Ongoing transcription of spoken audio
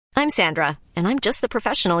I'm Sandra, and I'm just the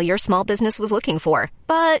professional your small business was looking for.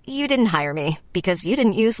 But you didn't hire me because you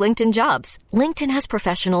didn't use LinkedIn Jobs. LinkedIn has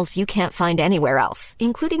professionals you can't find anywhere else,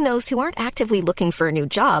 including those who aren't actively looking for a new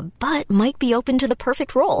job, but might be open to the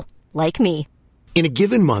perfect role, like me. In a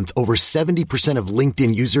given month, over 70% of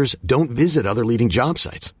LinkedIn users don't visit other leading job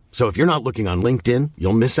sites. So if you're not looking on LinkedIn,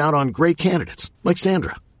 you'll miss out on great candidates like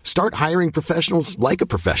Sandra. Start hiring professionals like a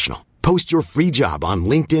professional. Post your free job on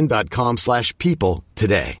linkedin.com/people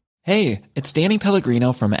today. Hey, it's Danny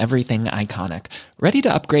Pellegrino from Everything Iconic. Ready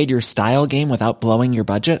to upgrade your style game without blowing your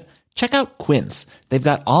budget? Check out Quince. They've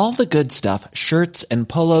got all the good stuff, shirts and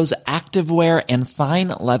polos, activewear, and fine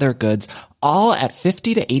leather goods, all at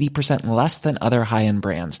 50 to 80% less than other high-end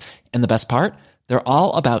brands. And the best part? They're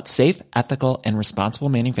all about safe, ethical, and responsible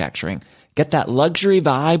manufacturing. Get that luxury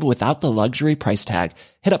vibe without the luxury price tag.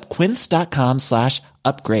 Hit up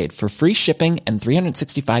quince.com/upgrade for free shipping and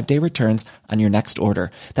 365-day returns on your next order.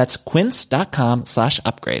 That's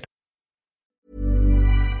quince.com/upgrade.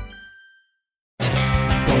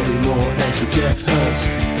 Bobby Moore and Sir Geoff Hurst,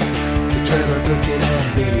 the Trevor Brooking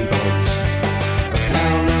and Billy Bonds,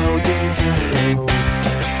 Paolo Di Canio,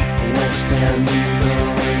 West Ham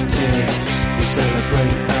United. We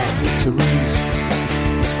celebrate our victories,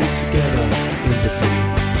 we stick together in defeat.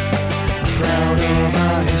 I'm proud of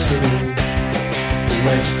our history,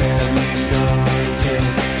 West Ham United,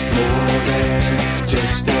 more than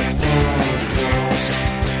just a podcast,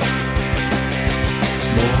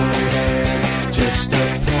 more than just a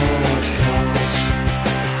podcast.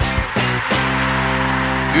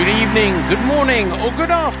 Good evening, good morning, or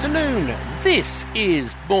good afternoon. This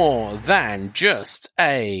is More Than Just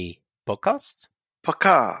a Podcast.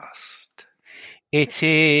 It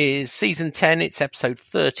is season 10, it's episode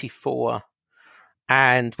 34,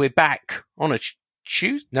 and we're back on a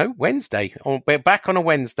Wednesday. We're back on a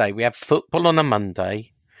Wednesday. We have football on a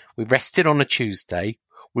Monday. We rested on a Tuesday.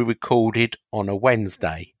 We recorded on a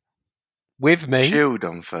Wednesday. With me... Chilled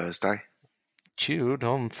on Thursday.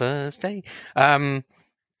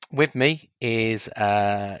 With me is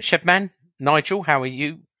Shedman, Nigel. How are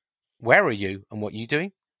you? Where are you? And what are you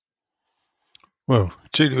doing? Well,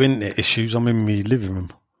 due to internet issues, I'm in my living room.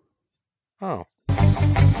 Oh.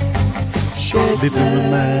 Living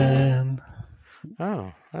room, man.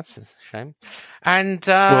 Oh, that's a shame. And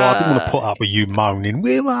well, I didn't want to put up with you moaning.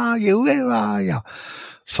 Where are you? Where are you?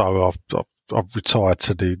 So I've retired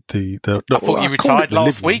to the. I thought you retired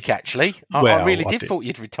last week. Actually, I really did thought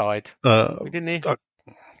you'd retired. We didn't hear. Of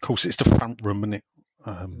course, it's the front room, isn't it?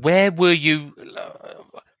 Where were you?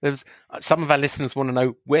 Some of our listeners want to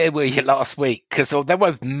know where were you last week, because there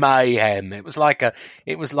was mayhem. It was like a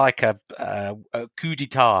coup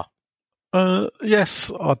d'etat. Yes,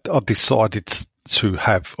 I decided to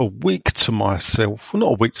have a week to myself. Well,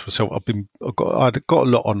 not a week to myself. I've got a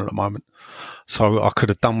lot on at the moment, so I could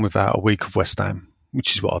have done without a week of West Ham,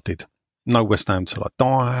 which is what I did. No West Ham till I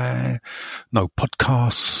die. No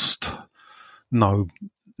podcast. No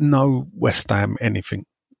West Ham anything.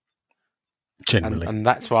 Generally, and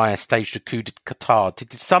that's why I staged a coup d'etat.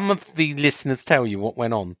 Did some of the listeners tell you what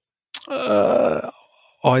went on?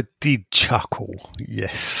 I did chuckle.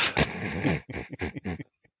 Yes.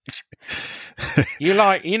 You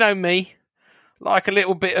know me, like a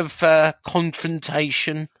little bit of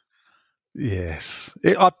confrontation. Yes.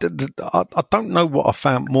 I don't know what I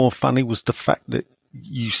found more funny was the fact that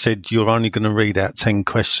you said you're only going to read out 10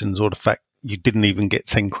 questions, or the fact you didn't even get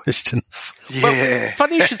 10 questions. Yeah. Well,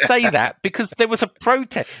 funny you should say that, because there was a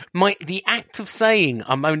protest. The act of saying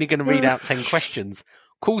I'm only going to read out 10 questions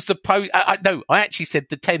caused a post. No, I actually said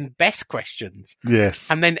the 10 best questions. Yes.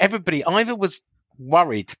 And then everybody either was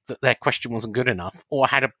worried that their question wasn't good enough, or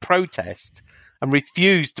had a protest and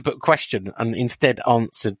refused to put a question and instead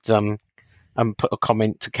answered and put a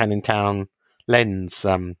comment to Canning Town Len's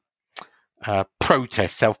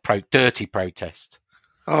protest, dirty protest.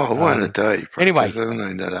 Oh, it wasn't a dirty protest. Anyway, I don't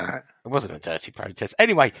know that. It wasn't a dirty protest.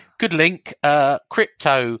 Anyway, good link.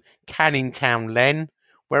 Crypto Canning Town Len.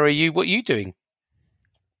 Where are you? What are you doing?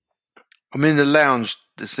 I'm in the lounge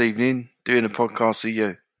this evening doing a podcast with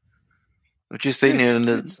you. I've just eaten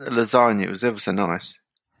a lasagna. It was ever so nice.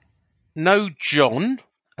 No, John.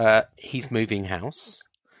 He's moving house.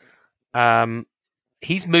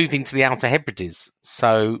 He's moving to the Outer Hebrides,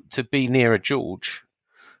 so to be nearer George.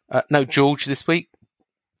 No George this week.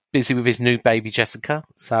 Busy with his new baby Jessica,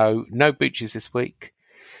 so no Booches this week.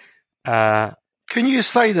 Can you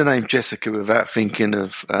say the name Jessica without thinking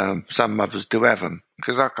of some mothers do have them?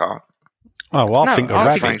 Because I can't. Oh, well,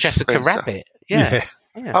 I think Jessica Rabbit. Yeah.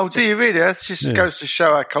 Yeah, Oh, do you really? That just goes to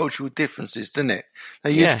show our cultural differences, doesn't it? Now,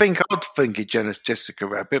 you'd think I'd think of Jessica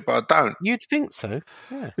Rabbit, but I don't. You'd think so.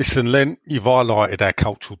 Yeah. Listen, Len, you've highlighted our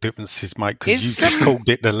cultural differences, mate, because you just called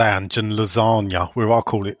it the lounge and lasagna, where I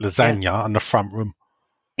call it lasagna and the front room.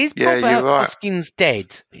 Is Bob Hoskins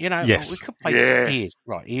dead? Yes. We could play. He is.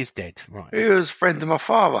 Right, he is dead. Right. He was a friend of my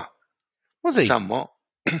father. Was he? Somewhat.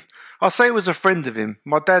 I'll say he was a friend of him.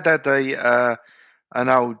 My dad had an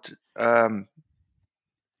old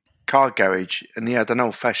car garage, and he had an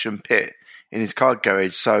old-fashioned pit in his car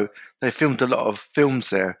garage, so they filmed a lot of films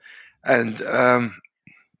there. And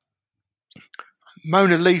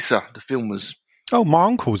Mona Lisa, the film was... Oh, my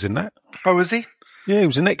uncle's in that. Oh, was he? Yeah, he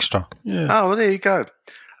was an extra. Yeah. Oh, well, there you go.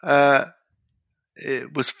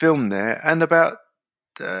 It was filmed there, and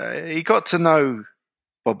he got to know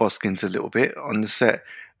Bob Hoskins a little bit on the set,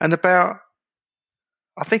 and I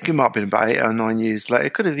think it might have been about 8 or 9 years later,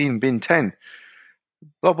 it could have even been 10,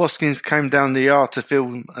 Bob Hoskins came down the yard to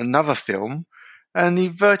film another film, and he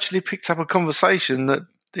virtually picked up a conversation that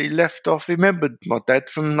he left off. He remembered my dad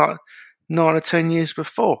from like 9 or 10 years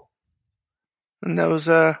before. And there was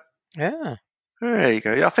there you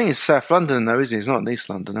go. I think it's South London though, isn't it? It's not an East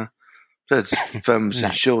Londoner. There's films in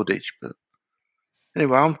Shoreditch, but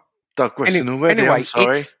anyway, I'm digressing already. I'm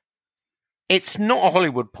sorry. It's not a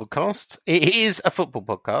Hollywood podcast. It is a football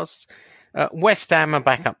podcast. West Ham are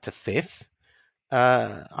back up to 5th.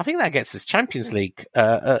 I think that gets us Champions League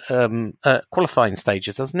qualifying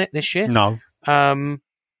stages, doesn't it, this year? No. No?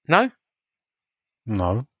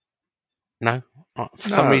 No. No? For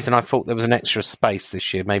some reason, I thought there was an extra space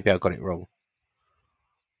this year. Maybe I got it wrong.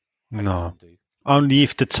 No. Only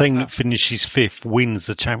if the team that finishes 5th wins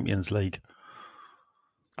the Champions League,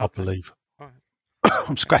 I believe. Right.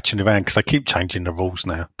 I'm scratching around because they keep changing the rules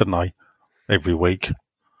now, don't they? Every week.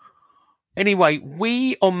 Anyway,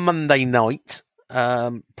 we on Monday night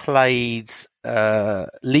played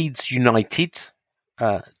Leeds United.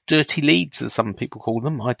 Dirty Leeds, as some people call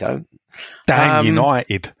them. I don't. Damn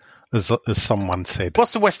United, as someone said.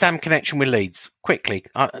 What's the West Ham connection with Leeds? Quickly.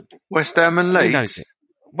 West Ham and Leeds. Who knows it?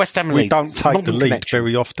 West Ham and we Leeds. Don't take Modern the lead connection.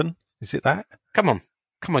 very often. Is it that? Come on.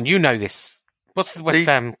 You know this. What's the West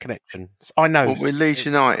Ham connection? I know. What, with Leeds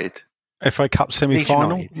United? FA Cup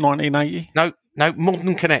semi-final, 1980? No,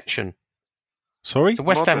 modern connection. Sorry? It's a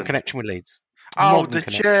West Ham connection with Leeds. Oh, the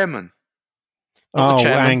chairman.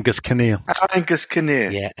 Angus Kinnear. Angus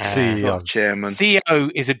Kinnear. Yeah. CEO. Chairman. CEO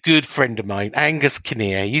is a good friend of mine, Angus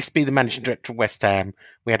Kinnear. He used to be the managing director of West Ham.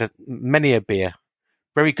 We had many a beer.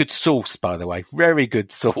 Very good sauce, by the way. Very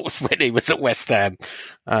good sauce when he was at West Ham.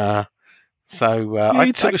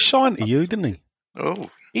 He took a shine to you, didn't he? Oh.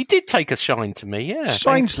 He did take a shine to me, yeah.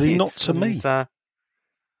 Strangely, not to me.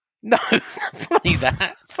 No, funny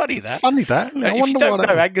that. It's funny that. I If wonder you don't why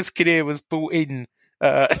know, Angus Kinnear was brought in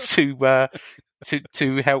to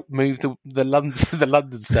help move the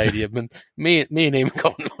London Stadium, and me and him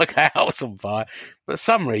got like a house on fire. But for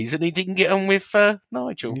some reason, he didn't get on with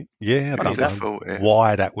Nigel. Yeah, I don't know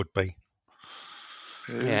why that would be.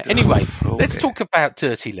 Yeah. Anyway, let's talk about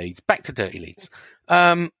Dirty Leeds. Back to Dirty Leeds.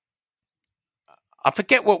 I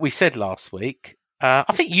forget what we said last week.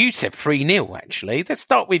 I think you said 3-0, actually. Let's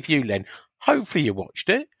start with you, Len. Hopefully you watched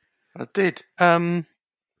it. I did.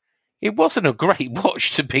 It wasn't a great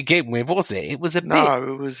watch to begin with, was it? It was a bit...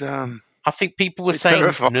 No, it was... I think people were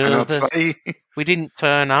saying nervous. We didn't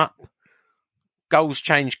turn up. Goals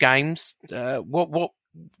change games.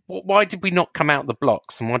 Why did we not come out the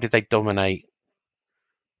blocks, and why did they dominate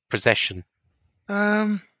possession?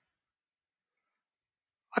 I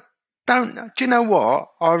don't. Do you know what?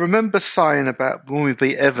 I remember saying about when we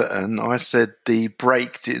beat Everton, I said the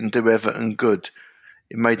break didn't do Everton good.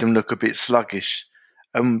 It made them look a bit sluggish.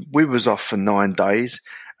 And we was off for 9 days,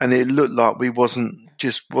 and it looked like we wasn't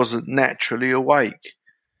naturally awake.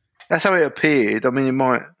 That's how it appeared. I mean, it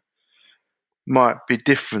might be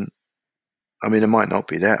different. I mean, it might not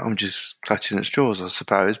be that. I'm just clutching at straws, I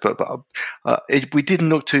suppose. But we didn't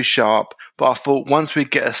look too sharp. But I thought once we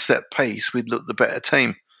get a set piece, we'd look the better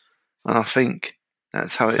team. And I think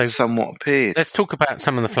that's how it somewhat appeared. Let's talk about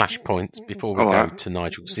some of the flash points before we go to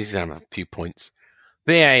Nigel, because he's going to have a few points.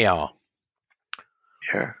 VAR.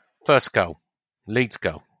 Yeah. First goal. Leeds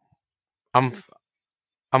goal.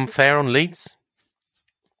 Unfair on Leeds?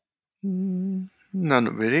 No,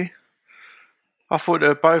 not really. I thought they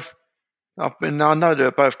were both... I know they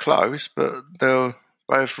were both close, but they were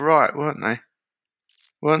both right, weren't they?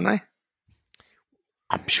 Weren't they?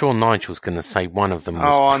 I'm sure Nigel's going to say one of them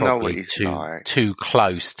was probably too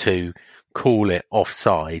close to call it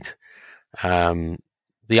offside. The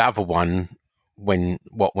other one, when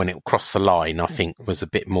it crossed the line, I think was a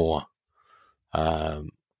bit more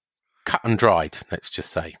cut and dried, let's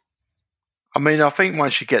just say. I mean, I think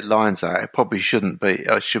once you get lines out, it probably shouldn't be.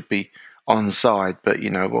 It should be onside, but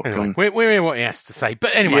what Anyway, can... we're hearing what he has to say.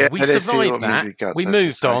 But anyway, Yeah, we let's see survived what that. Music Guts We has to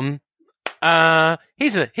moved say. on.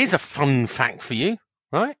 Here's a fun fact for you,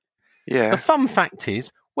 right? Yeah. The fun fact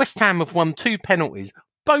is West Ham have won 2 penalties,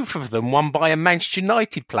 both of them won by a Manchester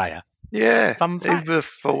United player. Yeah. Fun Who fact. would have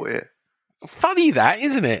thought it? Funny that,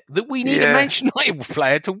 isn't it? That we need Yeah. a Manchester United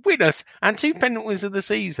player to win us and 2 penalties of the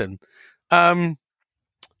season.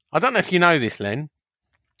 I don't know if you know this, Len.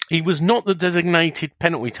 He was not the designated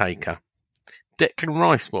penalty taker. Declan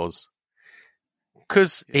Rice was.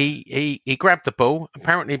 Because he grabbed the ball.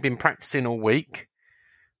 Apparently he'd been practicing all week.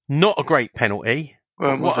 Not a great penalty.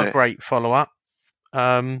 When was What a it? great follow-up.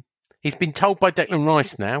 He's been told by Declan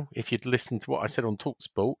Rice now, if you'd listened to what I said on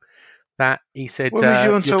TalkSport, that he said... When was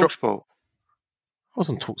you on you're TalkSport? I was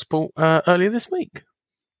on TalkSport earlier this week.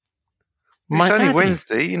 It's only Paddy.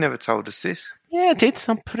 Wednesday. You never told us this. Yeah, I did.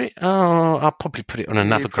 I'll probably put it on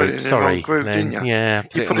another put it group. in the Sorry, wrong group, Len. didn't you? Yeah,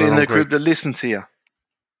 You put it in the the wrong group that listen to you.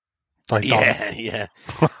 They don't. Yeah.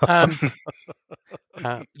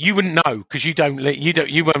 You wouldn't know because you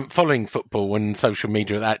weren't following football and social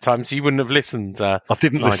media at that time, so you wouldn't have listened. I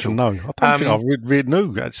didn't Nigel. listen, no. I don't think I really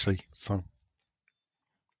knew, actually. So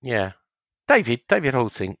Yeah. David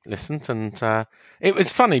Holsing listened, and it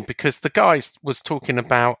was funny because the guy was talking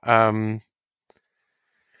about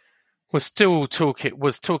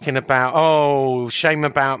shame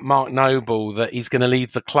about Mark Noble that he's going to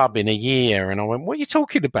leave the club in a year, and I went, what are you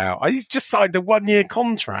talking about? He's just signed a 1-year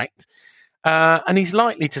contract, and he's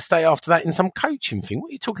likely to stay after that in some coaching thing. What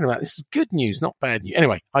are you talking about? This is good news, not bad news.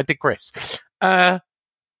 Anyway, I digress.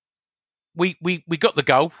 We got the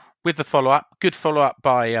goal with the follow-up. Good follow-up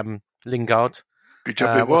by Lingard. Good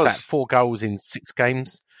job it What's was. that? 4 goals in 6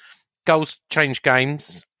 games. Goals change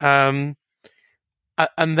games. And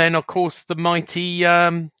then, of course, the mighty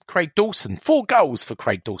Craig Dawson. 4 goals for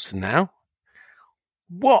Craig Dawson now.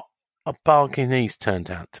 What a bargain he's turned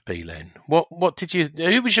out to be, Len. What did you...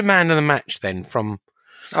 Who was your man of the match then from...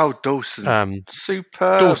 Oh, Dawson.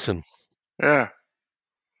 Superb. Dawson. Yeah.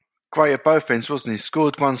 Great at both ends, wasn't he?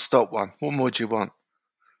 Scored one, stopped one. What more do you want?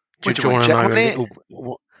 Do you want to know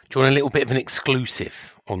do you want a little bit of an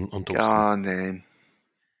exclusive on Dawson? Go on then.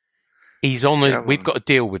 He's on we've got a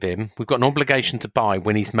deal with him. We've got an obligation to buy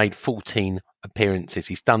when he's made 14 appearances.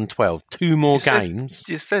 He's done 12. 2 more games.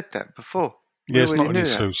 You said that before. yeah, it's We not already an knew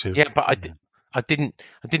that. exclusive. Yeah, but I didn't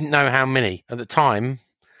know how many at the time.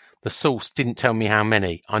 The source didn't tell me how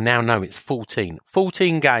many. I now know it's 14.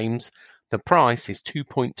 14 games. The price is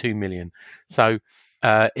 2.2 million. So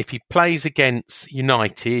if he plays against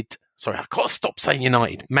United, sorry, I've got to stop saying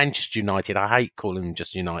United. Manchester United. I hate calling them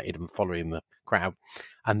just United and following the crowd.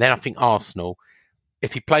 And then I think Arsenal.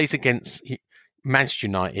 If he plays against Manchester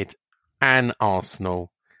United and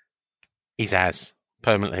Arsenal, he's as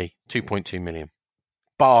permanently 2.2 million.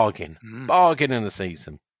 Bargain. Bargain in the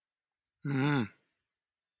season. Mm.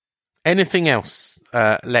 Anything else,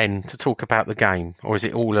 Len, to talk about the game? Or is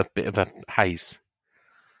it all a bit of a haze?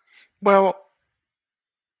 Well,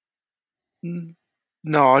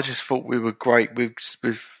 no, I just thought we were great.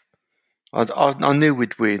 I knew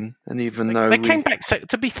we'd win, and even though they came back,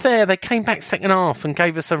 to be fair, they came back second half and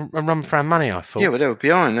gave us a run for our money, I thought. Yeah, well, they were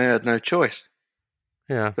behind. They had no choice.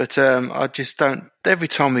 Yeah. But I just don't... Every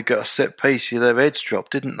time we got a set piece, their heads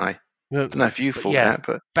dropped, didn't they? I don't know if you thought that,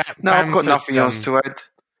 but... No, I've got nothing else to add.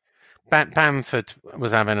 Bamford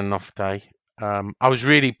was having an off day. I was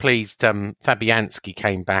really pleased Fabianski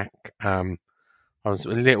came back. I was a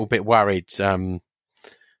little bit worried.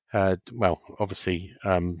 Obviously...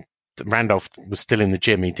 Randolph was still in the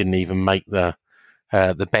gym. He didn't even make the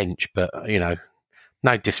bench, but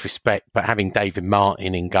no disrespect, but having David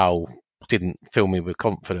Martin in goal didn't fill me with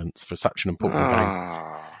confidence for such an important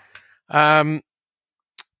game.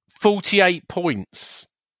 48 points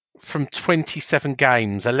from 27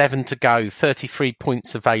 games, 11 to go, 33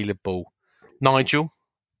 points available. Nigel,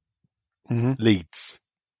 Leeds.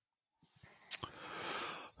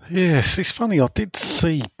 Yes, it's funny. I did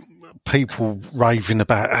see people raving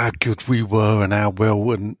about how good we were and how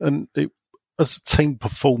well, and as a team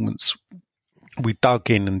performance, we dug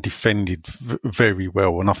in and defended very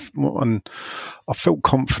well, and I felt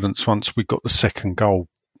confidence once we got the second goal.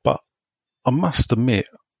 But I must admit,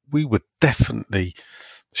 we were definitely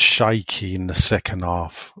shaky in the second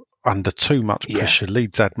half, under too much pressure.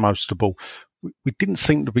 Leeds had most of the ball. We didn't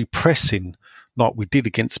seem to be pressing like we did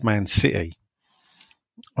against Man City.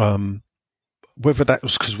 whether that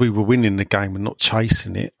was because we were winning the game and not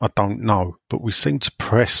chasing it, I don't know. But we seemed to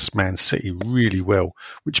press Man City really well,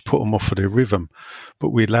 which put them off of their rhythm. But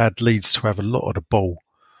we allowed Leeds to have a lot of the ball.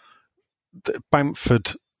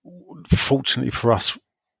 Bamford, fortunately for us,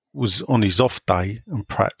 was on his off day and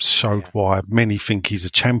perhaps showed why many think he's a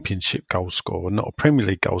championship goal scorer, not a Premier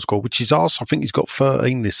League goal scorer, which is ours. I think he's got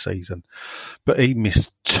 13 this season. But he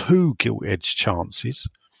missed 2 gilt-edged chances.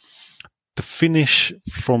 The finish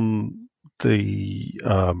from the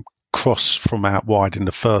cross from out wide in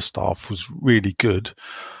the first half was really good,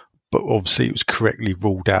 but obviously it was correctly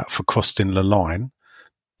ruled out for crossing the line.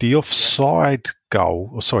 The offside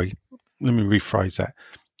goal, let me rephrase that.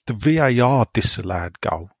 The VAR disallowed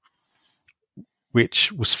goal,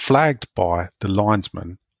 which was flagged by the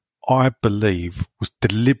linesman, I believe was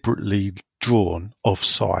deliberately drawn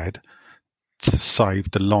offside to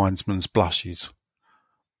save the linesman's blushes.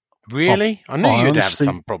 Really? I knew you'd have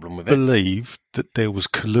some problem with it. I believe that there was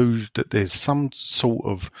collusion, that there's some sort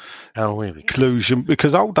of collusion,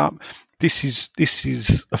 because hold up, this is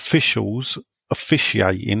officials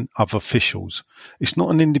officiating other officials. It's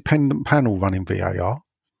not an independent panel running VAR.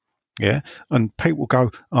 Yeah, and people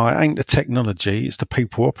go, oh, it ain't the technology, it's the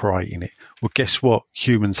people operating it. Well, guess what?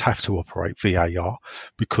 Humans have to operate VAR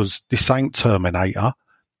because this ain't Terminator.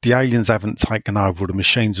 The aliens haven't taken over, the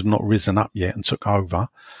machines have not risen up yet and took over.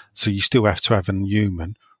 So you still have to have a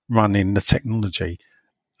human running the technology.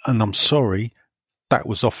 And I'm sorry, that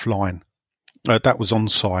was offline. That was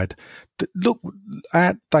onside. Look,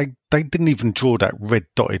 they didn't even draw that red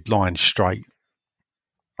dotted line straight.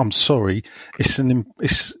 I'm sorry, it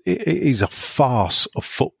is a farce of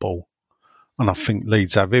football, and I think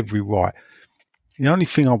Leeds have every right. The only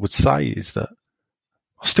thing I would say is that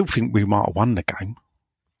I still think we might have won the game,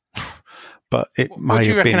 but it may have been. What do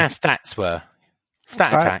you reckon our stats were?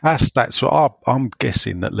 Our stats were. I'm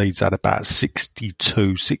guessing that Leeds had about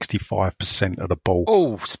 65% of the ball.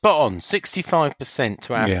 Oh, spot on, 65%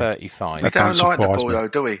 to our 35. We don't like the ball though,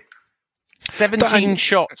 do we? 17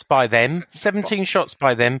 shots by them,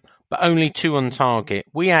 but only 2 on target.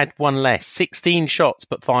 We had 1 less, 16 shots,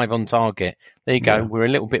 but 5 on target. There you go. Yeah. We're a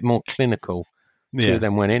little bit more clinical. 2 of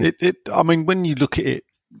them went in. I mean, when you look at it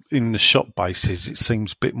in the shot basis, it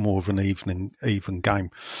seems a bit more of an even game.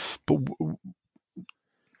 But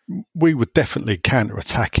we were definitely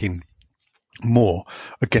counter-attacking more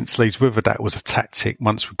against Leeds, whether that was a tactic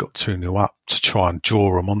once we got 2-0 up to try and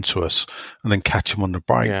draw them onto us and then catch them on the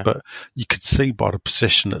break. Yeah. But you could see by the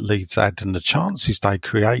possession that Leeds had and the chances they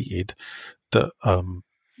created that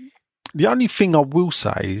the only thing I will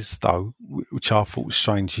say is, though, which I thought was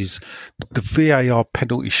strange, is the VAR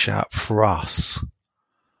penalty shout for us,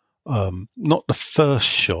 not the first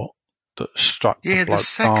shot that struck the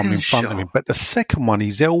bloke's arm in front of him, but the second one,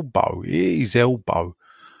 his elbow,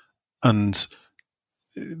 and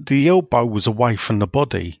the elbow was away from the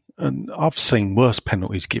body. And I've seen worse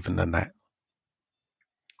penalties given than that.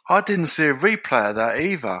 I didn't see a replay of that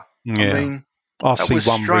either. Yeah. I mean, I see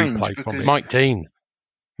one replay from it. Mike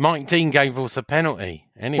Dean gave us a penalty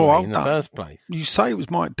anyway in the first place. You say it was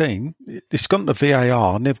Mike Dean. It's gone to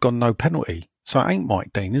VAR and they've got no penalty. So it ain't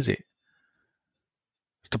Mike Dean, is it?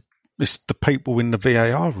 It's the people in the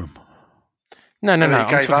VAR room. No. I'm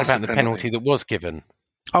talking about the penalty that was given.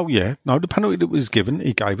 Oh, yeah. No, the penalty that was given,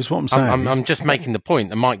 he gave us. What I'm saying I'm just making the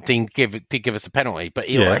point that Mike Dean did give us a penalty, but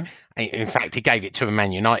in fact, he gave it to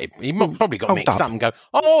Man United. He probably got mixed up and go,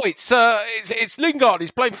 oh, it's Lingard.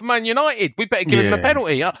 He's playing for Man United. We better give him a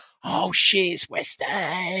penalty. Oh, shit, it's West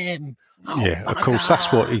Ham. Oh, yeah, of course. God.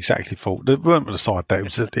 That's what he exactly thought. They weren't on the side there.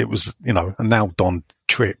 It was a nailed-on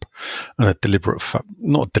trip and a deliberate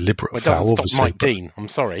not a deliberate foul, obviously. It doesn't stop Mike Dean. I'm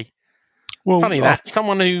sorry. Well, funny that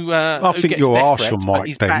someone who I think you're harsh on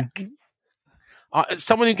Mike Dean.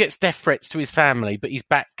 Someone who gets death threats to his family, but he's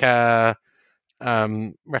back.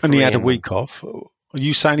 And he had a week off. Are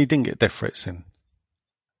you saying he didn't get death threats in?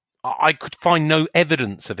 I could find no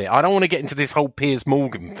evidence of it. I don't want to get into this whole Piers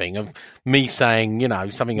Morgan thing of me saying,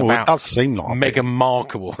 something about it does seem like Meghan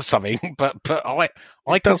Markle or something. But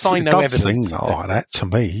I can find no evidence. It does seem like that to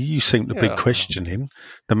me. You seem to be questioning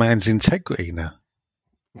the man's integrity now.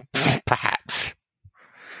 Perhaps.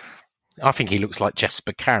 I think he looks like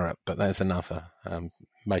Jesper Carrot, but there's another.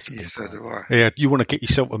 Most people. So do I. Yeah, you want to get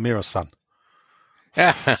yourself a mirror, son.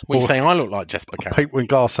 Yeah, what are you saying? I look like Jesper Carrot. People in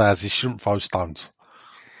glass houses shouldn't throw stones.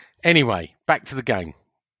 Anyway, back to the game.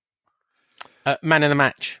 Man of the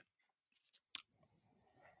match.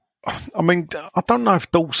 I mean, I don't know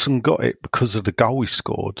if Dawson got it because of the goal he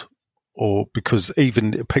scored or because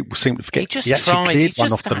even people seem to forget he actually cleared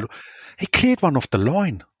one off the... He cleared one off the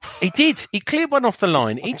line. He did. He cleared one off the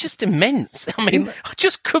line. He's just immense. I mean, I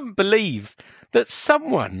just couldn't believe that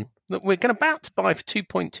someone that we're about to buy for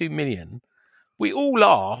 2.2 million, we all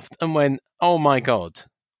laughed and went, "Oh my god!"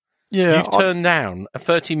 Yeah, You turned down a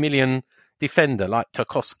 30 million defender like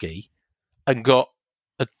Tarkowski and got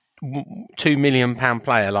a £2 million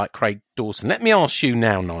player like Craig Dawson. Let me ask you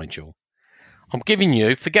now, Nigel. I'm giving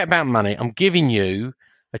you, forget about money, I'm giving you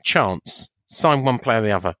a chance. Sign one player or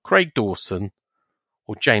the other. Craig Dawson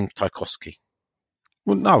or James Tarkowski.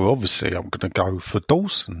 well, no, obviously I'm going to go for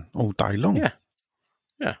Dawson all day long. Yeah.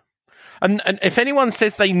 Yeah. And if anyone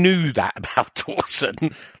says they knew that about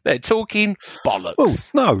Dawson, they're talking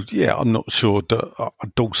bollocks. Well, no, yeah, I'm not sure that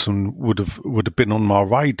Dawson would have been on my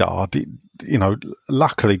radar. You know,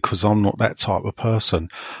 luckily, because I'm not that type of person.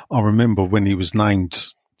 I remember when he was named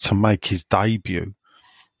to make his debut,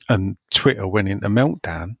 and Twitter went into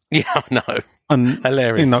meltdown. Yeah, I know. And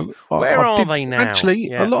hilarious. You know, where are they now? Actually,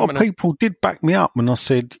 yeah, a lot of people did back me up when I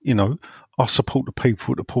said, you know, I support the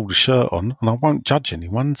people that pull the shirt on, and I won't judge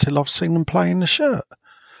anyone until I've seen them play in the shirt.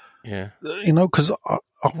 Yeah, you know, because I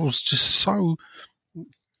was just so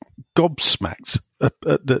gobsmacked at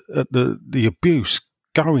the abuse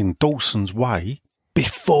going Dawson's way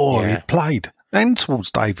before he played, and towards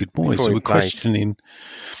David Moyes, who were questioning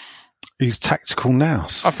his tactical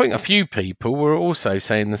nous. I think a few people were also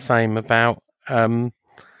saying the same about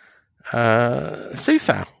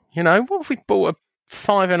Soufal. You know, what if we bought a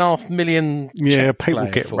 $5.5 million? Yeah, people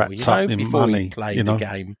get wrapped up in money. You know, the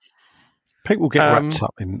game. People get wrapped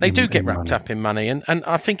up in. They do get wrapped up in money, and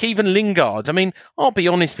I think even Lingard. I mean, I'll be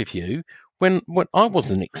honest with you. When I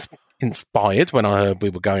wasn't inspired when I heard we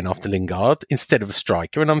were going after Lingard instead of a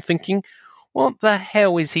striker, and I'm thinking, what the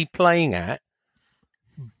hell is he playing at?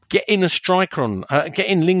 Getting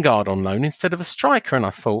Lingard on loan instead of a striker, and I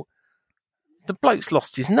thought the bloke's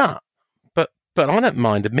lost his nut. But I don't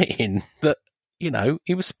mind admitting that, you know,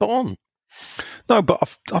 he was spot on. No, but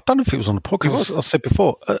I don't know if it was on the podcast. I said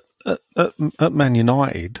before at Man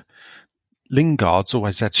United, Lingard's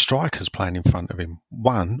always had strikers playing in front of him,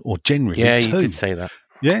 one or generally two. Yeah, you did say that.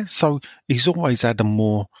 Yeah, so he's always had a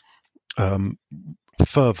more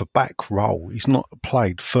further back role. He's not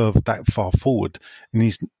played that far forward, and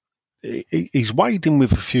he's weighed in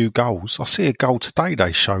with a few goals. I see a goal today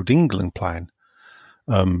they showed England playing,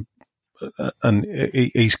 and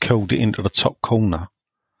he's killed it into the top corner.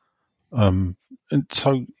 And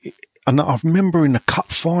I remember in the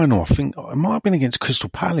cup final, I think it might have been against Crystal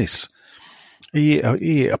Palace, he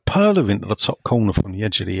hit a perler into the top corner from the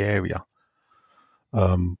edge of the area.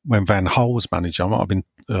 When Van Gaal was manager, it might have been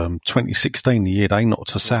 2016, the year they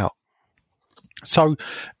knocked us out. So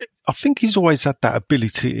I think he's always had that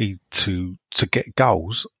ability to get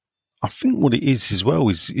goals. I think what it is as well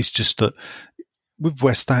is just that with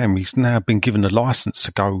West Ham, he's now been given a license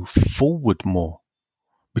to go forward more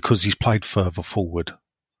because he's played further forward.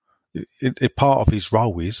 Part of his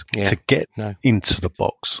role is to get into the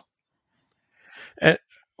box.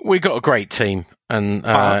 We got a great team, and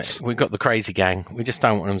we got the crazy gang. We just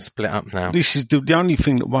don't want them split up now. This is the only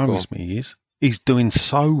thing that worries me is he's doing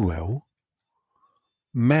so well.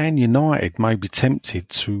 Man United may be tempted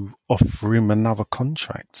to offer him another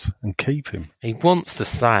contract and keep him. He wants to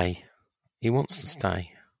stay.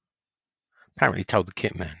 Apparently, he told the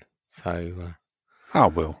kit man. So.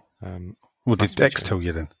 What did Dex tell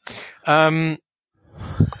you then?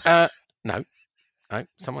 No,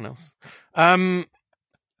 someone else.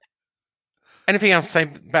 Anything else to say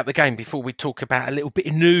about the game before we talk about a little bit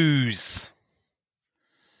of news?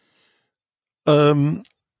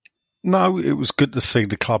 No, it was good to see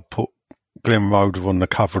the club put Glenn Roeder on the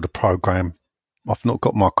cover of the programme. I've not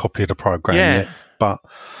got my copy of the programme yet, but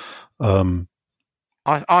I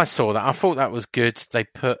saw that. I thought that was good. They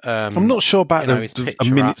put. I'm not sure about a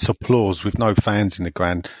minute's applause with no fans in the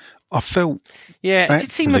ground. I felt it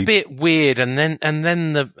did seem a bit weird, and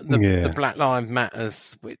then the Black Lives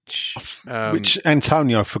Matters, which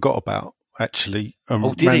Antonio forgot about actually,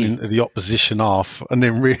 did ran he? into the opposition half, and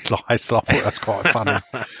then realised. I thought that's quite funny.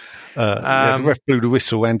 The ref blew the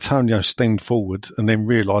whistle. Antonio steamed forward, and then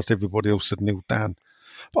realised everybody else had kneeled down.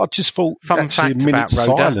 But I just thought, fun actually, fact a minute's about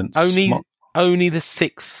Roeder, silence. only the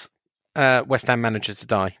sixth West Ham manager to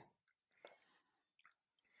die.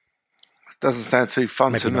 Doesn't sound too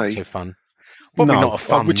fun Maybe to not me. so fun. Probably not a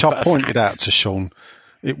fun, which I but pointed a fact. out to Sean.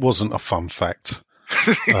 It wasn't a fun fact.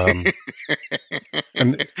 And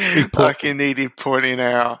he put, Like he needed pointing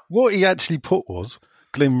out. what he actually put was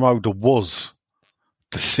Glenn Roeder was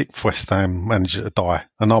the sixth West Ham manager to die,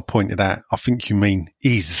 and I pointed out, I think you mean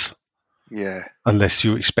is. Yeah. Unless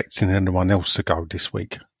you're expecting anyone else to go this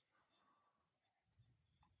week.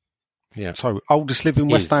 Yeah. So, oldest living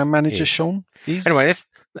West Ham manager, is. Sean? Is? Anyway,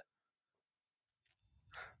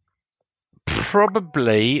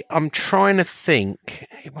 Probably. I'm trying to think.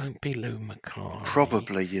 It won't be Lou Macari.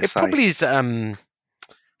 Probably, you say. It probably is Harry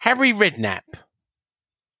Redknapp.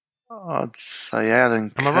 I'd say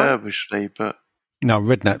Alan Am I right? Kirbishley, but... No,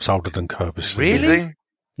 Redknapp's older than Kirbishley. Really? Is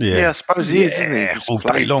he? Yeah, I suppose he is, isn't he? Yeah, He's all day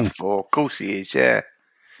played long. before. Of course he is, yeah.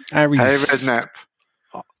 Harry Redknapp.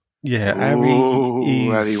 Yeah,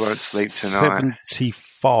 Ooh, Harry is Harry won't sleep tonight.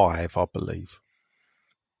 75, I believe.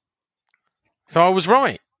 So I was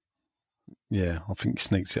right. Yeah, I think he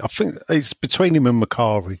sneaks it. I think it's between him and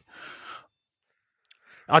Macari.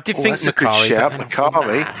 I did think that's a good Macari. shout, But then I thought,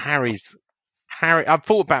 Macari. nah, Harry. I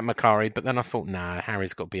thought about Macari, but then I thought, nah,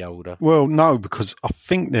 Harry's got to be older. Well, no, because I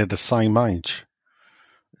think they're the same age.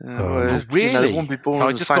 Well, Really? You know, they won't be born So I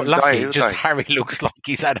on the just same got lucky. day, would Just they? Harry looks like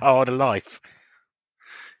he's had a harder life.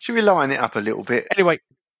 Should we line it up a little bit? Anyway,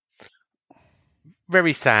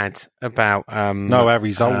 very sad about. No,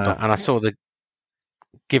 Harry's older. And I saw the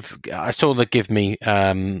give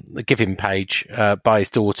him page by his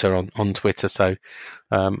daughter on Twitter. So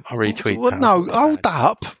I retweeted. Well, that. no, hold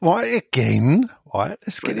up. Right, again. Right,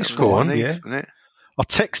 let's get this Go on, going. Yeah. Isn't it? I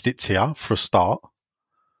texted it to you for a start,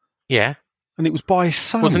 Yeah, and it was by his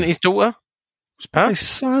son. wasn't it his daughter? It was by Huh? his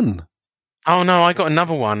son. Oh no, I got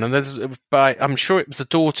another one, and I'm sure it was the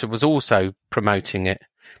daughter was also promoting it.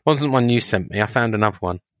 Wasn't one you sent me? I found another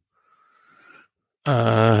one.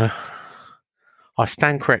 I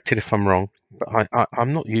stand corrected if I'm wrong, but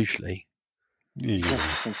I'm not usually.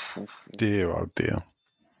 Yeah. Dear, oh dear.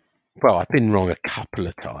 Well, I've been wrong a couple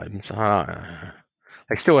of times.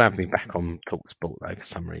 They still have me back on TalkSport though for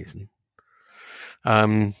some reason.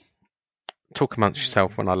 Talk amongst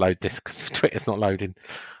yourself when I load this because Twitter's not loading.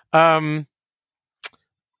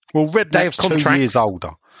 Well, Day of Redknapp's 2 contracts. years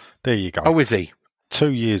older. There you go. Oh, is he?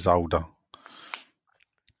 2 years older.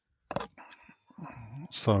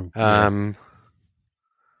 So, yeah.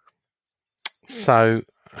 So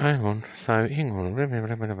hang on.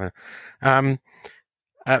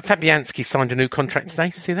 Fabianski signed a new contract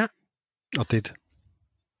today. See that? I did.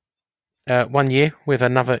 1 year with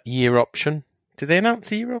another year option. Did they announce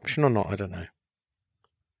the year option or not? I don't know.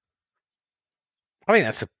 I think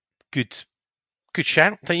that's a good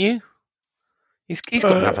shout, don't you? He's got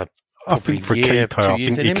another. I think for a year, keeper, 2 I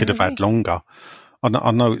years think in he him, could have hasn't had longer.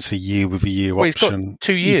 I know it's a year with a year Well, he's option. got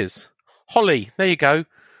 2 years. Holly, there you go.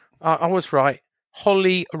 I was right.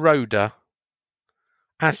 Holly Roda.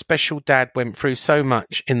 Our special dad went through so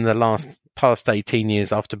much in the past 18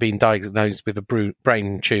 years after being diagnosed with a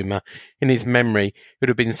brain tumour. In his memory, he would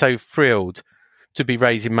have been so thrilled to be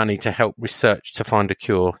raising money to help research to find a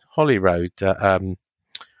cure. Holly Road on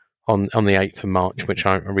the 8th of March, which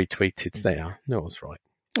I retweeted there. No, I was right.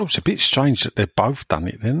 Oh, it's a bit strange that they've both done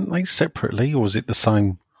it, didn't they, separately, or was it the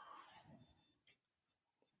same?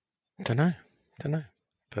 Don't know.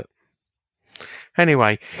 But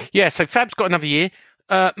anyway, yeah, so Fab's got another year.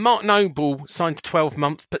 Mark Noble signed to 12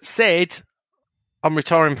 months, but said, I'm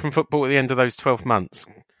retiring from football at the end of those 12 months.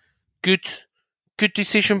 Good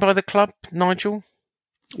decision by the club, Nigel?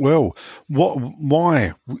 Well,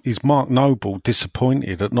 why is Mark Noble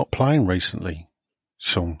disappointed at not playing recently,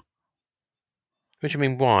 Sean? What do you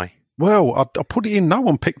mean, why? Well, I put it in. No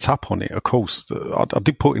one picked up on it, of course. I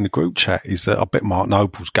did put in the group chat is that I bet Mark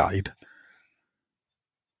Noble's gutted.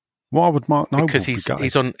 Why would Mark Noble Because be gutted?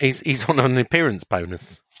 he's on an appearance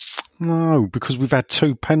bonus. No, because we've had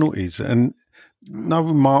 2 penalties, and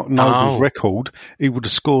knowing Mark Noble's record, he would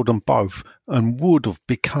have scored them both and would have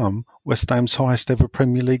become West Ham's highest ever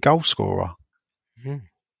Premier League goal scorer.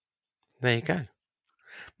 There you go.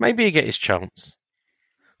 Maybe he'll get his chance.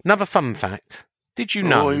 Another fun fact. Did you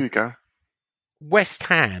know here we go. West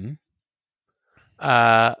Ham,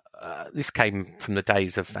 this came from the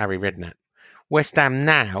days of Harry Redknapp, West Ham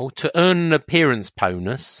now, to earn an appearance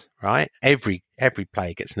bonus, right? Every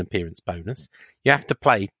player gets an appearance bonus. You have to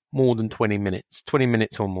play more than 20 minutes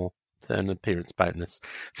or more to earn an appearance bonus.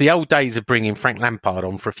 It's the old days of bringing Frank Lampard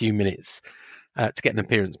on for a few minutes to get an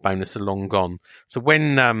appearance bonus are long gone. So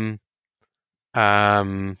when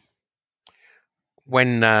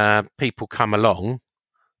people come along,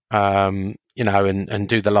 and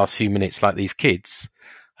do the last few minutes like these kids,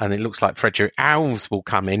 and it looks like Frederick Alves will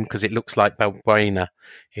come in because it looks like Balbuena.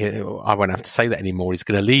 I won't have to say that anymore. He's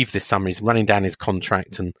going to leave this summer. He's running down his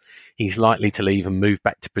contract and he's likely to leave and move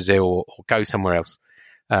back to Brazil or go somewhere else.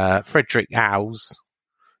 Frederick Alves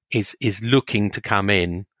is looking to come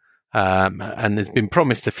in and has been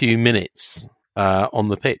promised a few minutes on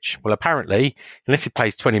the pitch. Well, apparently, unless he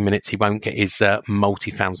plays 20 minutes, he won't get his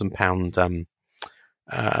multi-1,000-pound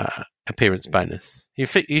appearance bonus. You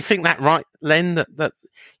think that right, Len? That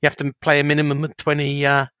you have to play a minimum of 20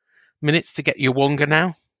 minutes to get your Wonga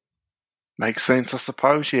now? Makes sense, I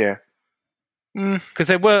suppose. Yeah. Because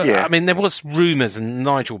there were, Yeah. I mean, there was rumours, and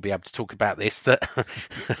Nigel will be able to talk about this, that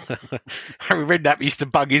Harry Redknapp used to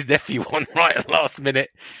bug his nephew on right at the last minute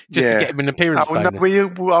just to Yeah. get him an appearance Oh, no,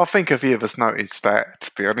 bonus. I think a few of us noticed that.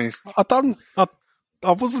 To be honest,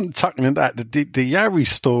 I wasn't chuckling at that. The Harry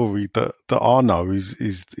story that I know is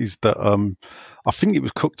that I think it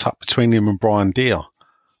was cooked up between him and Brian Deere,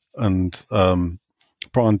 and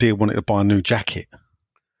Brian Deere wanted to buy a new jacket,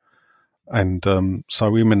 and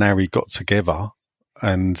so him and Harry got together,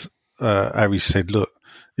 and Harry said, "Look,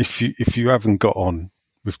 if you haven't got on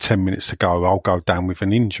with 10 minutes to go, I'll go down with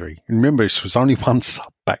an injury." And remember, this was only one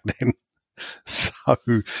sub back then. So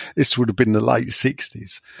this would have been the late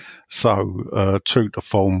 60s. So true to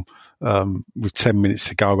form, with 10 minutes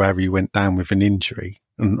to go, Harry went down with an injury,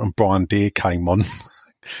 and Brian Deere came on,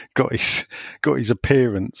 got his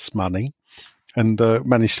appearance money, and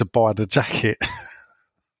managed to buy the jacket.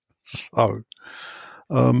 So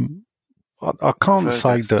I can't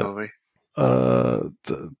say that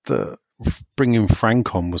the bringing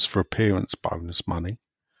Frank on was for appearance bonus money.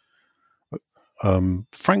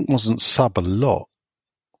 Frank wasn't sub a lot.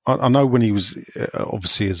 I know when he was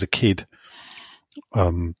obviously as a kid,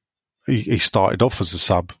 he started off as a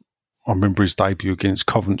sub. I remember his debut against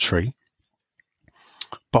Coventry,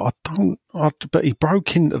 but but he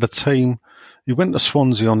broke into the team. He went to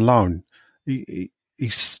Swansea on loan. He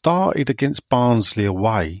started against Barnsley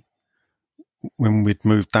away when we'd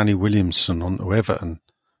moved Danny Williamson on to Everton,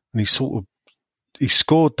 and he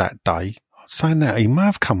scored that day. Saying that he may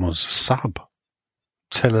have come as a sub.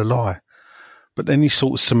 Tell a lie. But then he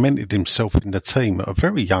sort of cemented himself in the team at a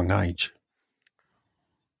very young age.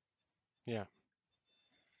 Yeah.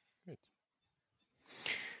 Good.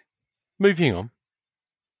 Moving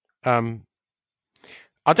on.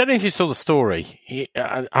 I don't know if you saw the story.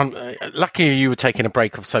 Lucky you were taking a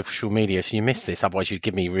break off social media, so you missed this. Otherwise, you'd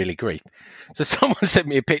give me really grief. So someone sent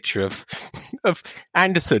me a picture of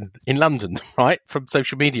Anderson in London, right, from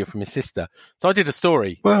social media from his sister. So I did a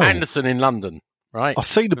story. Well, Anderson in London, right? I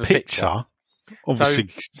see the With a picture. Obviously,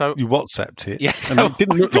 so you WhatsApped it. yes, and it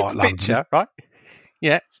didn't look like London. picture, right?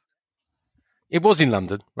 Yeah. It was in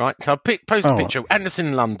London, right? So I posted a picture of Anderson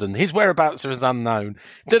in London. His whereabouts are unknown.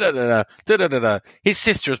 Da-da-da-da. His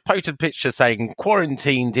sister has posted a picture saying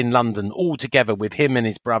quarantined in London all together with him and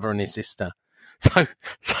his brother and his sister.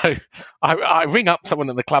 So I ring up someone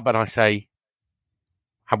at the club and I say,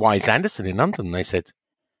 why is Anderson in London? And they said,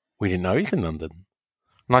 we didn't know he's in London.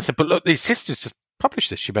 And I said, but look, his sister's just published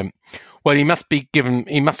this. She went, well, he must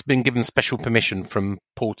have been given special permission from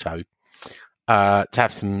Porto to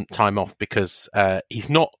have some time off because he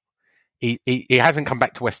hasn't come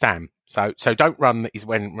back to West Ham. So don't run that he's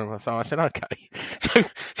when. So I said, okay. So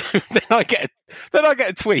then I get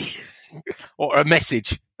a tweet or a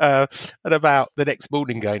message at about the next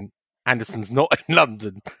morning going, Anderson's not in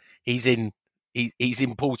London. He's in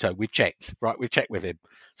Porto. We've checked with him.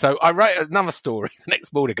 So I wrote another story the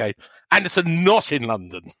next morning going, Anderson not in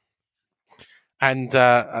London. And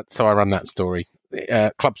so I run that story.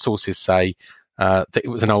 Club sources say that it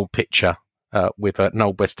was an old picture with an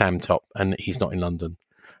old West Ham top, and he's not in London.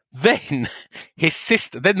 Then his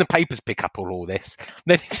sister, then the papers pick up all this.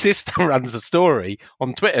 Then his sister runs a story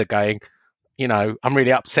on Twitter going, you know, I'm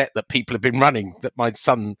really upset that people have been running that my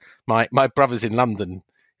son, my brother's in London,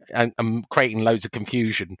 and I'm creating loads of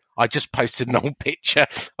confusion. I just posted an old picture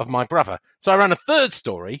of my brother. So I ran a third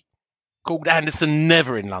story called Anderson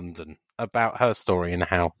Never in London about her story and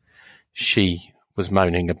how she was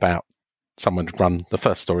moaning about someone had run the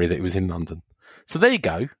first story that he was in London. So there you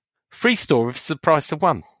go. 3 stories for the price of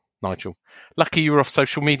 1, Nigel. Lucky you were off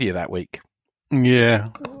social media that week. Yeah.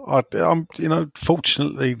 I'm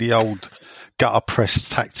fortunately the old gutter press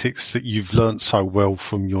tactics that you've learnt so well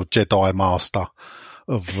from your Jedi master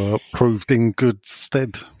have proved in good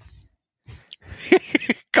stead.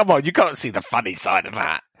 Come on, you can't see the funny side of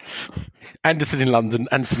that. Anderson in London,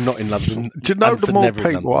 Anderson not in London. Do you know Anderson the more never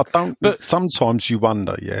in people? London. I don't. But sometimes you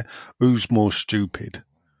wonder, who's more stupid?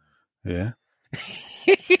 Yeah,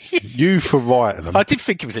 you for writing them. I did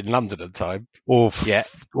think he was in London at the time, or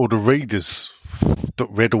the readers that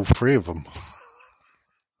read all 3 of them.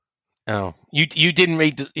 Oh, you didn't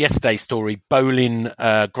read yesterday's story? Bowling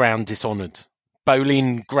ground dishonoured.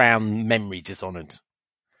 Bowling ground memory dishonoured.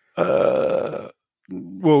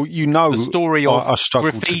 Well, the story of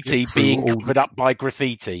graffiti being covered up by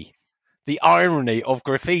graffiti. The irony of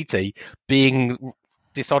graffiti being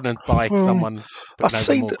dishonoured by someone. I've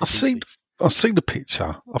seen the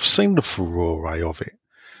picture. I've seen the furore of it.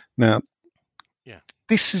 Now,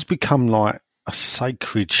 this has become like a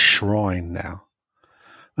sacred shrine now.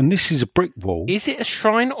 and this is a brick wall. Is it a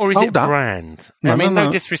shrine or is Hold it a up. brand? No, I mean, no, no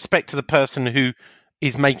no. disrespect to the person who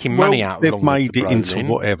is making money out of they've Long Live made the it into Brolin.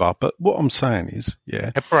 whatever. But what I'm saying is,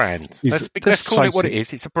 yeah, A brand. Is- Let's call it face what it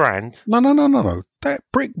is. It's a brand. No. That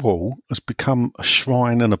brick wall has become a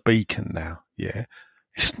shrine and a beacon now. Yeah,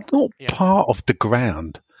 it's not Yeah. part of the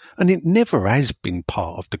ground, and it never has been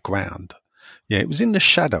part of the ground. Yeah, it was in the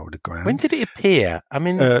shadow of the ground. When did it appear? I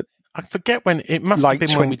mean, I forget when. It must late have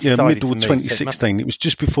been when we 20, decided middle to of move, so it must- 2016. It was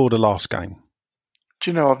just before the last game. Do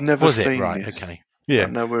you know, I've never Was seen it right? this. Okay. I Yeah.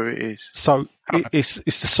 don't know where it is. So it's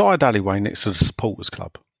the side alleyway next to the supporters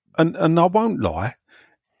club, and I won't lie,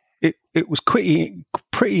 it was pretty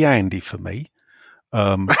handy for me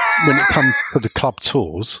when it comes to the club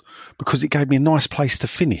tours because it gave me a nice place to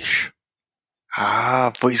finish. Ah, I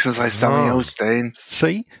thought you were going to say something Oh. else then.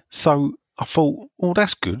 See, so I thought, oh,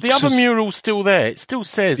 that's good. The other Because- mural's still there. It still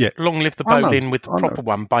says Yeah. "Long Live the I know, Bowling" with the I know. proper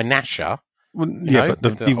one by Nasher. well, you yeah, know, but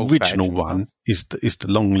with the the old original badge and one is the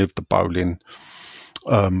Long Live the Bowling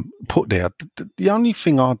put there. The only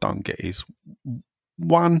thing I don't get is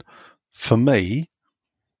one for me.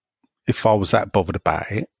 If I was that bothered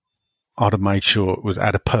about it, I'd have made sure it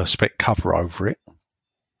had a perspex cover over it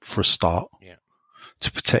for a start, Yeah.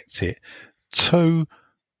 to protect it. Two,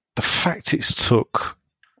 the fact it's took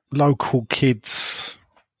local kids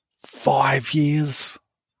 5 years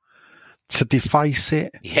to deface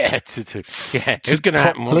it. Yeah, it was going to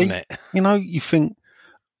happen, properly. wasn't it? You know, you think,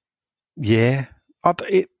 yeah,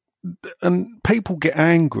 and people get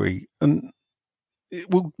angry, and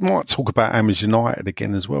we might talk about Amers United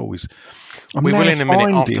again as well. We will in a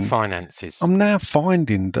minute after finances. I'm now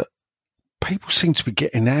finding that people seem to be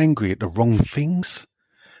getting angry at the wrong things.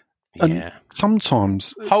 And Yeah.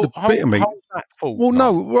 sometimes Hold the bit of me. that thought. Well,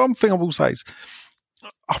 no, Mark. one thing I will say is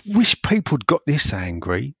I wish people had got this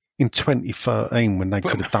angry in 2013 when they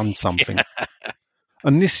could have done something.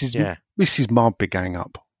 And this is my big hang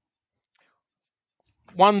up.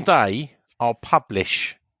 One day I'll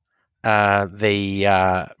publish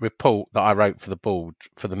the report that I wrote for the board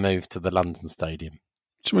for the move to the London Stadium.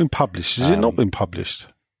 Do you mean published? Has it not been published?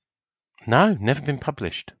 No, never been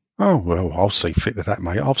published. Oh, well, I'll see fit to that,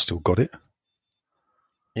 mate. I've still got it.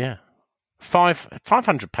 Yeah.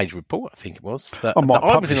 500-page report, I think it was. I might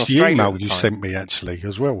I was in publish the Australia at email the you time. sent me, actually,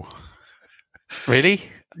 as well. Really?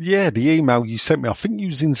 Yeah, the email you sent me. I think you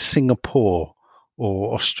was in Singapore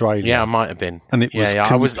or Australia. Yeah, I might have been. And it was, Yeah,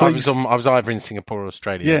 can I you was please- I was either in Singapore or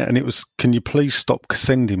Australia. Yeah, and it was, can you please stop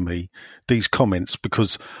sending me these comments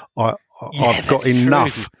because I've got that's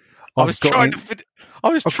enough. true. I was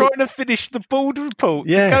trying to finish the board report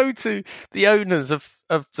Yeah. to go to the owners of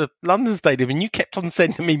the London Stadium, and you kept on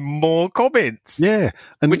sending me more comments. Yeah,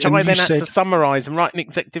 and which and I you then had said, to summarise and write an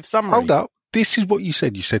executive summary. hold up. This is what you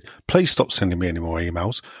said. You said, please stop sending me any more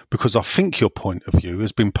emails because I think your point of view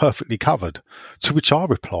has been perfectly covered. To which I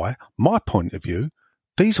reply, my point of view,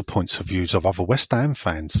 these are points of views of other West Ham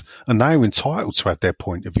fans, and they are entitled to have their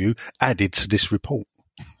point of view added to this report.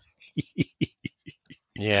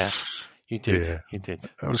 Yeah, you did. Yeah. You did.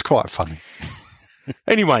 It was quite funny.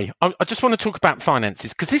 Anyway, I just want to talk about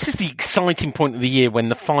finances because this is the exciting point of the year when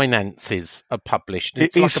the finances are published. It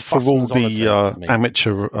It's like is a for all busman's holiday the to me.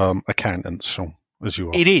 amateur accountants, Sean, as you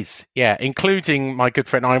are. It is, yeah, including my good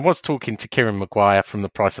friend. I was talking to Kieran Maguire from The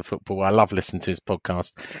Price of Football. I love listening to his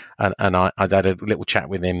podcast, and I had a little chat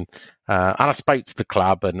with him, and I spoke to the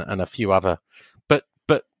club and a few other. But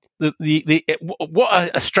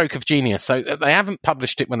what a stroke of genius! So they haven't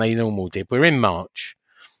published it when they normally did. We're in March.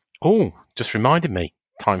 Oh, just reminded me.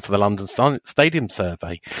 Time for the London Stadium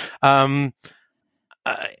survey.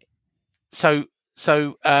 So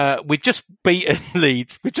we've just beaten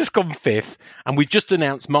Leeds. We've just gone fifth, and we've just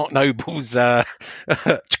announced Mark Noble's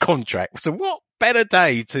contract. So what better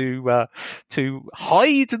day to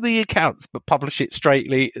hide the accounts but publish it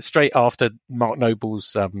straight after Mark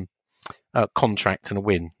Noble's contract and a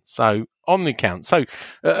win. So on the account. So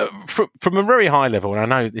from a very high level, and I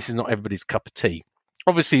know this is not everybody's cup of tea.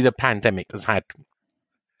 Obviously, the pandemic has had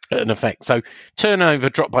an effect. So turnover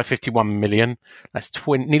dropped by 51 million. That's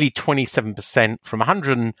nearly 27% from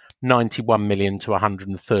 191 million to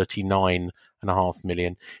 139.5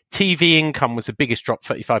 million. TV income was the biggest drop,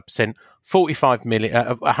 35%, 45 million,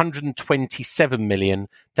 127 million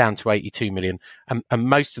down to 82 million. And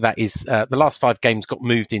most of that is the last 5 games got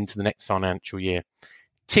moved into the next financial year.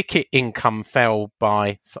 Ticket income fell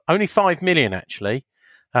by only 5 million, actually,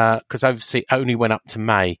 because obviously it only went up to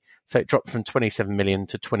May. So it dropped from 27 million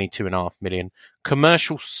to 22.5 million.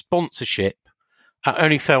 Commercial sponsorship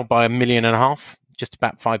only fell by $1.5 million, just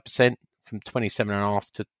about 5%, from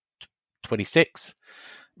 27.5 to 26.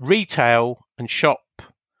 Retail and shop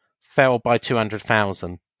fell by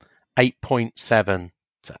 200,000. 8.7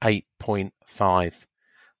 to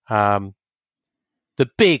 8.5. The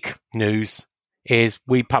big news is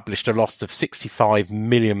we published a loss of £65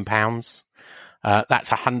 million. That's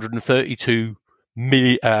 132%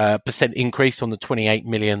 increase on the 28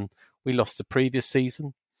 million we lost the previous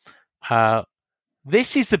season.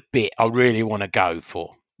 This is the bit I really want to go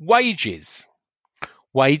for. Wages.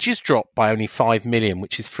 Wages dropped by only 5 million,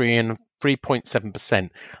 which is 3.7%.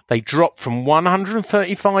 They dropped from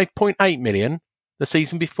 135.8 million the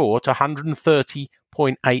season before to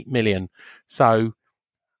 130.8 million. So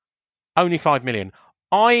only 5 million.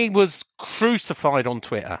 I was crucified on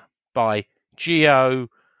Twitter by Gio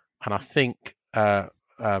and I think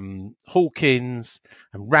Hawkins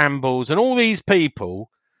and Rambles and all these people.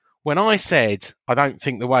 When I said I don't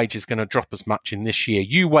think the wage is going to drop as much in this year,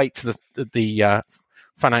 you wait till the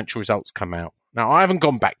financial results come out. Now, I haven't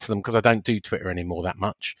gone back to them because I don't do Twitter anymore that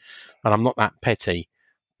much, and I'm not that petty.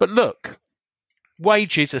 But look,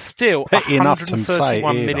 wages are still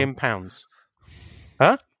 £131 million.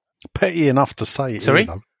 Huh? Petty enough to say it. Sorry?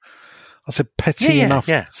 I said petty enough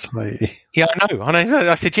to say it. Yeah, I know.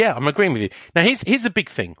 I said, yeah, I'm agreeing with you. Now, here's the big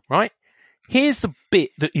thing, right? Here's the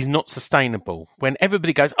bit that is not sustainable. When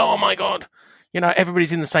everybody goes, oh, my God,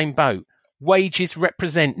 everybody's in the same boat. Wages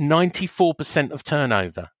represent 94% of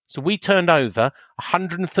turnover. So we turned over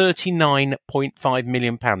 £139.5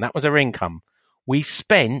 million. That was our income. We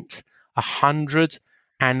spent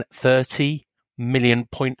 £130.8 million,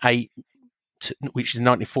 which is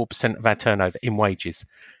 94% of our turnover in wages.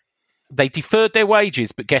 They deferred their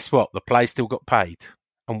wages, but guess what? The players still got paid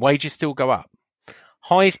and wages still go up.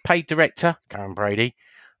 Highest paid director, Karen Brady,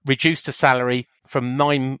 reduced the salary from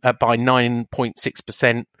by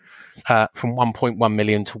 9.6%, from 1.1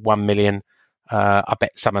 million to 1 million. I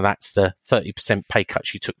bet some of that's the 30% pay cut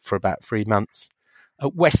she took for about 3 months.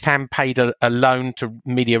 West Ham paid a loan to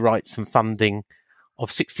media rights and funding of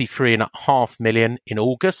 £63.5 million in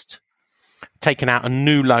August, taken out a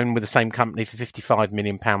new loan with the same company for £55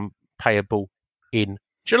 million payable in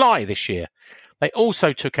July this year. They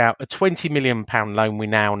also took out a £20 million loan we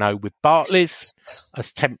now know with Barclays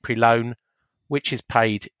as temporary loan, which is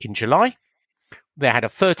paid in July. They had a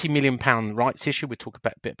 £30 million rights issue. We'll talk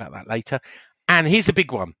a bit about that later. And here's the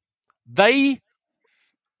big one. And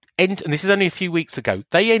this is only a few weeks ago,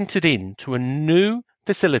 they entered into a new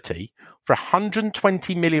facility for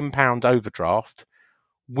 £120 million overdraft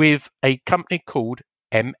with a company called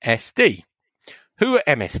MSD. Who are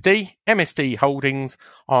MSD? MSD Holdings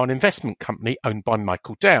are an investment company owned by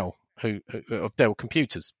Michael Dell, of Dell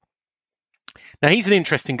Computers. Now, he's an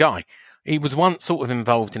interesting guy. He was once sort of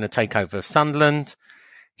involved in a takeover of Sunderland.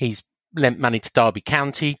 He's lent money to Derby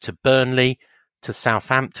County, to Burnley, to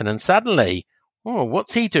Southampton, and suddenly,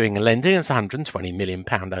 what's he doing? Lending us £120 million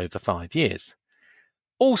over 5 years.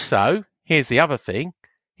 Also, here's the other thing.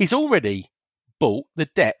 He's already bought the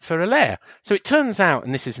debt for Allaire. So it turns out,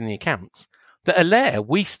 and this is in the accounts, that Allaire,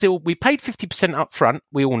 we paid 50% up front,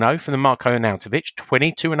 we all know, from the Marko Arnautovic,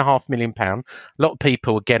 £22.5 million. A lot of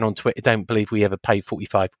people, again, on Twitter don't believe we ever paid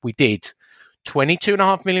 45. We did.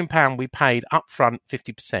 £22.5 million we paid up front,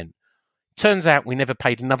 50%. Turns out we never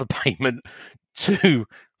paid another payment to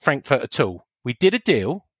Frankfurt at all. We did a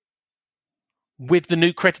deal with the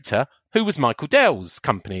new creditor, who was Michael Dell's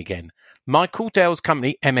company again. Michael Dell's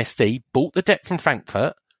company, MSD, bought the debt from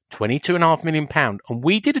Frankfurt, £22.5 million. And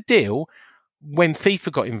we did a deal when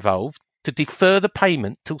FIFA got involved to defer the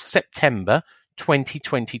payment till September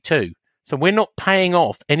 2022. So we're not paying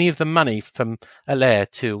off any of the money from Allaire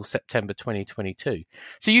till September 2022.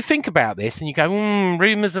 So you think about this and you go,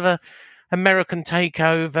 rumours of a American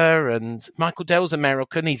takeover, and Michael Dell's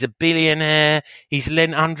American, he's a billionaire, he's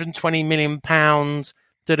lent £120 million.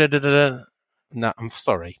 No, I'm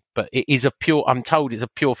sorry, but it is I'm told it's a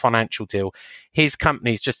pure financial deal. His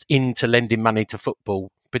company's just into lending money to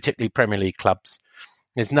football, particularly Premier League clubs.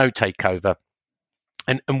 There's no takeover.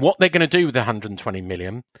 And what they're going to do with the 120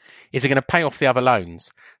 million is they're going to pay off the other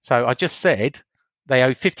loans. So I just said they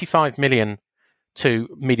owe 55 million to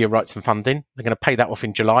media rights and funding. They're going to pay that off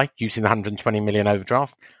in July using the 120 million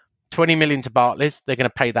overdraft. 20 million to Barclays. They're going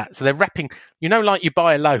to pay that. So they're wrapping, like you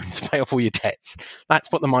buy a loan to pay off all your debts.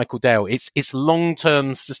 That's what the Michael Dell, it's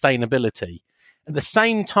long-term sustainability. At the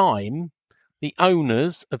same time, the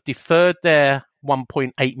owners have deferred their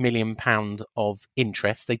 £1.8 million of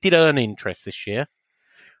interest. They did earn interest this year.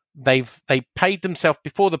 They paid themselves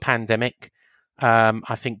before the pandemic.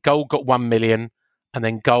 I think Gold got 1 million, and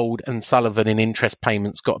then Gold and Sullivan in interest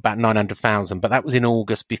payments got about 900,000. But that was in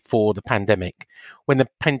August before the pandemic. When the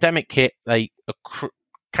pandemic hit, they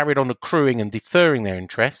carried on accruing and deferring their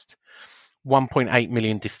interest. 1.8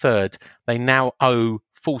 million deferred. They now owe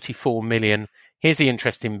 44 million. Here's the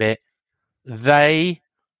interesting bit. They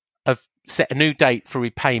have set a new date for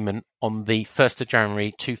repayment on the 1st of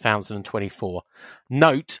January 2024.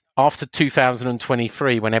 Note, after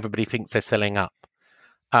 2023, when everybody thinks they're selling up.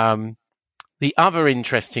 The other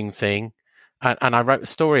interesting thing, and I wrote a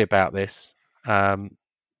story about this,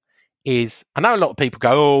 is I know a lot of people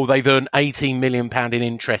go, they've earned £18 million in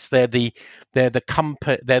interest. They're the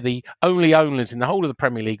only owners in the whole of the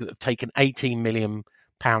Premier League that have taken £18 million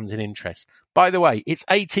in interest. By the way, it's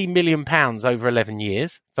 £18 million over 11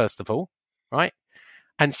 years, first of all, right?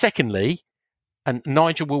 And secondly, and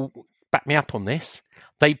Nigel will back me up on this,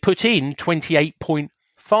 they put in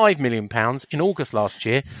 £28.5 million in August last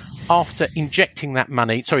year after injecting that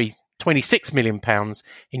money, £26 million,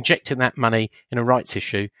 injecting that money in a rights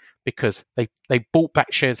issue because they bought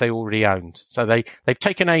back shares they already owned. So they've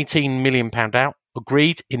taken £18 million out,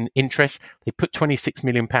 agreed in interest. They put £26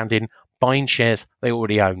 million in, buying shares they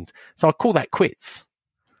already owned. So I call that quits.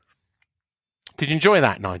 Did you enjoy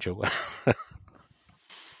that, Nigel? Do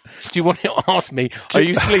you want to ask me, are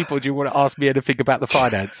you asleep, or do you want to ask me anything about the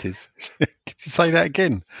finances? Can you say that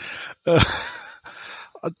again? Now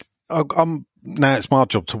it's my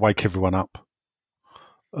job to wake everyone up.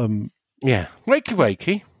 Yeah,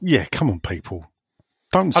 wakey. Yeah, come on, people.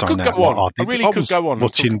 Don't say that. I really could go on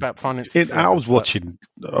watching about finances. I was watching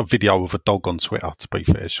a video of a dog on Twitter, to be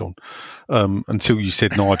fair, Sean, until you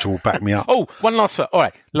said Nigel will back me up. Oh, one last thing. All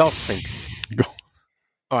right,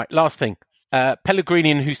 last thing.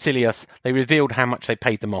 Pellegrini and Husilius, they revealed how much they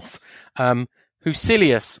paid them off.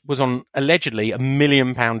 Husilius was on allegedly £1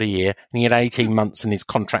 million a year, and he had 18 months in his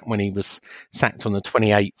contract when he was sacked on the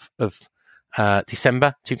 28th of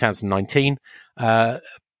December 2019.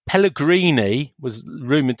 Pellegrini was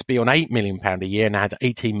rumoured to be on £8 million a year and had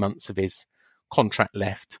 18 months of his contract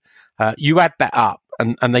left. You add that up,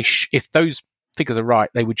 and they if those figures are right,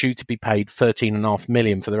 they were due to be paid $13.5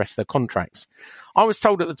 million for the rest of their contracts. I was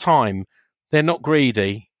told at the time they're not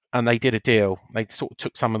greedy, and they did a deal. They sort of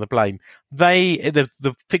took some of the blame. The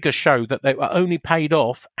figures show that they were only paid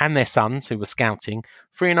off, and their sons, who were scouting,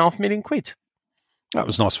 £3.5 million. That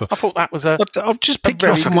was nice. I thought that was I'll just pick you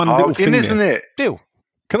up on one little thing, isn't there. it? Deal.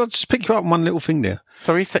 Can I just pick you up on one little thing there?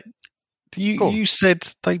 Sorry, you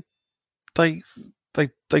said they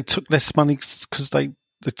took less money because they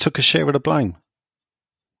took a share of the blame.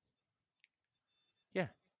 Yeah.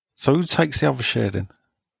 So who takes the other share then?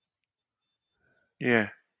 Yeah.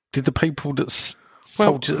 Did the people that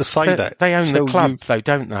told you to say that? They own the club, though,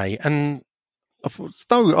 don't they? And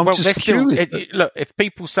I'm just curious. Look, if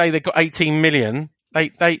people say they got 18 million, they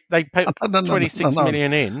put 26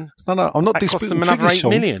 million in. No, I'm not that disputing. Cost them another 8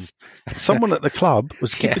 million. Someone at the club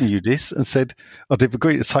was giving you this and said, they've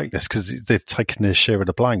agreed to take this because they've taken their share of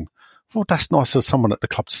the blame. Well, that's nice of someone at the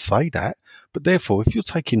club to say that, but therefore, if you're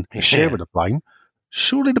taking a share of the blame,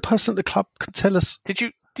 surely the person at the club can tell us.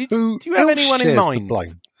 Do you have anyone in mind?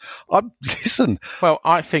 Blame? Listen. Well,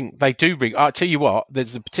 I think they do. I'll tell you what.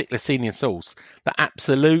 There's a particular senior source that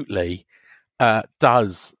absolutely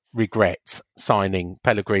does regret signing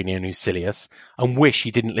Pellegrini and Husilius and wish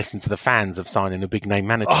he didn't listen to the fans of signing a big name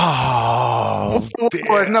manager. Oh, it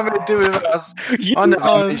has nothing to do with us. I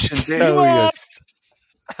never mentioned it.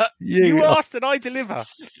 You asked and I deliver.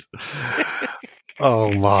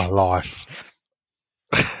 Oh, my life.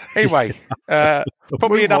 Anyway,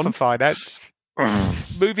 probably enough of finance.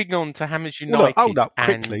 Moving on to Hammers United. Well, hold up,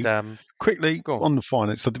 quickly. Quickly, on. On the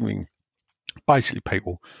finance, I didn't mean, basically,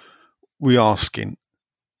 people, we're asking,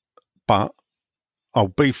 but I'll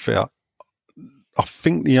be fair, I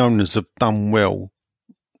think the owners have done well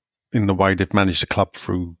in the way they've managed the club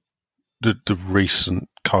through the recent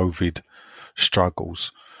COVID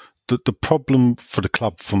struggles. The problem for the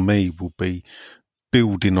club, for me, will be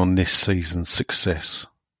building on this season's success,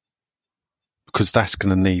 because that's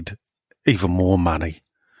going to need even more money.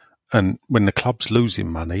 And when the club's losing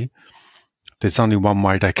money, there's only one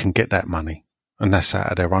way they can get that money, and that's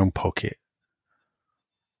out of their own pocket.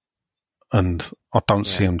 And I don't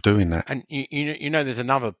see them doing that. And you know, there's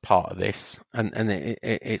another part of this, and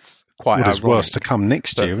it's quite. Well, there's worse to come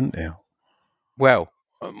next year, isn't there? Well,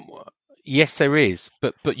 yes, there is,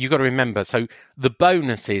 but you got to remember. So the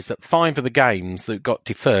bonus is that 5 of the games that got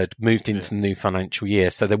deferred moved into the new financial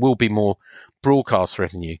year, so there will be more broadcast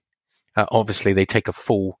revenue. Obviously, they take a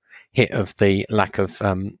full hit of the lack of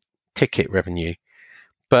ticket revenue,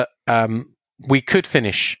 but we could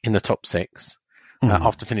finish in the top 6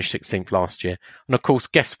 after finishing 16th last year. And of course,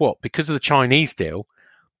 guess what? Because of the Chinese deal,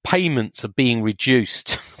 payments are being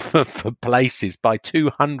reduced for places by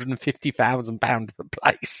 £250,000 per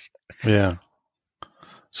place. Yeah.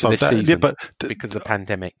 So this season, but because of the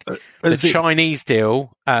pandemic. The Chinese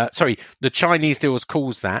deal has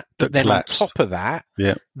caused that. But then collapsed. on top of that,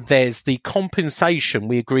 Yeah. there's the compensation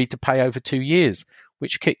we agreed to pay over 2 years,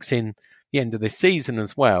 which kicks in the end of this season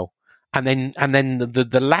as well. And then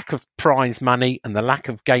the lack of prize money and the lack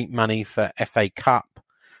of gate money for FA Cup,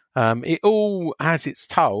 it all has its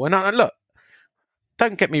toll. And look,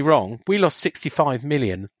 don't get me wrong, we lost 65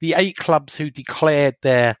 million. The 8 clubs who declared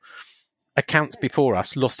their accounts before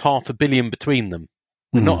us lost $500 million between them.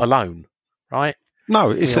 We're not alone, right? No,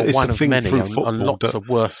 it's one a of thing many, through and football lots are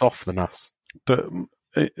worse off than us. that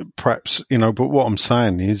perhaps, but what I'm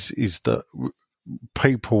saying is that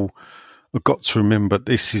people have got to remember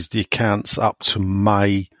this is the accounts up to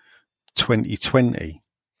May 2020.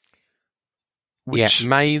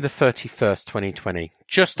 May the 31st, 2020,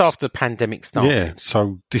 just after the pandemic started. Yeah,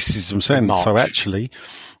 so this is what I'm saying. So actually,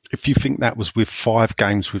 if you think that was with 5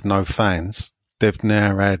 games with no fans, they've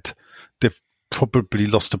probably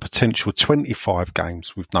lost a potential 25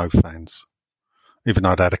 games with no fans, even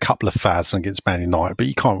though they had a couple of thousand against Man United, but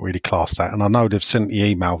you can't really class that. And I know they've sent the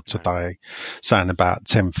email today saying about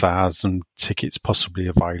 10,000 tickets possibly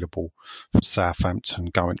available for Southampton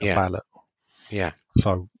going to ballot. Yeah.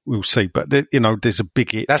 So we'll see. But, there's a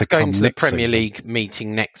big hit That's to come going to the next Premier season. League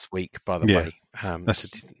meeting next week, by the way,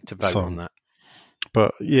 to vote on that.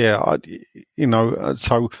 But,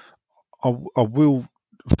 so I will,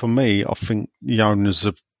 for me, I think the owners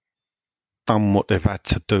have done what they've had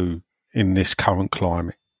to do in this current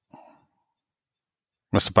climate.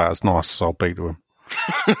 That's about as nice as I'll be to them.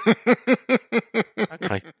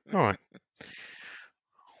 Okay, all right.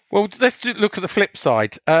 Well, let's look at the flip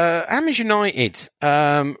side. Amish United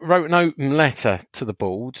wrote an open letter to the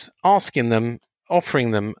board offering them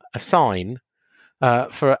a sign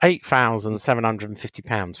for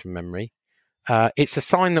 £8,750 from memory. It's a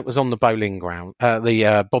sign that was on the bowling ground,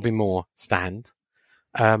 the Bobby Moore stand.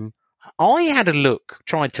 I had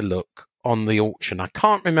tried to look on the auction. I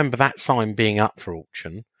can't remember that sign being up for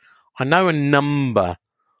auction. I know a number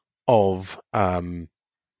of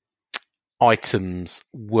items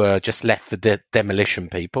were just left for demolition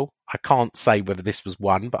people. I can't say whether this was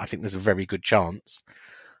one, but I think there's a very good chance.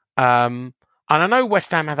 And I know West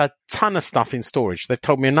Ham have a ton of stuff in storage. They've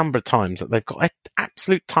told me a number of times that they've got an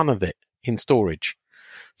absolute ton of it in storage.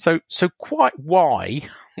 So quite why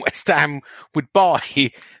West Ham would buy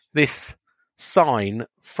this sign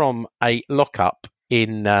from a lockup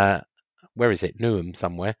in where is it? Newham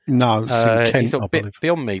somewhere. No, it's in Kent, it's a bit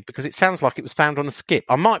beyond me because it sounds like it was found on a skip.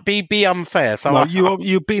 I might be unfair. So no,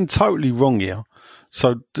 you're being totally wrong here.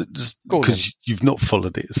 So because you've not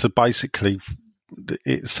followed it. So basically,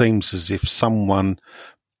 it seems as if someone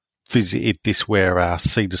visited this warehouse,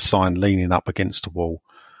 see the sign leaning up against the wall,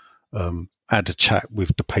 had a chat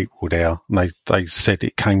with the people there, and they said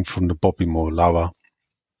it came from the Bobby Moore lower.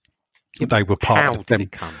 They were part of them.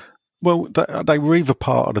 Well, they were either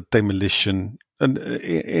part of the demolition, and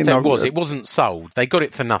it wasn't sold. They got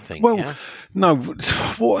it for nothing. Well, no.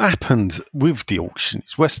 What happened with the auction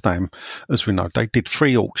is West Ham, as we know, they did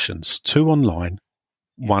 3 auctions: 2 online,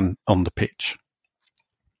 1 on the pitch.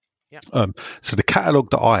 Yeah. So the catalogue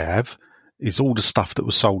that I have is all the stuff that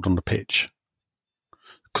was sold on the pitch,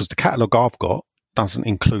 because the catalogue I've got doesn't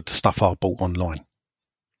include the stuff I bought online.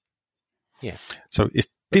 Yeah. So it's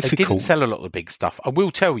difficult. They didn't sell a lot of the big stuff. I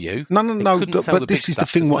will tell you. No. But this is the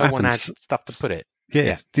thing. What happens? No one had stuff to put it.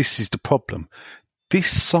 Yeah, this is the problem.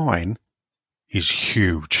 This sign is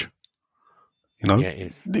huge. Yeah, it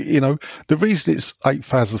is. The reason it's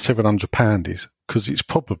 £8,700 is because it's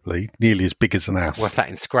probably nearly as big as an house. Worth that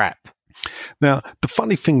in scrap. Now, the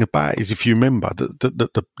funny thing about it is, if you remember,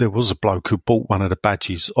 that there was a bloke who bought one of the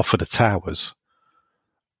badges off of the Towers,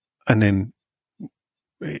 and then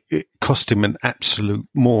it cost him an absolute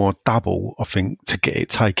double, I think, to get it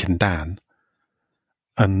taken down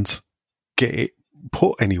and get it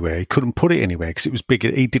put anywhere. He couldn't put it anywhere because it was bigger.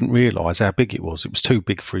 He didn't realise how big it was. It was too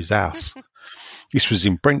big for his house. This was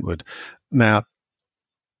in Brentwood. Now,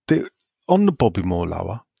 on the Bobby Moore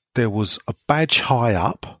lower, there was a badge high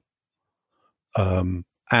up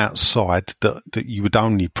outside that you would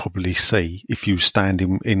only probably see if you stand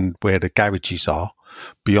in where the garages are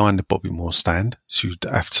behind the Bobby Moore stand. So you'd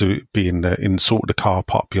have to be in sort of the car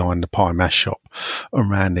park behind the pie mash shop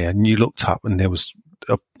around there. And you looked up and there was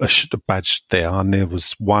a badge there, and there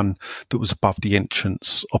was one that was above the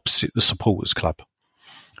entrance opposite the supporters club.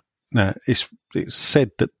 Now, it's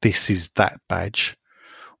said that this is that badge.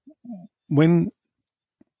 When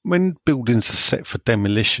buildings are set for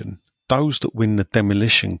demolition, those that win the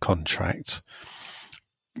demolition contract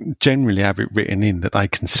generally have it written in that they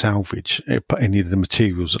can salvage any of the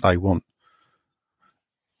materials that they want.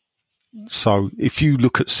 So if you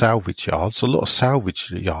look at salvage yards, a lot of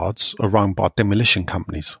salvage yards are run by demolition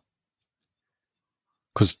companies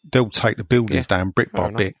because they'll take the buildings down brick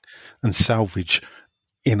by brick and salvage,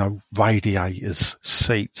 radiators,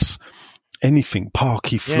 seats, anything,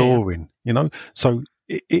 parquet flooring, So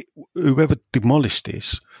whoever demolished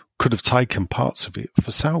this could have taken parts of it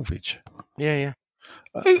for salvage. Yeah.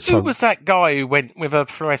 Who was that guy who went with a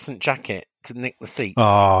fluorescent jacket to nick the seats?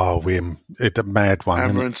 Oh, him. The mad one.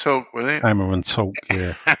 Hammer and Talk, wasn't it? Hammer and Talk,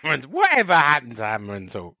 yeah. Whatever happened to Hammer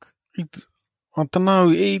and Talk? I don't know.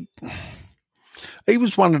 He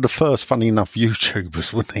was one of the first, funny enough,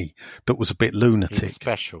 YouTubers, wasn't he? That was a bit lunatic. He was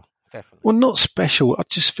special, definitely. Well, not special. I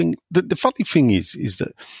just think the funny thing is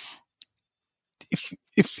that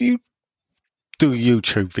if you do a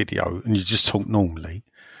YouTube video and you just talk normally,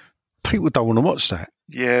 people don't want to watch that.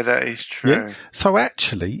 Yeah, that is true. Yeah? So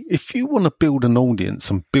actually, if you want to build an audience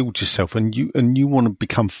and build yourself and you want to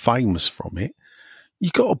become famous from it, you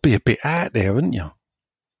got to be a bit out there, haven't you?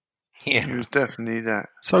 Yeah. He was definitely that.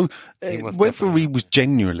 So whether he was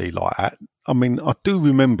genuinely like that, I mean, I do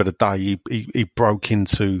remember the day he broke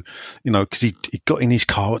into, because he got in his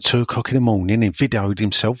car at 2:00 in the morning and videoed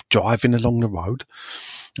himself driving along the road.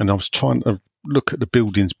 And I was trying to look at the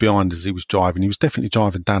buildings behind as he was driving. He was definitely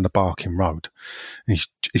driving down the Barking Road. And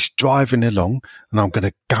he's driving along, and I'm going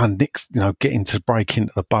to go and break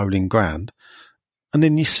into the bowling ground. And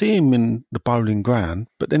then you see him in the bowling ground,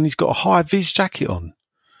 but then he's got a high-vis jacket on.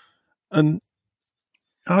 And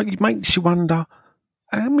it makes you wonder,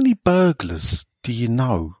 how many burglars do you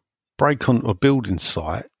know break onto a building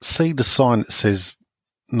site, see the sign that says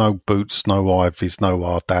no boots, no ivies, no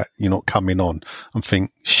hard that, you're not coming on, and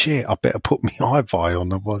think, shit, I better put my Ivy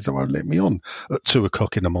on, otherwise they won't let me on at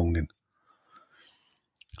 2:00 in the morning.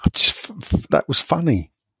 That was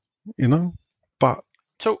funny, But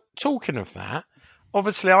talking of that,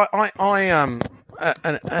 obviously, I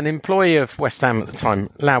an employee of West Ham at the time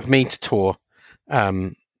allowed me to tour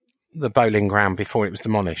the bowling ground before it was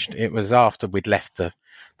demolished. It was after we'd left the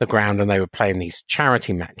ground and they were playing these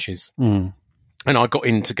charity matches. Mm. And I got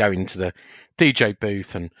to go into the DJ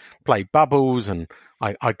booth and play bubbles, and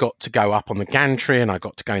I got to go up on the gantry, and I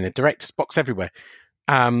got to go in the director's box everywhere.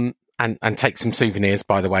 And take some souvenirs,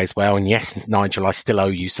 by the way, as well. And yes, Nigel, I still owe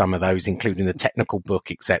you some of those, including the technical book,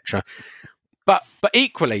 etc. But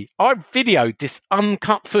equally, I videoed this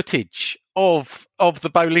uncut footage of the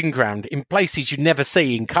bowling ground in places you'd never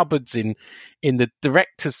see, in cupboards, in the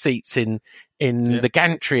director's seats, in the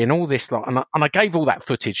gantry, and all this lot. And I gave all that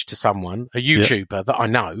footage to someone, a YouTuber that I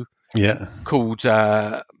know, called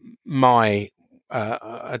my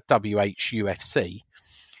WHUFC,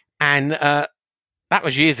 and that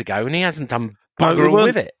was years ago, and he hasn't done bugger all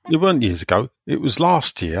with it. It weren't years ago. It was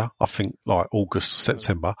last year, I think, like August,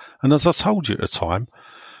 September. And as I told you at the time,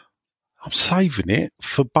 I'm saving it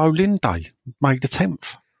for Bowling Day, May the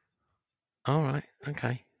 10th. All right,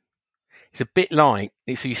 okay. It's a bit like,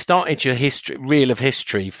 so you started your reel of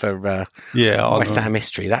history for West Ham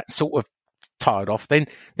history. That sort of tired off. Then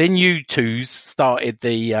you twos started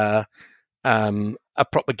the a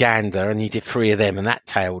propaganda, and you did 3 of them, and that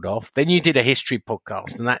tailed off. Then you did a history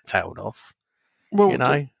podcast, and that tailed off. Well,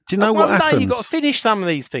 do you know what happens? One day you've got to finish some of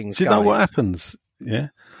these things. Do you know what happens? Yeah,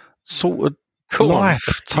 sort of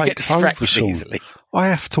life takes over. Sean. I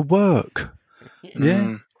have to work.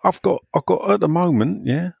 Yeah, I've got at the moment.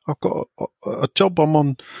 Yeah, I've got a job. I'm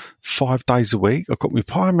on 5 days a week. I've got my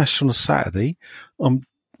pie mash on a Saturday. I'm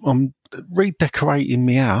redecorating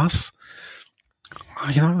my house.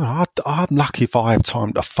 I'm lucky if I have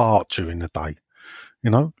time to fart during the day.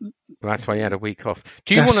 Well, that's why you had a week off.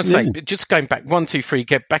 Do you want to say, just going back, 1, 2, 3,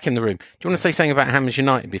 get back in the room. Do you want to say something about Hammers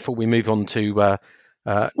United before we move on to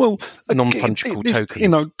non-fungible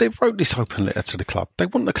tokens? They wrote this open letter to the club. They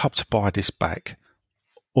want the club to buy this back,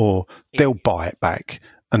 or they'll buy it back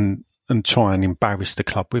and try and embarrass the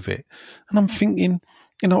club with it. And I'm thinking,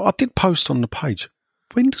 I did post on the page,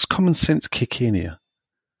 when does common sense kick in here?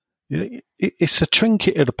 It's a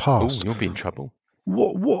trinket of the past. Oh, you'll be in trouble.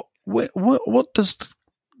 What does?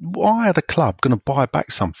 Why are the club going to buy back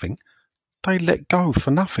something they let go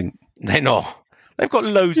for nothing? They're not. They've got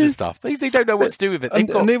loads of stuff. They don't know what to do with it.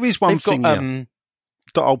 And there is one thing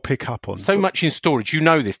that I'll pick up on. So much in storage. You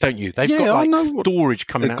know this, don't you? They've got storage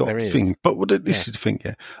coming out of their ears. But this is the thing.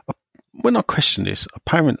 Yeah, when I question this,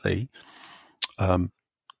 apparently, they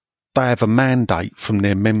have a mandate from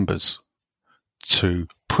their members to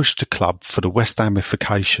push the club for the West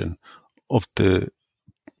Hamification of the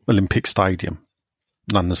Olympic Stadium,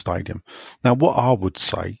 London Stadium. Now, what I would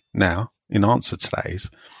say now, in answer to that, is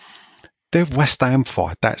they've West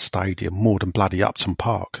Hamified that stadium more than bloody Upton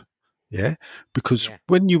Park. Yeah, because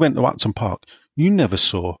when you went to Upton Park, you never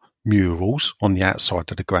saw murals on the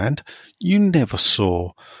outside of the ground. You never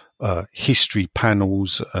saw history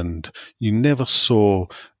panels, and you never saw,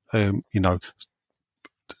 the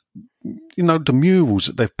murals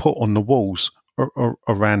that they've put on the walls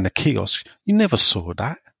around the kiosk. You never saw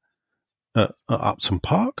that at Upton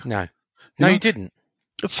Park. No, you didn't.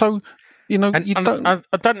 So, you don't.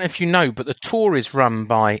 I don't know if you know, but the tour is run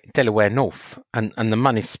by Delaware North, and the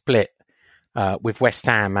money's split with West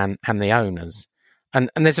Ham and the owners. And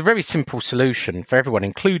there's a very simple solution for everyone,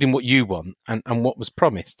 including what you want and what was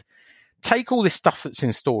promised. Take all this stuff that's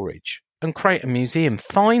in storage and create a museum.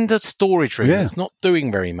 Find a storage room that's not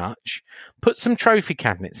doing very much. Put some trophy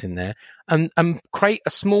cabinets in there and create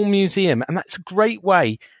a small museum. And that's a great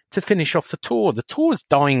way to finish off the tour. The tour is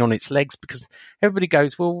dying on its legs because everybody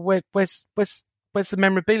goes, well, where's the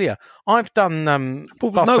memorabilia? I've done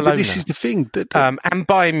Barcelona. No, but this is the thing. And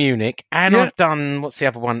Bayern Munich, and I've done, what's the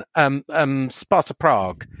other one? Sparta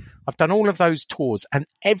Prague. I've done all of those tours, and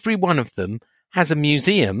every one of them has a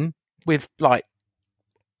museum with like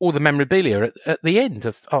all the memorabilia at the end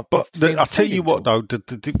of. But I'll tell you what, though,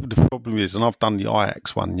 the problem is, and I've done the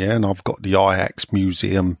Ajax one, and I've got the Ajax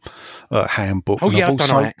Museum handbook. Oh, yeah, I've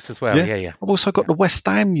done Ajax as well. Yeah. I've also got the West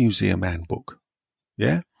Ham Museum handbook.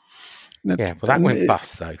 Yeah. Yeah, well, that went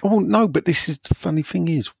bust, though. Oh, no, but this is the funny thing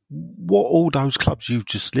is, what all those clubs you've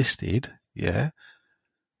just listed, have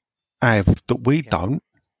that we don't,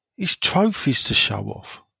 is trophies to show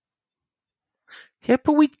off. Yeah,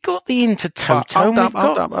 but we've got the Intertoto. Hold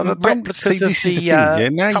up. Don't see, this is the thing, yeah?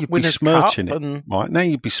 Now you'd be smirching it, right? Now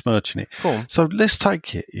you'd be smirching it. So let's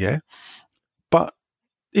take it, yeah? But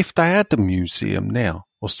if they had a museum now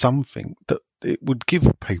or something, that it would give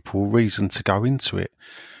people a reason to go into it.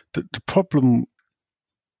 The problem,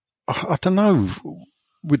 I don't know,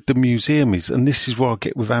 with the museum is, and this is what I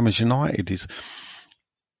get with Hammers United, is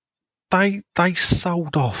they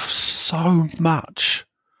sold off so much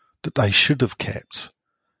that they should have kept.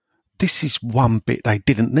 This is one bit they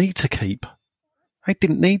didn't need to keep. They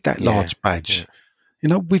didn't need that large badge.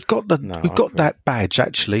 Yeah. We've got that badge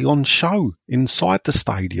actually on show inside the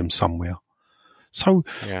stadium somewhere. So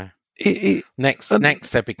next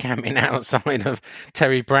they'll be camping outside of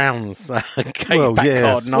Terry Brown's gate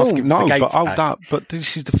card and asking for the gates but hold up. But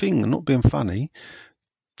this is the thing, I'm not being funny.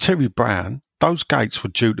 Terry Brown, those gates were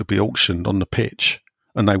due to be auctioned on the pitch,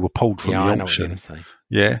 and they were pulled from the auction.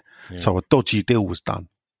 Yeah, so a dodgy deal was done.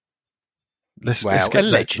 Let's get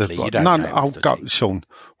allegedly. You don't know. I'll go, Sean.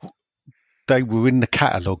 They were in the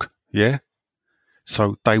catalogue. Yeah.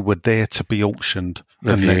 So they were there to be auctioned.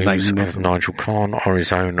 The views of Nigel Khan are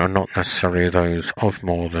his own, are not necessarily those of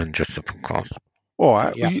more than just a podcast. All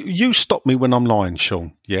right, you stop me when I'm lying,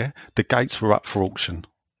 Sean. Yeah, the gates were up for auction.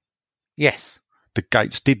 Yes, the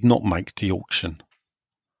gates did not make the auction.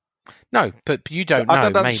 No, but you don't know.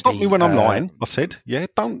 Maybe, stop me when I'm lying. I said,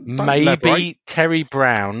 don't maybe elaborate. Terry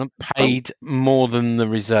Brown paid more than the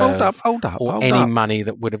reserve. Hold up, or any money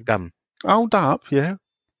that would have gone. Hold up,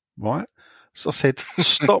 right. So I said,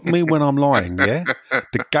 stop me when I'm lying, yeah?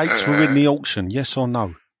 The gates were in the auction, yes or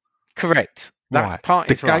no? Correct. That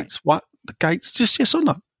part is right. The gates, just yes or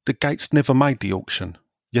no? The gates never made the auction,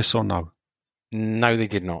 yes or no? No, they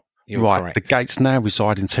did not. You're correct. The gates now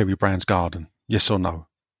reside in Terry Brown's garden, yes or no?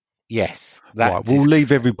 Yes. Right, we'll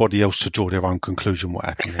leave everybody else to draw their own conclusion what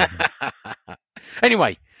happened.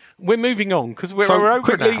 Anyway, we're moving on, because we're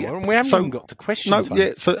over an hour and we haven't even got to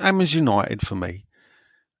questions. So Hammers United for me.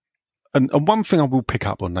 And one thing I will pick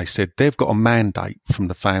up on, they said they've got a mandate from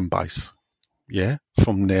the fan base,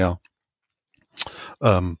 from their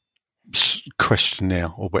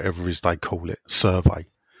questionnaire or whatever it is they call it, survey.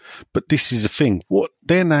 But this is the thing, what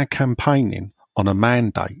they're now campaigning on a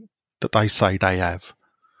mandate that they say they have,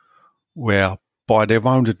 where by their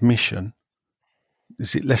own admission,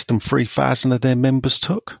 is it less than 3,000 of their members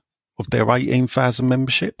took of their 18,000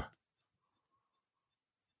 membership?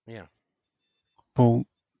 Yeah. Well,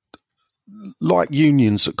 like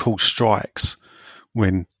unions that call strikes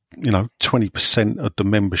when, 20% of the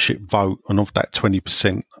membership vote, and of that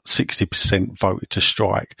 20%, 60% voted to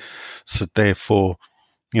strike. So therefore,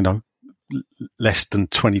 less than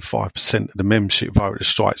 25% of the membership voted to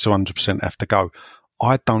strike, so 100% have to go.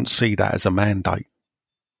 I don't see that as a mandate.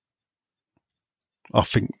 I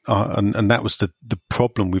think, and that was the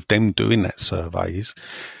problem with them doing that survey, is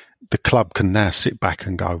the club can now sit back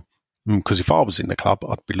and go, because if I was in the club,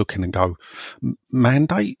 I'd be looking and go,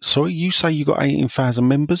 mandate? Sorry, you say you got 18,000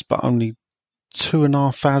 members, but only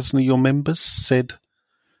 2,500 of your members said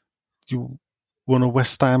you want a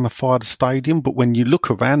West Ham fire the stadium. But when you look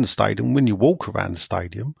around the stadium, when you walk around the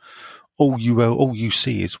stadium, all you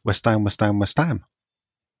see is West Ham, West Ham, West Ham.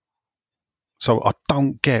 So I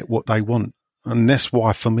don't get what they want, and that's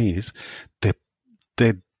why for me is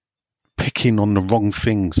they're picking on the wrong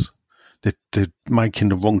things. They're making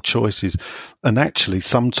the wrong choices, and actually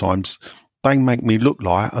sometimes they make me look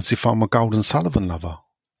like as if I'm a Golden Sullivan lover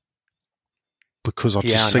because I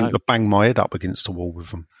just seem to bang my head up against the wall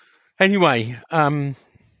with them. Anyway,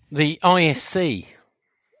 the ISC,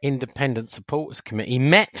 Independent Supporters Committee,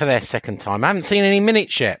 met for their second time. I haven't seen any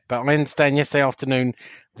minutes yet, but I understand yesterday afternoon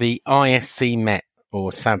the ISC met,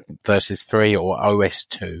 or Sam versus 3 or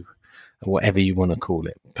OS2, or whatever you want to call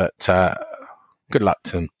it. But good luck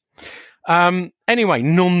to them. Anyway,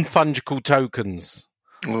 non-fungible tokens,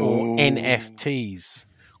 or NFTs,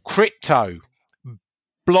 crypto,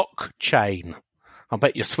 blockchain. I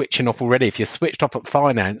bet you're switching off already. If you're switched off at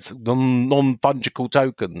finance, non-fungible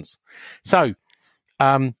tokens. So,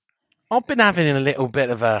 I've been having a little bit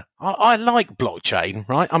of I like blockchain,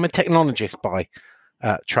 right? I'm a technologist by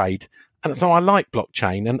trade. And so I like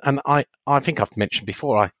blockchain. And I think I've mentioned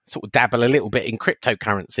before, I sort of dabble a little bit in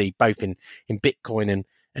cryptocurrency, both in Bitcoin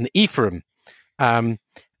and Ethereum. I'm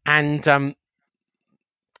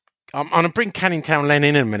going to bring Canning Town Len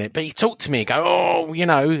in a minute, but he talked to me and go,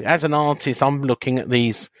 as an artist, I'm looking at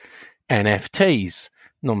these NFTs,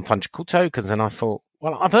 non-fungible tokens. And I thought,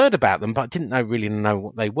 well, I've heard about them, but I didn't really know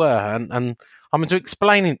what they were. And I'm going to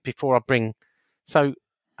explain it before I bring. So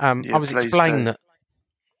I was explaining that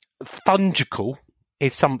fungible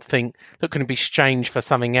is something that can be exchanged for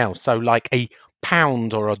something else. So like a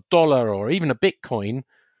pound or a dollar or even a Bitcoin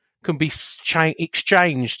can be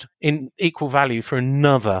exchanged in equal value for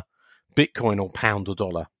another Bitcoin or pound or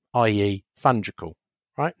dollar, i.e. fungible,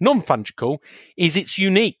 right? Non-fungible is it's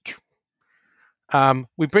unique.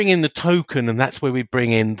 We bring in the token, and that's where we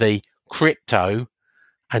bring in the crypto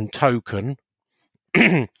and token.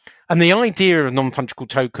 And the idea of non-fungible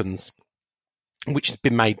tokens, which has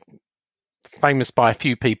been made famous by a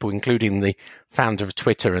few people, including the founder of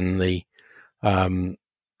Twitter and the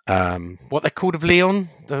what they're called of Leon,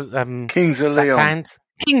 the Kings of Leon. Band.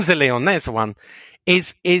 Kings of Leon, there's the one.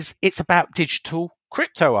 Is it's about digital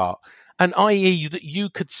crypto art, and i.e. that you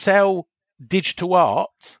could sell digital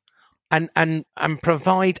art and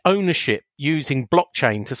provide ownership using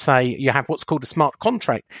blockchain to say you have what's called a smart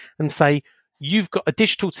contract and say you've got a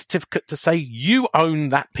digital certificate to say you own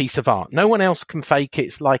that piece of art. No one else can fake it.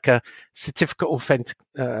 It's like a certificate of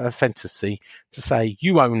authenticity to say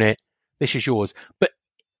you own it. This is yours. But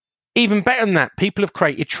even better than that, people have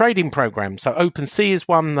created trading programs. So OpenSea is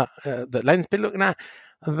one that Len's been looking at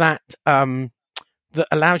that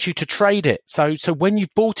allows you to trade it. So when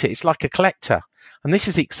you've bought it, it's like a collector. And this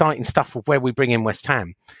is the exciting stuff of where we bring in West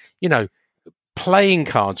Ham. Playing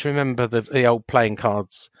cards. Remember the old playing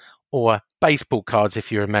cards, or baseball cards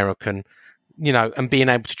if you're American, and being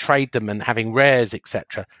able to trade them and having rares,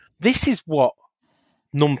 etc. This is what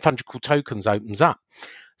non-fungible tokens opens up.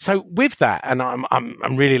 So with that, and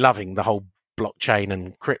I'm really loving the whole blockchain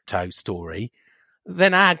and crypto story.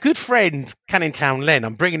 Then our good friend Canning Town Len,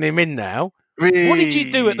 I'm bringing him in now. Really? What did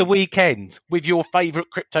you do at the weekend with your favourite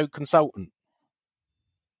crypto consultant?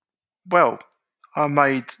 Well, I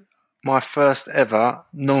made my first ever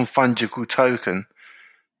non-fungible token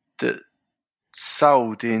that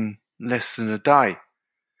sold in less than a day.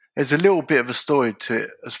 There's a little bit of a story to it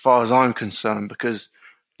as far as I'm concerned, because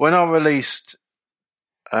when I released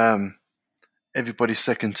Everybody's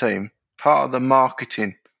Second Team, part of the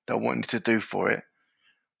marketing that I wanted to do for it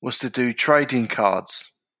was to do trading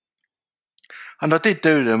cards. And I did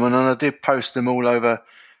do them, and I did post them all over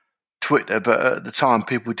Twitter, but at the time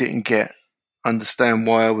people didn't understand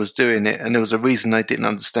why I was doing it, and there was a reason they didn't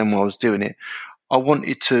understand why I was doing it. I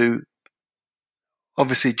wanted to,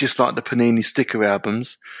 obviously just like the Panini sticker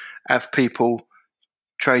albums, have people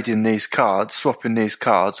trading these cards, swapping these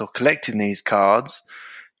cards or collecting these cards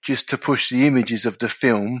just to push the images of the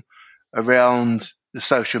film around the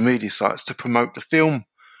social media sites to promote the film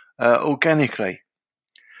organically.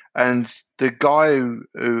 And the guy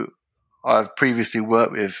who I've previously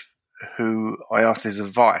worked with, who I asked his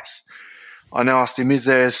advice, I asked him, is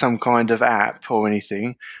there some kind of app or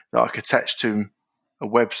anything that I could attach to a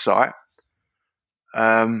website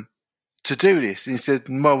to do this? And he said,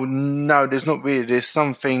 well, no, there's not really. There's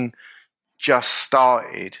something just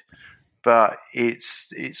started, but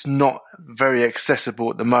it's not very accessible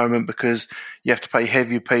at the moment because you have to pay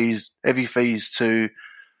heavy fees to,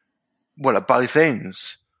 well, at both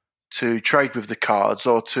ends, to trade with the cards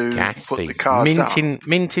or to gas put fees. The cards up.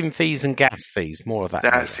 Minting fees and gas fees, more of that.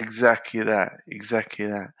 That's exactly that.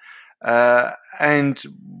 And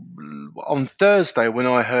on Thursday, when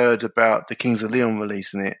I heard about the Kings of Leon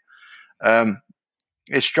releasing it,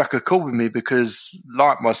 it struck a chord with me because,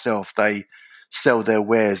 like myself, they sell their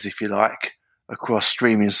wares, if you like, across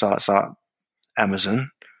streaming sites like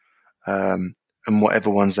Amazon and whatever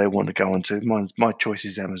ones they want to go onto. My choice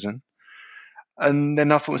is Amazon. And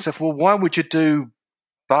then I thought to myself, well, why would you do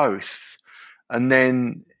both? And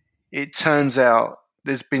then it turns out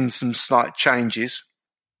there's been some slight changes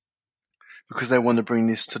because they want to bring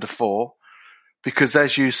this to the fore. Because,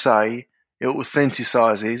 as you say, it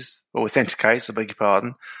authenticates, I beg your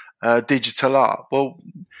pardon, digital art. Well,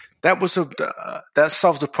 that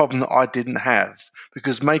solved a problem that I didn't have,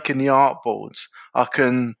 because making the art boards, I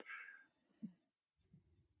can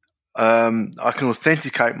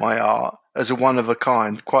authenticate my art as a one of a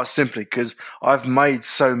kind quite simply, because I've made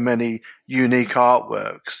so many unique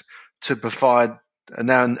artworks to provide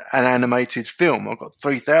an animated film. I've got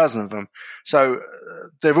 3,000 of them, so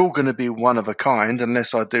they're all going to be one of a kind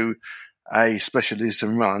unless I do a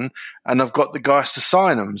specialism run, and I've got the guys to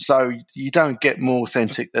sign them, so you don't get more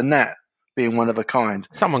authentic than that, being one of a kind.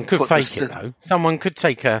 Someone could fake it though. Someone could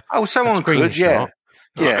take a someone could, yeah,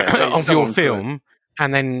 of your film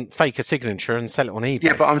and then fake a signature and sell it on eBay.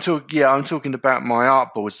 Yeah, but I'm talking about my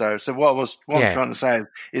art boards though. So what I'm trying to say is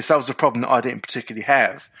it solves a problem that I didn't particularly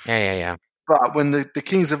have. Yeah. But when the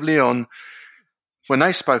Kings of Leon, when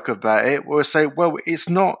they spoke about it, we say, well, it's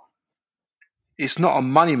not a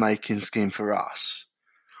money-making scheme for us.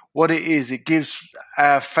 What it is, it gives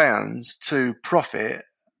our fans to profit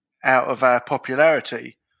out of our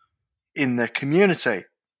popularity in the community.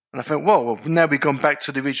 And I think, well, now we've gone back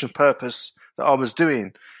to the original purpose that I was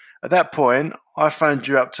doing. At that point, I phoned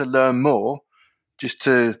you up to learn more, just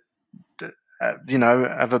to,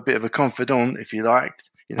 have a bit of a confidant, if you liked.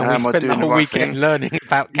 And we spent the whole weekend learning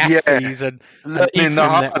about gas fees and learning the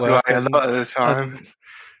hard network way a lot of the times.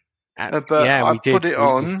 But I did. Put it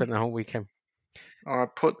on. We spent the whole weekend.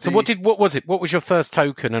 What was it? What was your first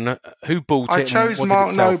token, and who bought it? I chose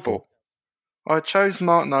Mark Noble. All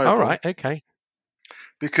right, okay.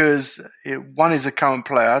 Because one is a current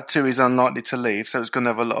player, two is unlikely to leave, so it's going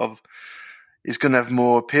to have it's going to have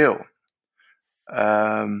more appeal.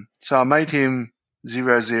 So I made him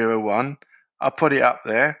 001. I put it up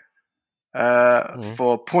there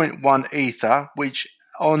for 0.1 ether, which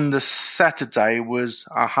on the Saturday was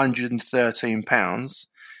 £113.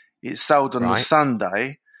 It sold on the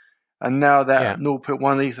Sunday, and now that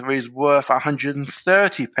 0.1 ether is worth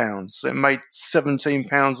 £130. So it made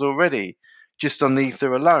 £17 already just on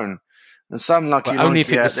ether alone. And some lucky only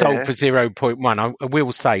if it was sold for 0.1. I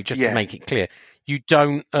will say, just to make it clear, you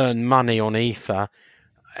don't earn money on ether.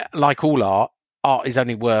 Like all art is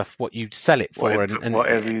only worth what you sell it for, and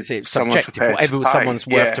it's subjective. Whatever someone's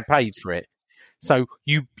worth to pay for it. So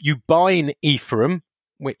you buy in Ethereum,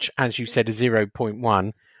 which, as you said, is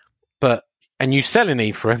 0.1, and you sell in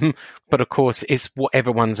Ethereum, but of course it's what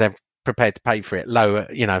everyone's prepared to pay for it. Lower,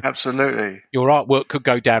 Absolutely. Your artwork could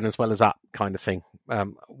go down as well as up, kind of thing.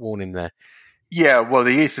 Warning there. Yeah, well,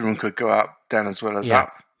 the Ethereum could go down as well as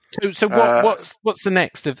up. So what's the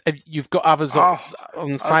next? You've got others on sale.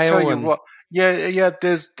 I'll tell you what. Yeah.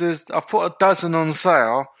 There's I've put a dozen on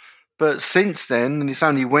sale, but since then, and it's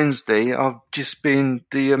only Wednesday, I've just been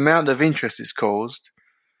the amount of interest it's caused.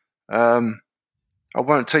 I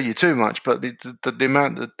won't tell you too much, but the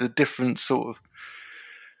amount of the different sort of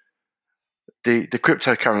the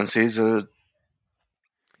cryptocurrencies are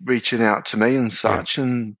reaching out to me and such,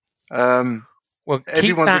 and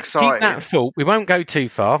everyone's excited. Keep that thought. We won't go too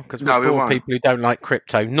far because we're poor people who don't like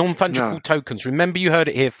crypto. Non-fungible tokens. Remember, you heard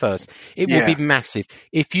it here first. It will be massive.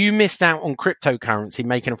 If you missed out on cryptocurrency,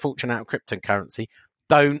 making a fortune out of cryptocurrency,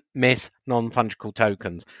 don't miss non-fungible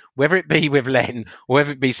tokens. Whether it be with Len or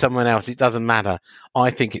whether it be someone else, it doesn't matter. I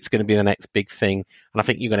think it's going to be the next big thing, and I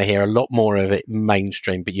think you're going to hear a lot more of it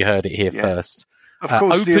mainstream, but you heard it here first. Of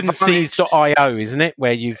course, OpenSeas.io, isn't it,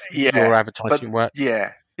 where your advertising work?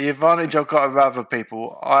 Yeah. The advantage I've got over other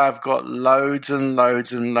people, I've got loads and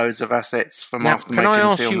loads and loads of assets from after making the film. Can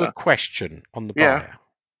I ask you a question on the buyer?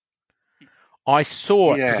 I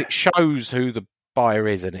saw it because it shows who the buyer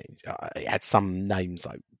is, and it had some names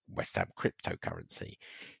like West Ham Cryptocurrency.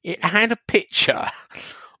 It had a picture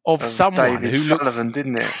of someone David who Sullivan,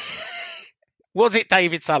 didn't it? Was it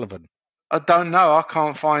David Sullivan? I don't know. I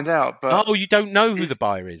can't find out. But you don't know who the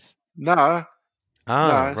buyer is? No. No,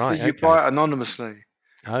 right. So you buy it anonymously.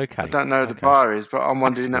 Okay. I don't know who the buyer is, but I'm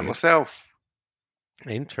wondering that myself.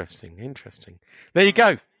 Interesting. There you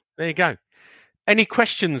go. Any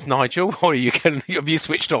questions, Nigel? Or have you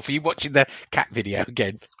switched off? Are you watching the cat video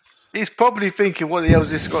again? He's probably thinking, what the hell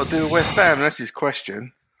has this got to do with West Ham? That's his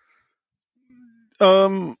question.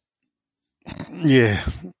 Yeah.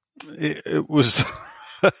 It was...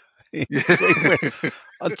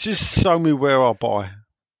 Just show me where I buy.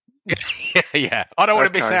 Yeah. I don't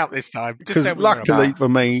want to miss out this time. Because luckily for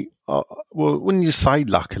me, well, when you say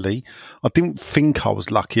luckily, I didn't think I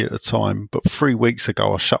was lucky at the time, but 3 weeks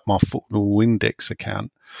ago I shut my Football Index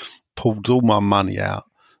account, pulled all my money out,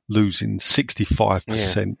 losing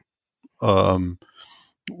 65%,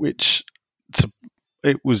 which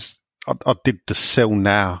it was. I did the sell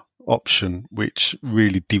now option, which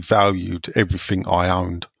really devalued everything I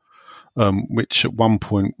owned, which at one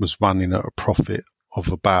point was running at a profit of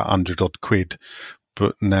about 100 odd quid,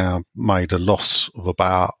 but now made a loss of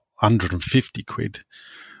about 150 quid.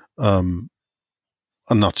 And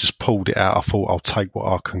I just pulled it out. I thought I'll take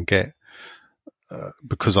what I can get,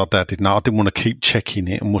 because I didn't want to keep checking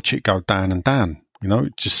it and watch it go down and down. You know,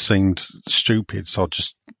 it just seemed stupid. So I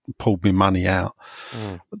just pulled my money out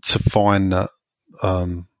to find that,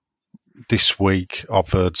 this week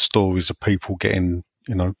I've heard stories of people getting,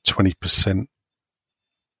 20%.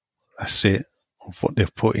 That's it, of what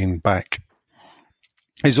they've put in back.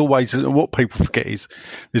 There's always, what people forget is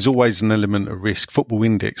there's always an element of risk. Football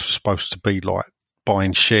Index was supposed to be like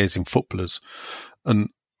buying shares in footballers. And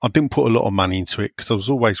I didn't put a lot of money into it because I was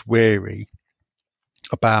always wary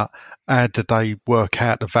about how do they work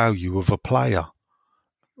out the value of a player.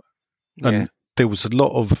 And there was a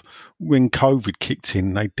lot of, when COVID kicked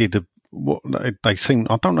in, they did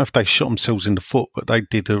I don't know if they shot themselves in the foot, but they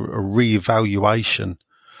did a re-evaluation,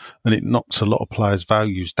 and it knocked a lot of players'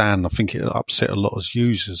 values down. I think it upset a lot of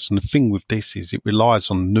users. And the thing with this is it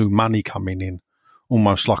relies on new money coming in,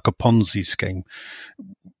 almost like a Ponzi scheme.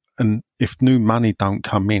 And if new money don't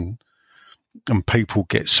come in and people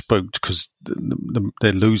get spooked because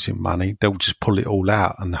they're losing money, they'll just pull it all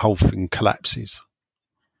out and the whole thing collapses.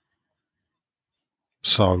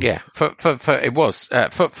 So for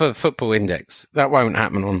the Football Index, that won't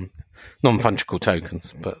happen on non-fungible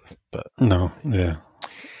tokens, but no, yeah.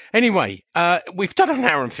 Anyway, we've done an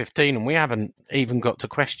hour and 15, and we haven't even got to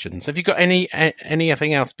questions. Have you got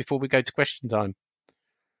anything else before we go to question time?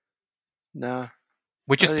 No,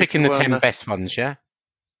 we're just picking the 10 best ones, yeah.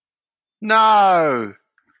 No,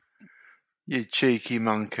 you cheeky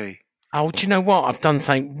monkey. Oh, do you know what? I've done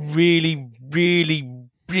something really, really,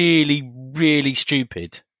 really, really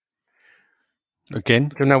stupid. Again?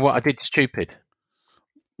 Do you know what I did stupid?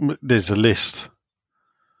 There's a list.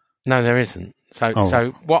 No, there isn't.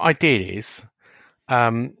 So what I did is, I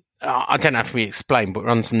don't know if we explain, but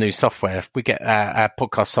we're on some new software. We get our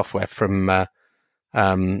podcast software from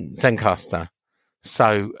Zencastr.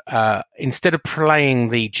 So instead of playing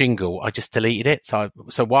the jingle, I just deleted it. So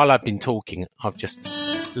while I've been talking, I've just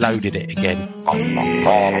loaded it again.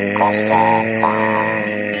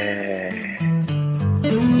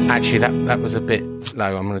 Actually, that was a bit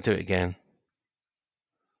low. I'm going to do it again.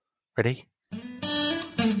 Ready?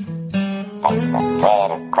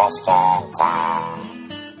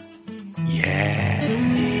 Yeah.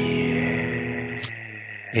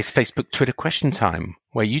 It's Facebook Twitter question time,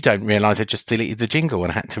 where you don't realise I just deleted the jingle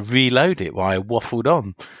and I had to reload it while I waffled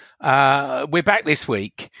on. We're back this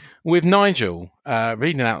week with Nigel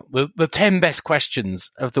reading out the 10 best questions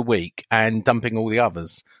of the week and dumping all the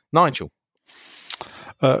others. Nigel.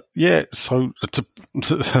 So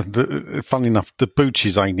funny enough, the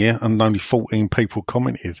Boochies ain't here and only 14 people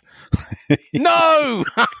commented. No!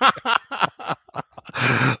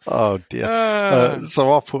 Oh, dear.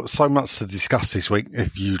 So I put so much to discuss this week,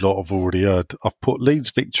 if you lot have already heard. I've put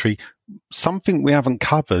Leeds victory, something we haven't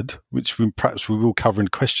covered, which perhaps we will cover in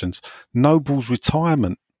questions, Noble's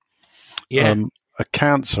retirement. Yeah.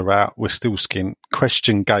 Accounts are out, we're still skint.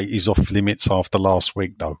 Question gate is off limits after last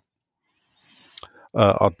week, though.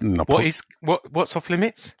 What's off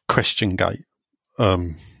limits? Question gate.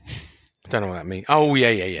 Don't know what that means. Oh,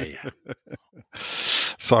 yeah.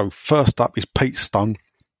 So first up is Pete Stone.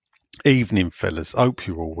 Evening, fellas. Hope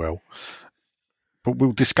you're all well. But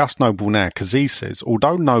we'll discuss Noble now, because he says,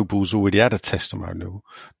 although Noble's already had a testimonial,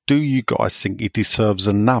 do you guys think he deserves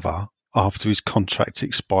another after his contract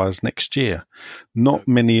expires next year? Not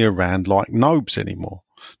many around like Nobes anymore.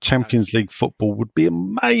 Champions League football would be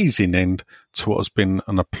an amazing end to what has been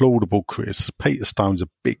an applaudable career. So Peter Stone's a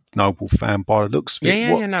big Noble fan by the looks of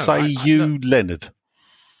it. What say you, Leonard?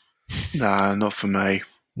 No, not for me.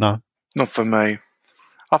 No? Not for me.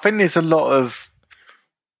 I think there's a lot of...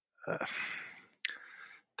 how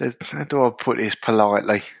do I put this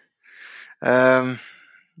politely?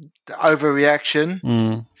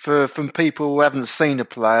 Overreaction from people who haven't seen a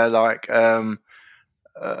player like...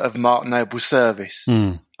 of Mark Noble's service.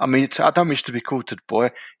 I mean, I don't wish to be called to the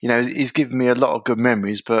boy. You know, he's given me a lot of good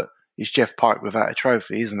memories, but he's Jeff Pike without a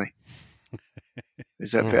trophy, isn't he?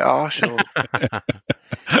 Is that a bit harsh? Or?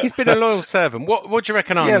 he's been a loyal servant. What do you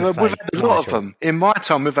reckon I'm Yeah, going to but say? we've had a lot of Nigel? them. In my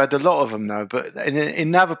time, we've had a lot of them, though. But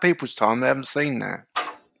in other people's time, they haven't seen that.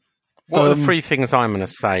 What are the three things I'm going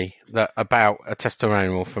to say about a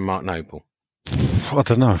testimonial from Mark Noble? I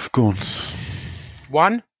don't know. Go on.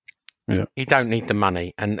 One, Yeah. he don't need the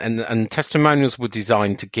money, and testimonials were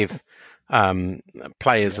designed to give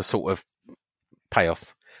players a sort of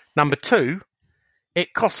payoff. Number two,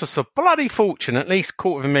 it costs us a bloody fortune, at least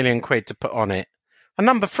 £250,000 to put on it. And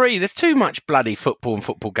number three, there's too much bloody football and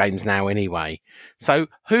football games now anyway. So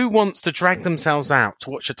who wants to drag themselves out to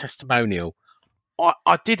watch a testimonial?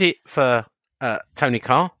 I did it for Tony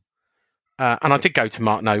Carr, and I did go to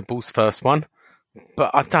Mark Noble's first one,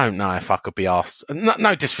 but I don't know if I could be asked.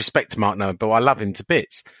 No disrespect to Mark Noble, I love him to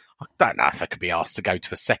bits. I don't know if I could be asked to go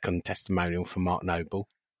to a second testimonial for Mark Noble.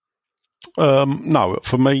 No,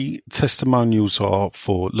 for me, testimonials are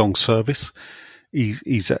for long service.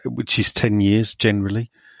 Which is 10 years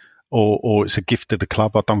generally, or it's a gift to the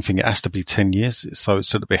club. I don't think it has to be 10 years, so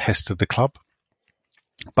it's a behest of the club.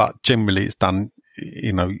 But generally, it's done.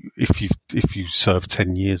 If you serve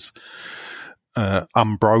 10 years,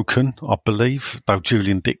 unbroken, I believe. Though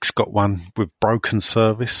Julian Dix got one with broken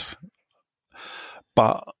service,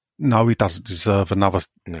 but no, he doesn't deserve another.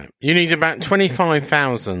 No, you need about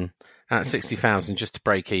 25,000 at 60,000 just to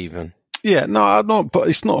break even. Yeah, no, not. But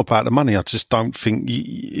it's not about the money. I just don't think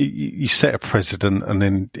you set a precedent, and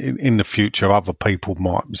then in the future, other people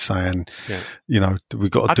might be saying,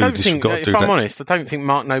 we've got to do this. We've got to do that. If I'm honest, I don't think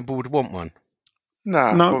Mark Noble would want one.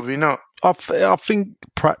 No, probably not. I think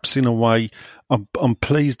perhaps in a way, I'm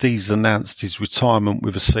pleased he's announced his retirement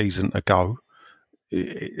with a season to go.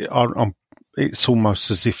 It's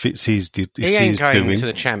almost as if it's his. He ain't going to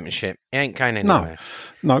the championship. He ain't going anywhere.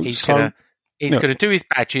 No. He's going to do his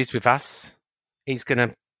badges with us. He's going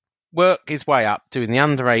to work his way up, doing the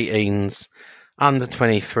under-18s,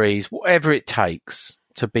 under-23s, whatever it takes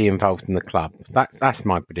to be involved in the club. That's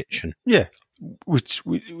my prediction. Yeah, which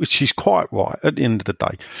is quite right. At the end of the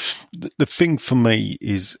day, the thing for me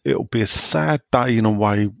is it'll be a sad day in a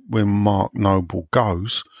way when Mark Noble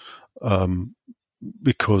goes,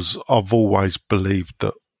 because I've always believed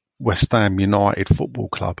that West Ham United Football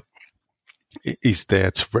Club is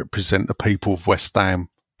there to represent the people of West Ham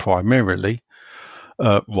primarily,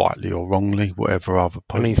 rightly or wrongly, whatever other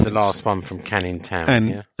people. And he's the last one from Canning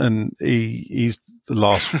Town, and he's the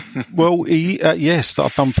last. Well, yes, I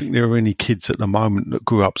don't think there are any kids at the moment that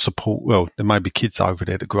grew up there may be kids over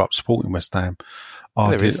there that grew up supporting West Ham.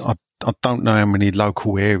 I don't know how many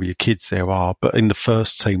local area kids there are, but in the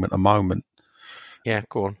first team at the moment, yeah,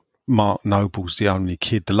 go on. Mark Noble's the only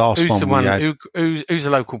kid. The last one we had. Who's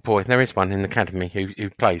a local boy? There is one in the academy who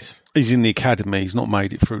plays. He's in the academy. He's not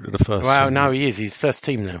made it through to the first. Well, team. no, he is. He's first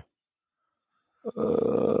team now.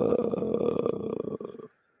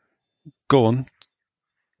 Go on.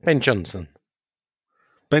 Ben Johnson.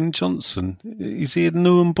 Ben Johnson. Is he a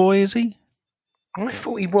Newham boy, is he? I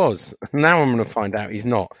thought he was. Now I'm going to find out he's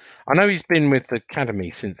not. I know he's been with the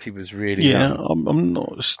academy since he was really young. I'm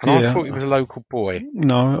not. And I thought he was a local boy.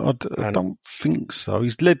 No, I don't think so.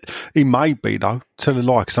 He may be, though. Tell a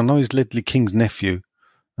lie, because I know he's Ledley King's nephew.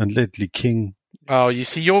 And Ledley King... Oh, you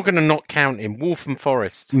see, you're going to not count him. Waltham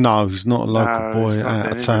Forest. No, he's not a local boy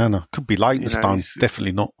out of town. Could be Leytonstone.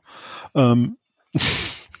 Definitely not.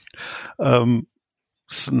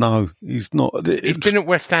 No, he's not. He's been at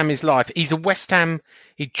West Ham his life. He's a West Ham.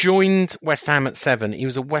 He joined West Ham at 7. He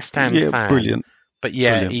was a West Ham fan. Brilliant. But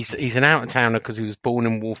brilliant. He's an out of towner because he was born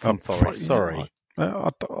in Waltham Forest. Sorry.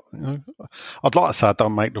 I'd like to say I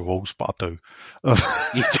don't make the rules, but I do.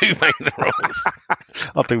 You do make the rules.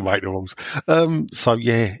 I do make the rules. So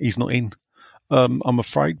yeah, he's not in. I'm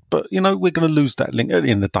afraid, but we're going to lose that link at the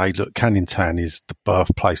end of the day. Look, Canning Town is the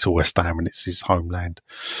birthplace of West Ham, and it's his homeland.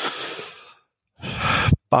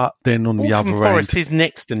 But then on the other end, Forest is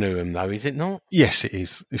next to Newham, though, is it not? Yes, it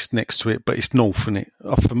is. It's next to it, but it's north, isn't it?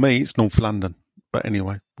 For me, it's North London. But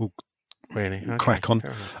anyway, we'll crack on.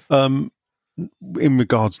 In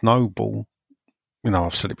regards Noble,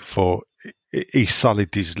 I've said it before. He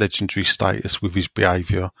sullied his legendary status with his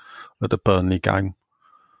behaviour at the Burnley game.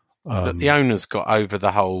 But the owners got over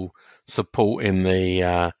the whole supporting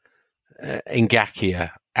the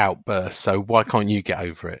Ngakia outburst. So why can't you get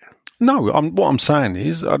over it? No, what I'm saying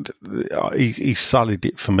is he sullied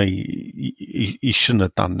it for me. He shouldn't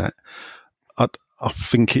have done that. I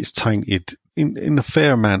think it's tainted in a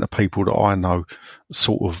fair amount of people that I know,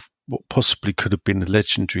 sort of what possibly could have been a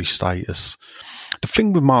legendary status. The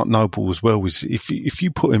thing with Mark Noble as well is if you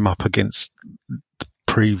put him up against the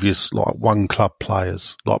previous one club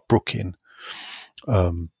players like Brooking,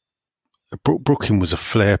 Brooking was a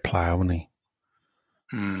flair player, wasn't he?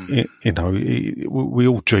 We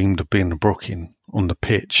all dreamed of being a Brooking on the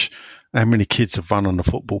pitch. How many kids have run on the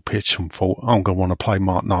football pitch and thought, I'm going to want to play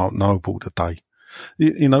Mark Noble today?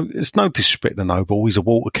 It's no disrespect to Noble. He's a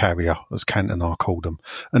water carrier, as Cantona called him.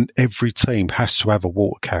 And every team has to have a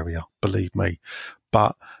water carrier, believe me.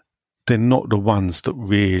 But they're not the ones that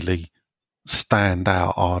really stand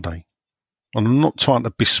out, are they? And I'm not trying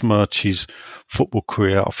to besmirch his football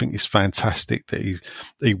career. I think it's fantastic that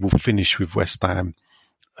he will finish with West Ham.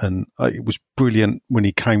 And it was brilliant when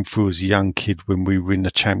he came through as a young kid when we were in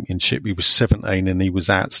the Championship. He was 17 and he was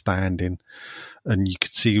outstanding. And you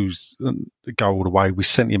could see he was go all the way. We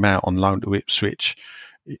sent him out on loan to Ipswich.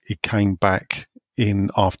 He came back in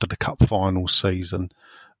after the Cup final season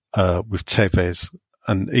with Tevez.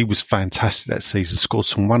 And he was fantastic that season, scored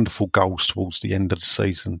some wonderful goals towards the end of the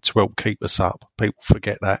season to help keep us up. People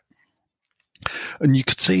forget that. And you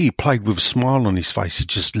could see he played with a smile on his face. He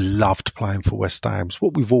just loved playing for West Ham. It's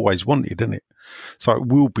what we've always wanted, isn't it? So it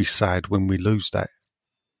will be sad when we lose that,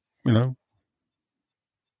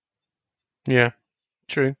 Yeah,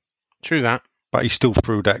 true. True that. But he still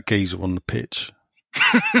threw that geezer on the pitch.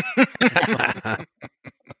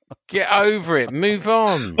 Get over it. Move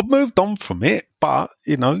on. I've moved on from it, but,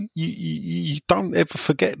 you don't ever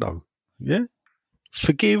forget, though. Yeah?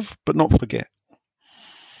 Forgive, but not forget.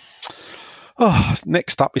 Oh,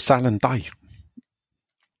 next up is Alan Day.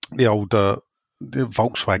 The old the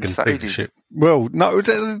Volkswagen dealership. Well, no,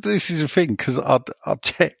 this is the thing, because I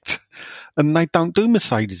checked, and they don't do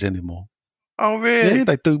Mercedes anymore. Oh, really? Yeah,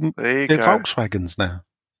 they do. They're Volkswagens now.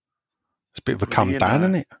 It's a bit of a come down,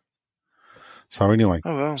 isn't it? So anyway,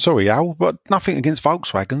 sorry, Al, but nothing against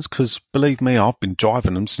Volkswagens, because believe me, I've been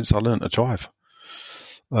driving them since I learned to drive.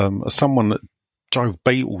 As someone that drove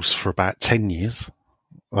Beetles for about 10 years,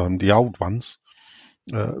 the old ones,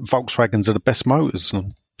 Volkswagens are the best motors,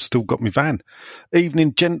 and still got my van.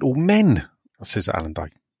 Evening, gentlemen, says Alan Day.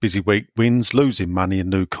 Busy week, wins, losing money and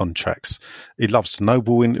new contracts. He loves the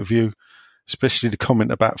Noble interview, especially the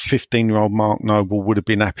comment about 15-year-old Mark Noble would have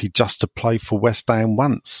been happy just to play for West Ham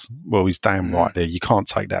once. Well, he's damn right there. You can't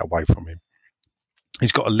take that away from him.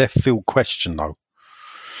 He's got a left field question, though.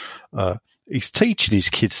 He's teaching his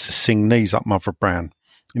kids to sing Knees Up Mother Brown,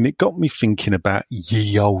 and it got me thinking about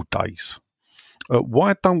ye old days.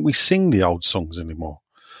 Why don't we sing the old songs anymore?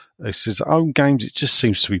 He says, at home games, it just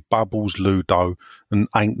seems to be Bubbles, Ludo, and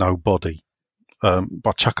Ain't Nobody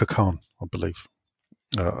by Chaka Khan, I believe.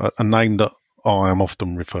 A name that I am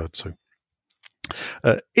often referred to.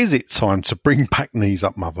 Is it time to bring back Knees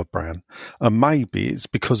Up Mother Brown? And maybe it's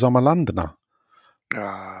because I'm a Londoner.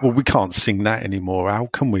 Well, we can't sing that anymore, Al,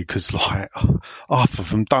 can we? Because half of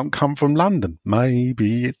them don't come from London.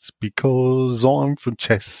 Maybe it's because I'm from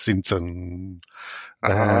Chessington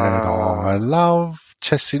and I love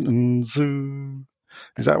Chessington Zoo.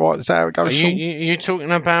 Is that right? Is that how it goes? You're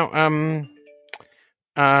talking about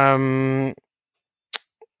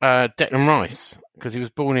Declan Rice, because he was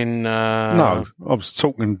born in... No, I was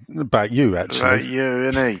talking about you, actually. About you,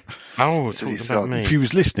 isn't he? Oh, talking about me. If you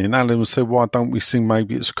was listening, Alan would say, why don't we sing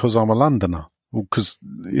Maybe It's Because I'm a Londoner? Well, because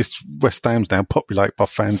it's West Ham's now populated by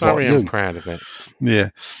fans like you. I'm proud of it. Yeah.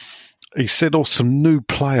 He said, some new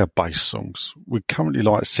player-based songs. We'd currently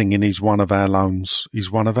like singing He's One of Our Loans.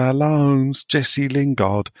 He's One of Our Loans. Jesse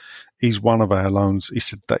Lingard. He's One of Our Loans. He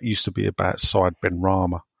said that used to be about Said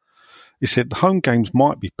Benrahma. He said the home games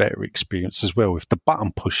might be better experience as well if the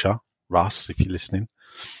button pusher, Russ, if you're listening,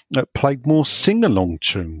 played more sing-along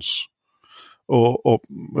tunes. Or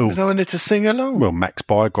was no one there to sing along? Well, Max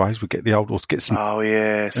Bygraves would get the old, or get some. Oh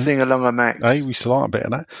yeah, sing along with Max. Hey, we used to like a bit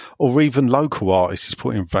of that. Or even local artists, he's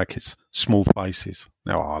put in brackets, Small Faces.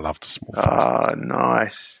 Now I love the Small Faces. Oh,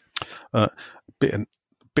 nice.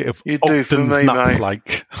 Bit of you do for me,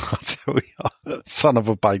 Nutflake, I tell you, son of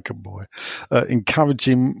a bacon boy.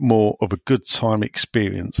 Encouraging more of a good time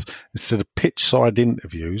experience instead of pitch side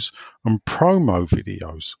interviews and promo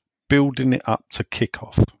videos, building it up to kick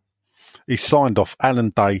off. He signed off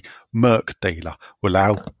Alan Day, Merc dealer. Well,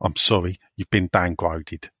 Al, I'm sorry, you've been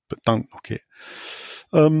downgraded, but don't knock it.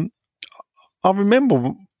 I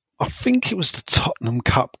remember, I think it was the Tottenham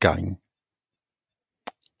Cup game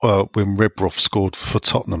when Rebroff scored for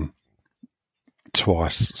Tottenham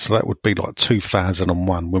twice. So that would be like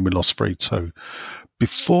 2001 when we lost 3-2.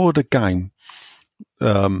 Before the game,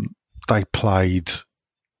 they played,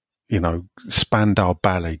 Spandau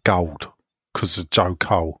Ballet, Gold, because of Joe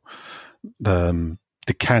Cole. The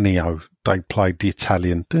Canio, they played the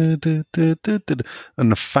Italian, and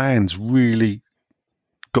the fans really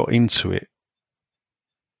got into it.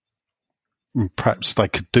 And perhaps they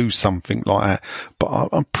could do something like that, but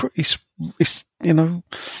I'm pretty,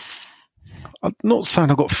 I'm not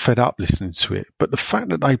saying I got fed up listening to it, but the fact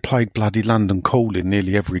that they played bloody London Calling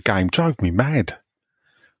nearly every game drove me mad.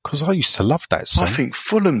 Because I used to love that song. I think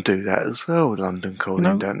Fulham do that as well, London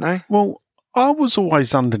Calling, don't they? Well, I was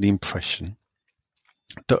always under the impression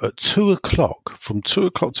that at 2 o'clock, from 2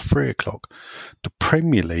 o'clock to 3 o'clock, the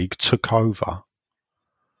Premier League took over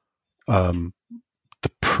the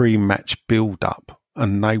pre-match build-up,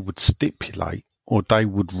 and they would stipulate or they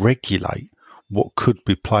would regulate what could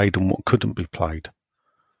be played and what couldn't be played.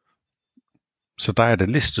 So they had a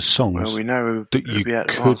list of songs we know that you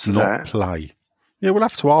could not play. Yeah, we'll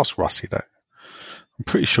have to ask Russie that. I'm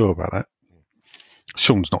pretty sure about that.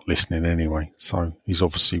 Sean's not listening anyway, so he's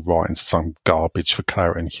obviously writing some garbage for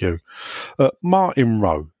Claret and Hugh. Martin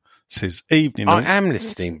Rowe says, evening. I am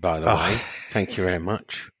listening, by the way. Thank you very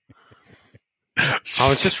much. I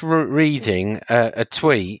was just reading a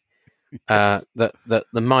tweet that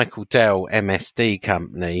the Michael Dell MSD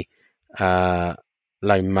company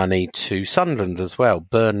loaned money to Sunderland as well.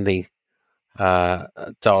 Burnley,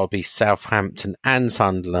 Derby, Southampton and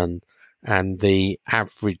Sunderland, and the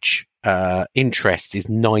average interest is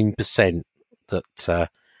 9% that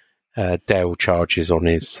Dell charges on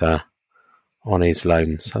his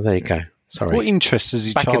loans. So there you go. Sorry. What interest does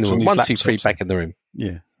he charge on his 1, laptops? 2, 3, back in the room.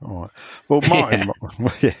 Yeah, all right. Well, Martin,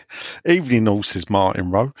 evening all, says Martin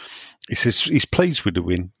Rowe. He says he's pleased with the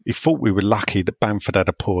win. He thought we were lucky that Bamford had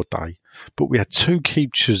a poor day, but we had 2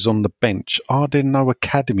 keepers on the bench. Are there no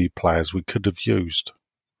academy players we could have used?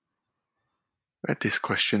 We had this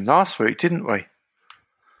question last week, didn't we?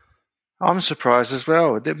 I'm surprised as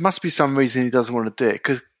well. There must be some reason he doesn't want to do it,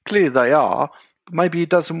 because clearly they are, but maybe he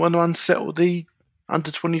doesn't want to unsettle the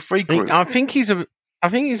under-23 group. I think he's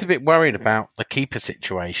a bit worried about the keeper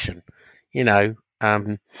situation. You know,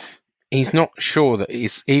 he's not sure that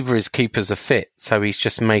either his keepers are fit, so he's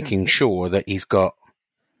just making sure that he's got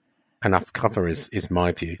enough cover, is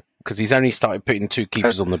my view. Because he's only started putting 2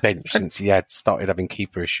 keepers on the bench since he had started having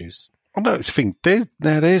keeper issues. I know, it's think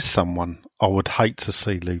there's someone I would hate to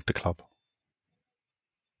see leave the club.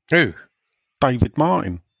 Who? David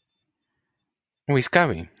Martin. Well, he's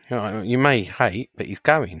going. You may hate, but he's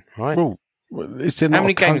going, right? Well, is there not How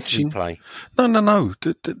many a games did he coaching- play? No.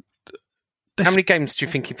 How many games do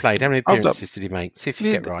you think he played? How many appearances did he make? See if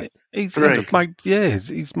you get right. He's 3.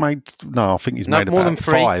 made. No, I think he's Not made more about than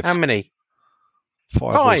 3. 5. How many? 5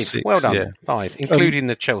 or 5. 6, Well done. yeah. 5, including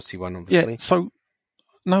the Chelsea one, obviously. Yeah, so,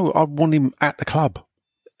 no, I want him at the club.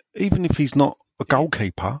 Even if he's not a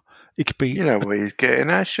goalkeeper, it could be You know where he's getting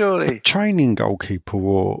at, a surely. training goalkeeper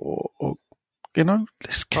or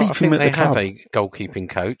let's keep I him think at they the club. have a goalkeeping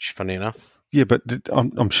coach, funny enough. Yeah, but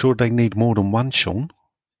I'm sure they need more than one, Sean.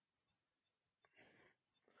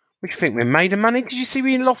 What do you think? We made of money? Did you see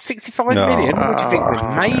we lost 65 million? What do you think?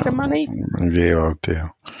 We made of money? Yeah, oh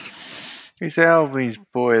dear. He's Alvin's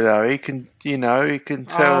boy, though. He can tell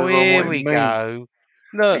Oh, everyone here what we he means. go.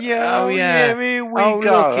 Look, Yeah, Oh, here we go.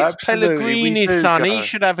 look, it's Absolutely, Pellegrini's we do son. go. He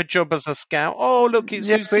should have a job as a scout. Oh, look, it's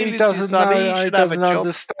Yeah, but he Usilis' doesn't son. know. He should have a doesn't job.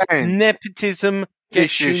 understand. Nepotism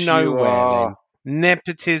gets Vicious you nowhere, are. then.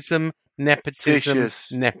 Nepotism.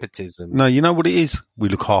 Vicious. Nepotism. No, you know what it is? We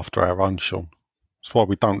look after our own, Sean. That's why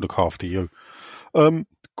we don't look after you.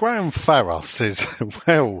 Graham Farrar says,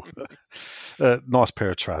 well, nice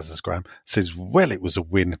pair of trousers, Graham. Says, well, it was a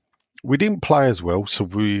win. We didn't play as well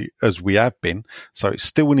as we have been, so it's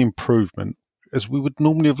still an improvement, as we would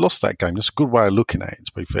normally have lost that game. That's a good way of looking at it,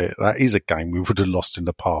 to be fair. That is a game we would have lost in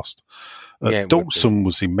the past. Dawson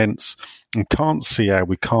was immense, and can't see how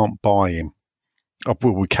we can't buy him.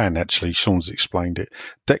 Well, we can actually. Sean's explained it.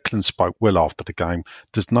 Declan spoke well after the game.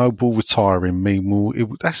 Does Noble retiring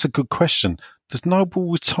mean? That's a good question. Does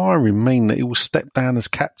Noble retiring mean that he will step down as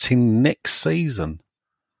captain next season?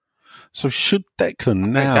 So should Declan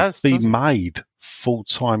now be made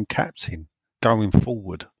full-time captain going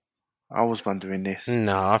forward? I was wondering this.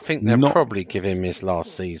 No, I think they'll probably give him his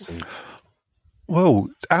last season. Well,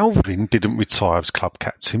 Alvin didn't retire as club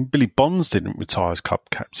captain. Billy Bonds didn't retire as club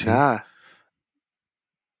captain. Nah.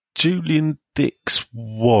 Julian Dix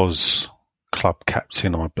was club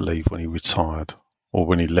captain, I believe, when he retired or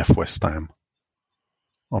when he left West Ham.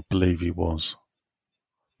 I believe he was.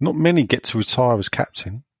 Not many get to retire as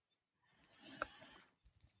captain.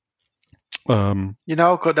 I've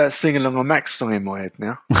got that sing along a Max song in my head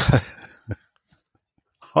now.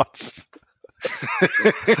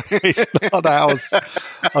 It's not ours.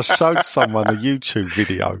 I showed someone a YouTube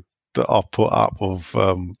video that I put up of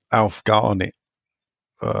Alf Garnett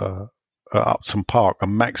at Upton Park,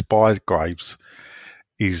 and Max Bygraves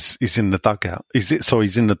is in the dugout.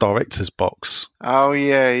 He's in the director's box. Oh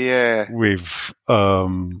yeah. With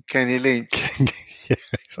Kenny Lynch.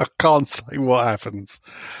 I can't say what happens,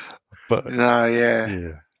 but No, yeah.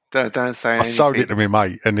 yeah. Don't say I anything. showed it to my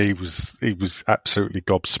mate, and he was absolutely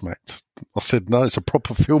gobsmacked. I said, "No, it's a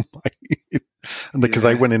proper film, mate." And because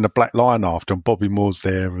they went in the Black Lion after, and Bobby Moore's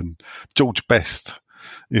there, and George Best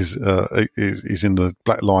is in the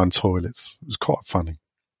Black Lion toilets. It was quite funny.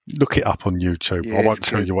 Look it up on YouTube. Yeah, I won't it's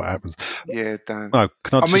tell good. you what happens. Yeah, don't. No,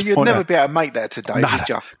 can I just you'd point never out, be able to make that today, No, would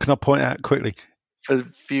you? can I point out quickly? For a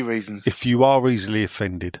few reasons. If you are easily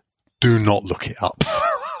offended, do not look it up.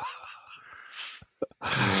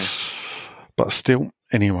 But still,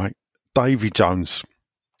 anyway, Davy Jones.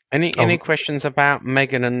 Any questions about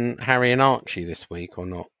Meghan and Harry and Archie this week or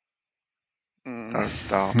not? Don't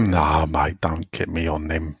start. Nah, mate, don't get me on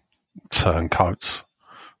them turncoats,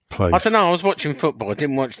 please. I don't know. I was watching football. I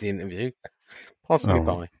didn't watch the interview. Possibly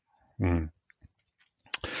by.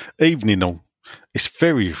 Evening all. It's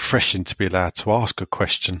very refreshing to be allowed to ask a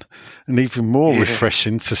question, and even more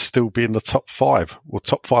refreshing to still be in the top 5. Or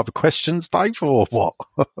top 5 of questions, Dave, or what?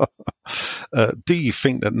 Do you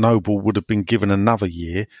think that Noble would have been given another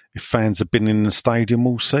year if fans had been in the stadium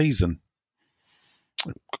all season?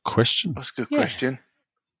 Good question. That's a good question.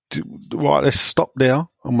 Right, let's stop there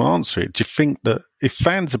and we'll answer it. Do you think that if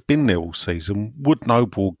fans had been there all season, would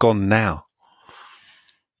Noble have gone now?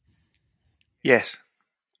 Yes.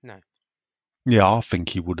 No. Yeah, I think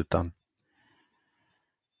he would have done.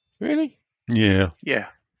 Really? Yeah. Yeah.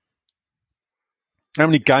 How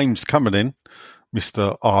many games coming in?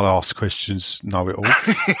 Mr. I'll ask questions, know it all.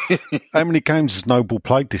 How many games has Noble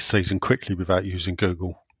played this season quickly without using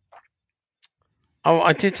Google? Oh,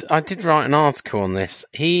 I did write an article on this.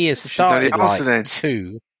 He has should know the started answer like then.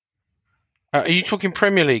 2. Are you talking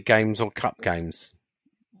Premier League games or Cup games?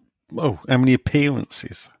 Oh, how many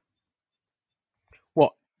appearances?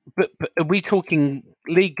 What? But are we talking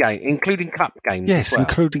league game, including Cup games? Yes, as well?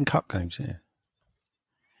 including cup games, yeah.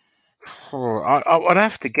 I'd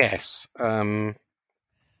have to guess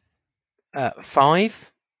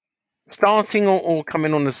 5. Starting or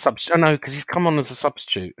coming on as a substitute? Oh, no, because he's come on as a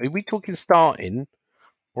substitute. Are we talking starting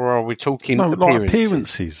or are we talking No, appearances? like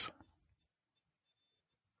appearances.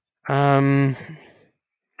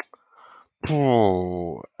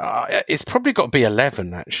 It's probably got to be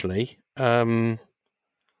 11, actually. Do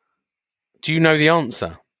you know the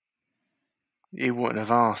answer? He wouldn't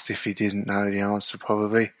have asked if he didn't know the answer,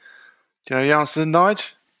 probably. Do you know the answer,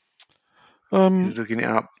 Nige? He's looking it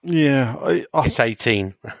up. Yeah. It's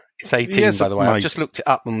 18. It's 18, Yes, by the way. mate. I've just looked it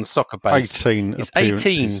up on the soccer base. 18 It's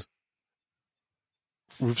appearances.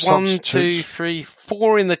 18. With 1, 2, substitutes. 3,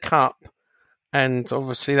 4 in the cup. And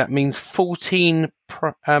obviously that means 14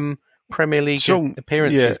 Premier League Sean,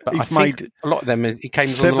 appearances. yeah, but I he's think made a lot of them, he came on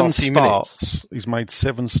the 7 last few minutes. starts. He's made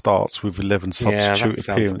 7 starts with 11 Yeah, that substitute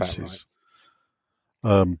sounds about appearances.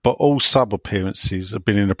 But all sub appearances have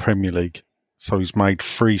been in the Premier League. So he's made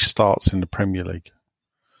 3 starts in the Premier League.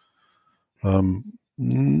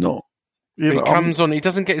 Not. He comes on. He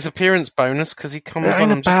doesn't get his appearance bonus because he comes It on.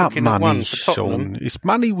 ain't I'm just about looking at one money, for Tottenham. Sean. It's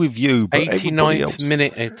money with you, but everybody 89th else.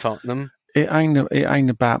 minute at Tottenham. It ain't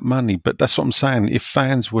about money, but that's what I'm saying. If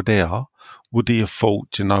fans were there, would he have thought,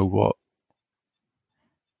 do you know what?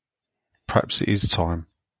 Perhaps it is time.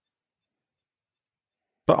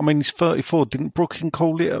 But I mean, he's 34. Didn't Brooklyn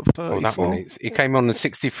call it at 34? Well, that one, he came on in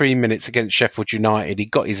 63 minutes against Sheffield United. He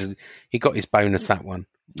got his bonus, that one.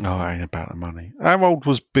 Oh, it ain't about the money. How old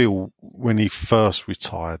was Bill when he first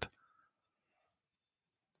retired?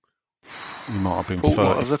 He might have been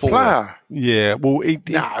 30. As a player? Yeah, well,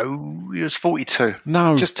 No, he was 42.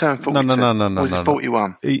 No. Just turned 42. No. Or was he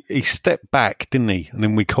 41? He stepped back, didn't he? And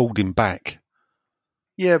then we called him back.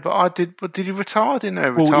 Yeah, but did he retire? Didn't he?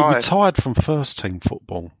 Well, he retired from first team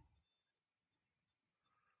football.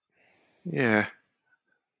 Yeah.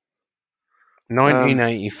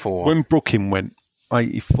 1984. When Brooklyn went,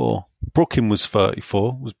 84. Brooklyn was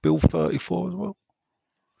 34. Was Bill 34 as well?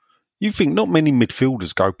 You think not many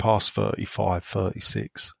midfielders go past 35,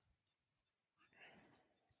 36.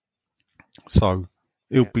 So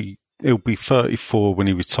he'll be 34 when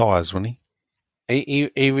he retires, won't he?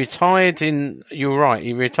 He retired in. You're right.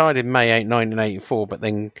 He retired in May 1984, but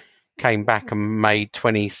then came back and made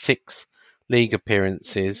 26 league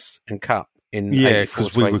appearances and cup in. Yeah, 84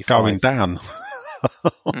 because to we were 85. going down.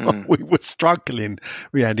 We were struggling.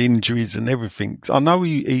 We had injuries and everything. I know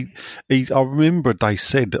I remember they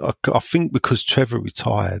said, I think because Trevor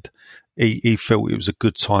retired, he felt it was a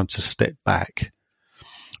good time to step back.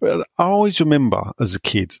 Well, I always remember as a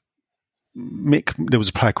kid, there was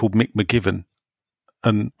a player called Mick McGivern,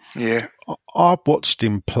 and Yeah. I watched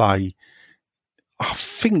him play, I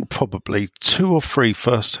think probably 2 or 3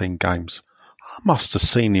 first team games. I must have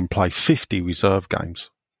seen him play 50 reserve games.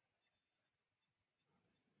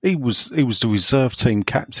 He was the reserve team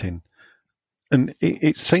captain. And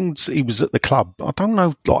it seems he was at the club. I don't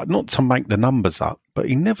know, like, not to make the numbers up, but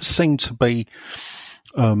he never seemed to be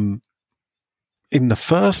in the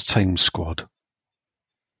first team squad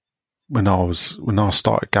when I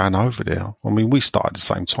started going over there. I mean, we started at the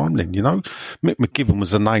same time then, you know. Mick McGivern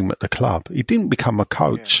was a name at the club. He didn't become a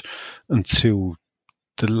coach until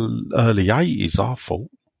the early 80s, I thought.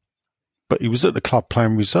 But he was at the club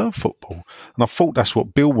playing reserve football. And I thought that's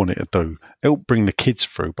what Bill wanted to do, help bring the kids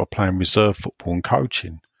through by playing reserve football and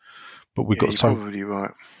coaching. But we got so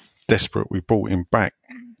desperate we brought him back.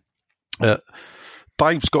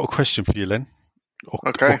 Dave's got a question for you, Len.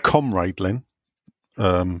 Or Comrade Len,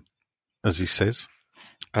 as he says.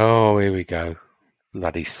 Oh, here we go.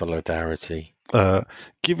 Bloody solidarity.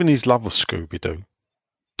 Given his love of Scooby-Doo,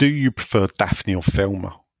 do you prefer Daphne or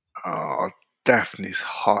Thelma? Oh, Daphne's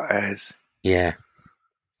hot as. Yeah.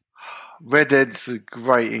 Redheads are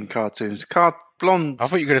great in cartoons. Blonde. I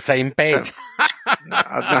thought you were going to say in bed.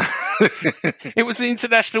 No. It was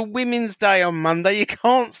International Women's Day on Monday. You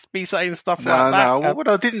can't be saying stuff like that. No, well,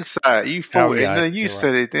 I didn't say it. You thought it, and then you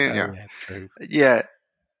said it, didn't you? Yeah, true. Yeah.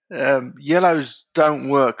 Yellows don't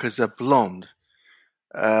work because they're blonde.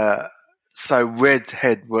 So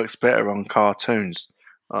redhead works better on cartoons.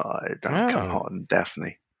 It don't come hot than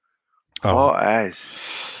Daphne. Oh. Hot as.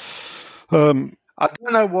 I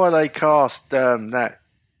don't know why they cast that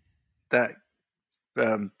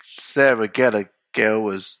Sarah Gellar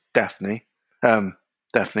girl as Daphne.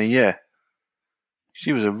 Daphne, yeah.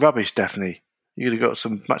 She was a rubbish Daphne. You could have got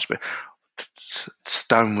some much better.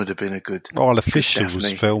 Stone would have been a good. Isla Fisher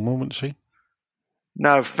was Thelma, wasn't she?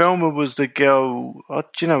 No, Thelma was the girl. Do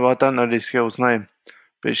you know? I don't know this girl's name,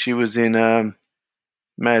 but she was in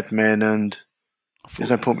Mad Men, and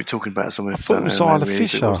there's no point me talking about someone. I thought it was Isla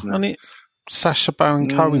Fisher, wasn't it? Sacha Baron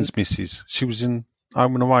Cohen's missus. She was in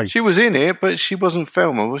Home and Away. She was in it, but she wasn't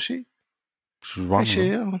Thelma, was she? She was one of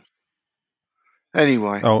them.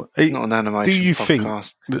 Anyway, it's not an animation. Do you podcast. think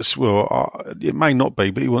that's it may not be,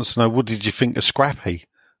 but he wants to know, what did you think of Scrappy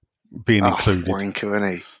being included? Wanker,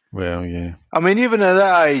 isn't he? Well, yeah. I mean, even at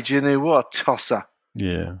that age, what a tosser.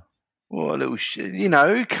 Yeah. What a little shit.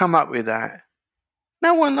 Who come up with that?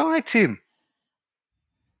 No one liked him.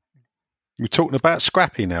 We're talking about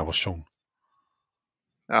Scrappy now, Sean.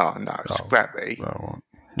 Oh, no, Scrappy. Oh,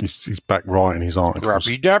 he's back writing his articles.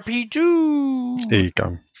 Scrappy-dappy-doo. Here you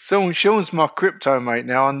go. Sean's my crypto mate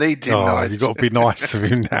now. I need him nice. You've got to be nice to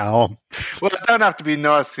him now. Well, I don't have to be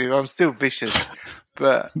nice to him. I'm still vicious.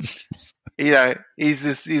 But,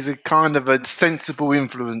 he's a kind of a sensible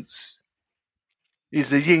influence.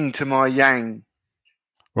 He's the yin to my yang.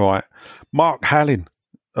 Right. Mark Hallin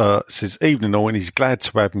says, evening all, and he's glad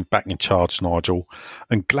to have me back in charge, Nigel,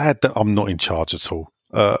 and glad that I'm not in charge at all.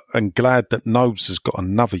 And glad that Nobes has got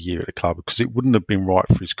another year at the club, because it wouldn't have been right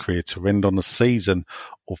for his career to end on a season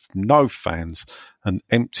of no fans and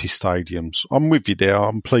empty stadiums. I'm with you there.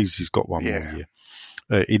 I'm pleased he's got one more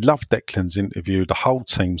year. He loved Declan's interview. The whole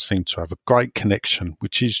team seemed to have a great connection,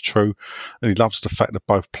 which is true. And he loves the fact that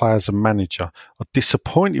both players and manager are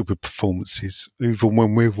disappointed with performances, even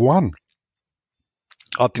when we've won.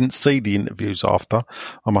 I didn't see the interviews after.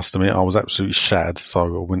 I must admit, I was absolutely shattered,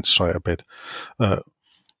 so I went straight to bed.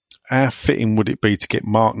 How fitting would it be to get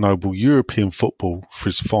Mark Noble European football for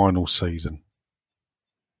his final season?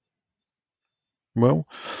 Well,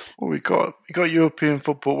 we got European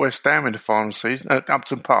football West Ham in the final season at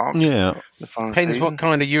Upton Park. Yeah, depends what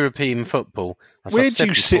kind of European football. Where do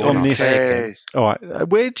you sit on this? All right,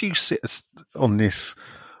 where do you sit on this?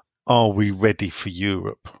 Are we ready for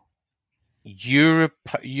Europe?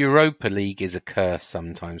 Europa League is a curse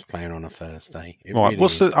sometimes playing on a Thursday. Right,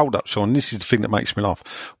 really hold up, Sean. This is the thing that makes me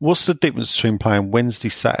laugh. What's the difference between playing Wednesday,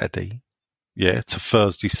 Saturday, to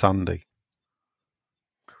Thursday, Sunday?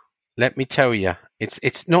 Let me tell you,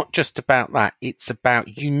 it's not just about that. It's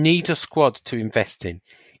about you need a squad to invest in.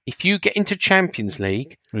 If you get into Champions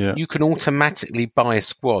League, you can automatically buy a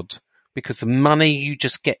squad because the money you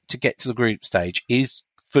just get to the group stage is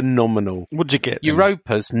phenomenal. What'd you get?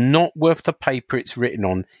 Europa's not worth the paper it's written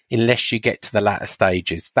on unless you get to the latter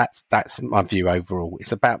stages. That's my view overall.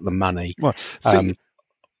 It's about the money. Well, and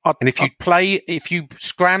if you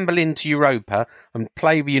scramble into Europa and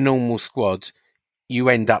play with your normal squad, you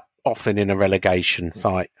end up often in a relegation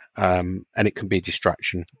fight, and it can be a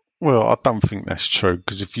distraction. Well, I don't think that's true,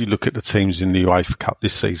 because if you look at the teams in the UEFA Cup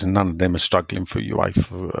this season, none of them are struggling for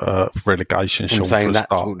UEFA relegation. I'm saying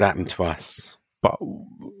that's what happened to us. But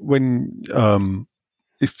when,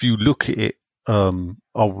 if you look at it,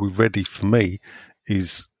 are we ready for me?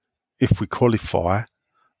 Is if we qualify,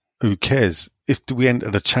 who cares? If we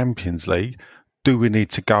enter the Champions League, do we need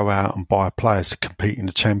to go out and buy players to compete in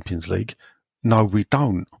the Champions League? No, we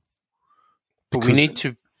don't. But we need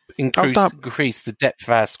to increase the depth of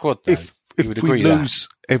our squad, though. If we lose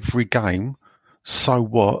every game, so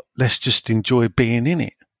what? Let's just enjoy being in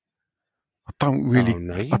it. I don't really... Oh,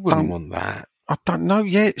 no, you wouldn't want that. I don't know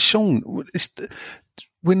yet, Sean.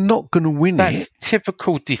 We're not going to win it. That's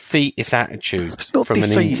typical defeatist attitude from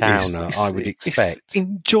an in-towner, I would expect. It's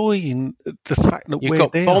enjoying the fact that you we're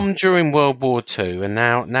got there. bombed during World War II, and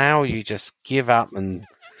now you just give up and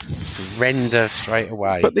surrender straight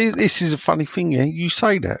away. But this is a funny thing, yeah? You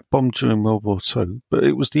say that, bombed during World War II, but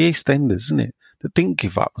it was the EastEnders, isn't it, that didn't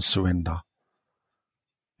give up and surrender.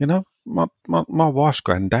 You know, my wife's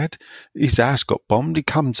granddad, his house got bombed, he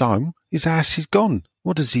comes home, his house is gone.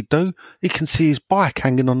 What does he do? He can see his bike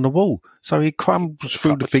hanging on the wall. So he crumbles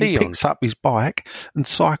through the thing, picks up his bike and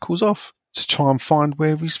cycles off to try and find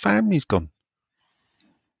where his family's gone.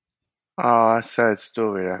 Oh, that's a sad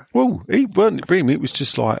story, that. Well, he weren't for him. It was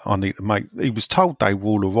just like, I need to make... He was told they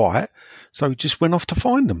were all right, so he just went off to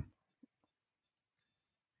find them.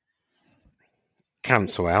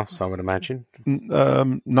 Council house, I would imagine.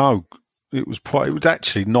 No, it was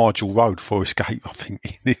actually Nigel Road, Forest Gate, I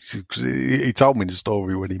think. He told me the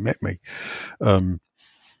story when he met me.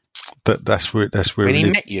 That's where when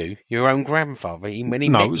he met you, your own grandfather.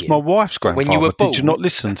 No, it was my wife's grandfather. When you were born? Did you not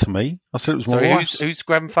listen to me? I said it was my wife's. Whose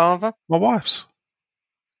grandfather? My wife's.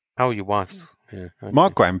 Oh, your wife's. Yeah, okay. My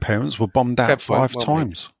grandparents were bombed out 5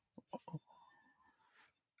 times.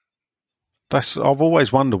 I've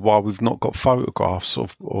always wondered why we've not got photographs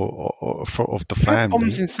of the family.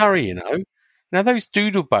 Bombs in Surrey, you know. Now those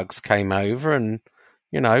doodlebugs came over and,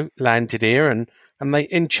 you know, landed here, and they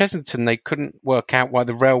in Chesington they couldn't work out why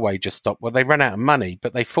the railway just stopped. Well, they ran out of money,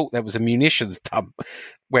 but they thought there was a munitions dump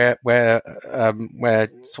where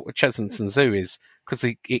sort of Chesington Zoo is, because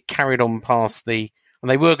it carried on past the. And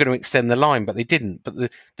they were going to extend the line, but they didn't. But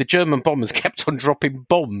the German bombers kept on dropping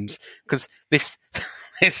bombs because this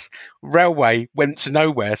railway went to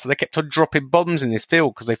nowhere, so they kept on dropping bombs in this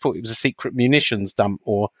field because they thought it was a secret munitions dump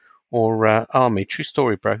or army. True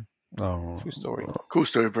story, bro. Oh, true story. Cool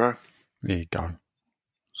story, bro. There you go.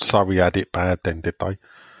 Surrey had it bad then, did they?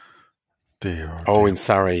 Dear, dear. In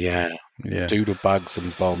Surrey, yeah. Doodlebugs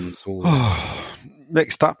and bombs.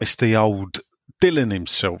 Next up is the old Dylan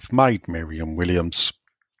himself, Maid Miriam Williams.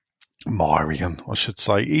 Marion, I should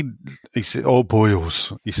say. He said, "Oh,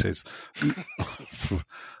 boils," he says.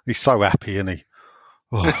 He's so happy, isn't he?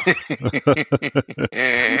 Oh.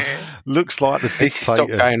 Looks like the dictator. Stop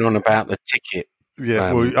going on about the ticket.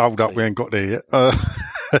 Yeah, well, hold up, we ain't got there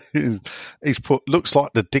yet. He's put, looks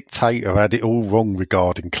like the dictator had it all wrong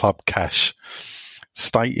regarding club cash,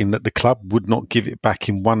 stating that the club would not give it back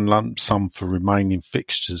in one lump sum for remaining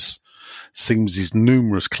fixtures. Seems his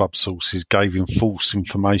numerous club sources gave him false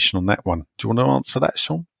information on that one. Do you want to answer that,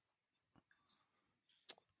 Sean?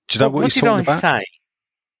 Do you know what he's talking about? What did I say?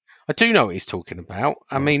 I do know what he's talking about.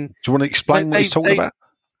 I mean... Do you want to explain what he's talking about?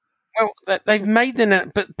 Well, they've made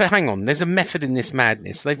but hang on, there's a method in this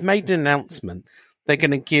madness. They've made an announcement. They're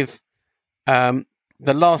going to give the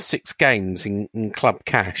last 6 games in club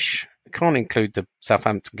cash. I can't include the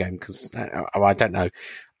Southampton game because I don't know.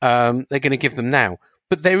 They're going to give them now.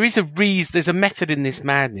 But there is a reason, there's a method in this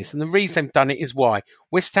madness, and the reason they've done it is why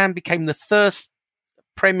West Ham became the first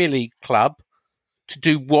Premier League club to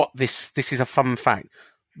do what this is a fun fact.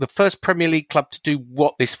 The first Premier League club to do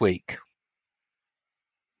what this week?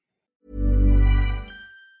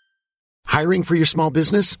 Hiring for your small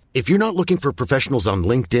business? If you're not looking for professionals on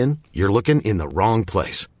LinkedIn, you're looking in the wrong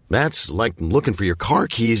place. That's like looking for your car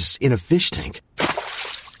keys in a fish tank.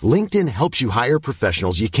 LinkedIn helps you hire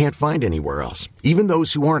professionals you can't find anywhere else, even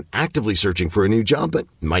those who aren't actively searching for a new job but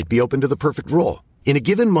might be open to the perfect role. In a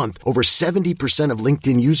given month, over 70% of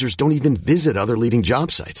LinkedIn users don't even visit other leading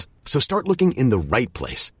job sites. So start looking in the right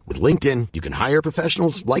place. With LinkedIn, you can hire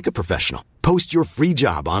professionals like a professional. Post your free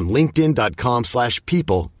job on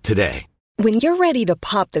linkedin.com/people today. When you're ready to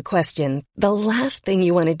pop the question, the last thing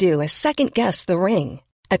you want to do is second-guess the ring.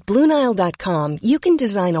 At BlueNile.com, you can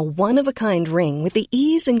design a one-of-a-kind ring with the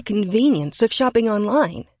ease and convenience of shopping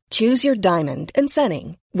online. Choose your diamond and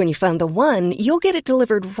setting. When you find the one, you'll get it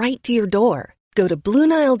delivered right to your door. Go to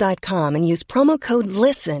BlueNile.com and use promo code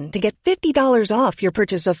LISTEN to get $50 off your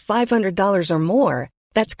purchase of $500 or more.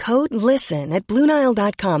 That's code LISTEN at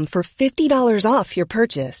BlueNile.com for $50 off your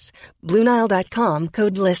purchase. BlueNile.com,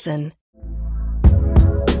 code LISTEN.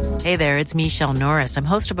 Hey there, it's Michelle Norris. I'm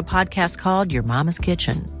host of a podcast called Your Mama's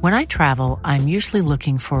Kitchen. When I travel, I'm usually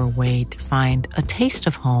looking for a way to find a taste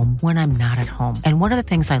of home when I'm not at home. And one of the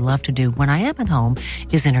things I love to do when I am at home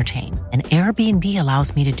is entertain. And Airbnb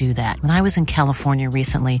allows me to do that. When I was in California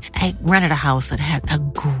recently, I rented a house that had a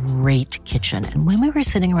great kitchen. And when we were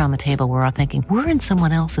sitting around the table, we were all thinking, we're in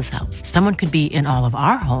someone else's house. Someone could be in all of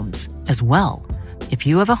our homes as well. If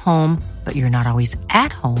you have a home, but you're not always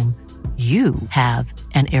at home, you have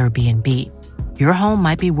an Airbnb. Your home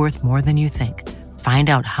might be worth more than you think.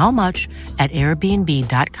 Find out how much at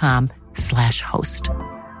airbnb.com/host.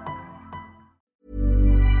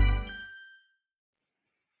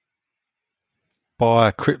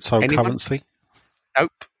 Buy cryptocurrency?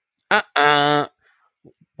 Nope.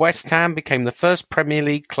 West Ham became the first Premier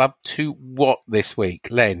League club to what this week,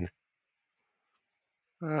 Len?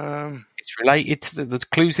 It's related to the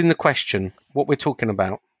clues in the question. What we're talking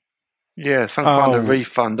about. Yeah, some kind of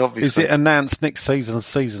refund, obviously. Is it announced next season's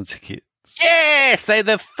season ticket? Yes, they're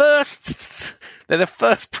the first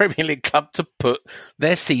Premier League club to put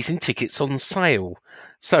their season tickets on sale.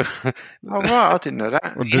 So, right, I didn't know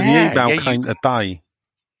that. Well, the email came today.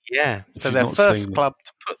 Yeah, so they're first club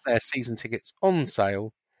to put their season tickets on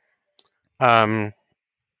sale.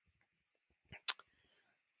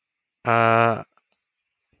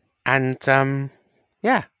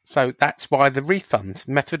 Yeah, so that's why the refund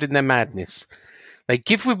method in their madness. They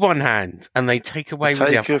give with one hand and they take away with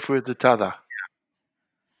the other. Take with the t'other.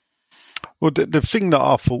 Well, the thing that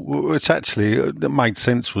I thought, which actually that made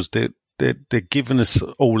sense, was they're giving us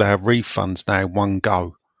all our refunds now in one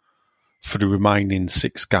go for the remaining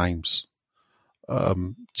 6 games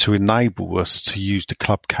to enable us to use the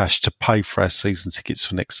club cash to pay for our season tickets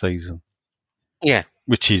for next season. Yeah.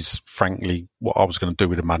 Which is, frankly, what I was going to do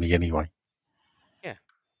with the money anyway. Yeah.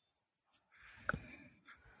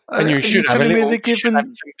 And you should have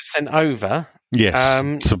 10% over. Yes,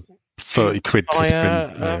 to 30 quid to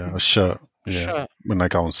spin a shirt. Yeah, when they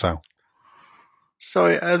go on sale.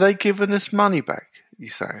 Sorry, are they giving us money back, you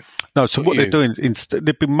say? No, so what they're doing,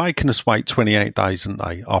 they've been making us wait 28 days, haven't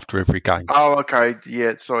they, after every game? Oh, okay.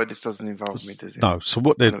 Yeah, sorry, this doesn't involve me, does it? No, so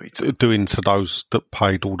what they're doing to those that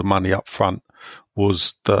paid all the money up front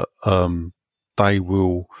was that they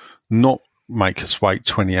will not make us wait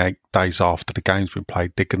 28 days after the game's been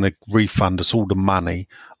played. They're going to refund us all the money,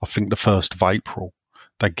 I think, the 1st of April.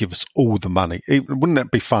 They give us all the money. Wouldn't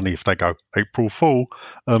that be funny if they go, April Fool?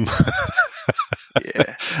 Yeah.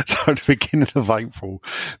 So at the beginning of April,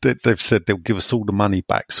 they've said they'll give us all the money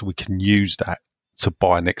back so we can use that to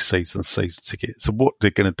buy next season's season ticket. So what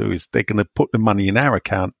they're going to do is they're going to put the money in our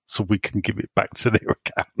account so we can give it back to their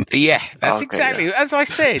account. Yeah, that's exactly. As I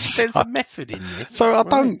said, there's a method in this. So I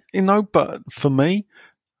don't, but for me,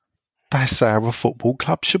 that's how a football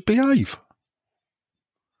club should behave.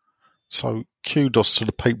 So kudos to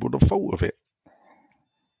the people that thought of it.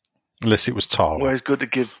 Unless it was Tara. Well, it's good to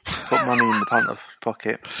put money in the punter's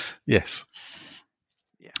pocket. Yes.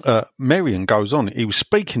 Yeah. Marion goes on. He was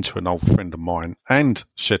speaking to an old friend of mine and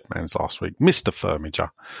Shedman's last week, Mr. Firmiger,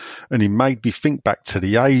 and he made me think back to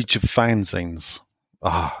the age of fanzines.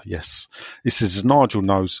 Ah, yes. He says, Nigel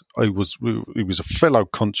knows he was a fellow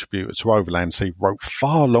contributor to Overland, so he wrote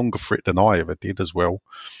far longer for it than I ever did as well.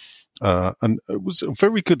 And it was a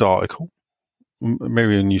very good article.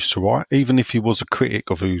 Marion used to write, even if he was a critic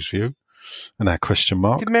of Who's View, and our question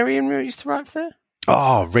mark. Did Marion used to write for there?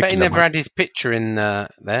 Oh, regular. But he never had his picture in there,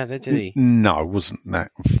 did he? No, it wasn't that.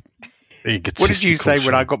 What did you say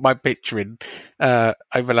when I got my picture in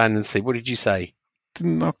Overland and Sea? What did you say?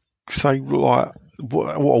 Didn't I say, like,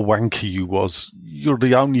 what a wanker you was? You're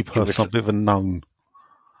the only person I've ever known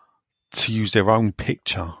to use their own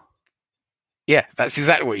picture. Yeah, that's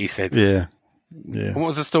exactly what you said. Yeah. Yeah. And what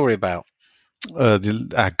was the story about? How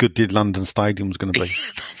good did London Stadium was going to be.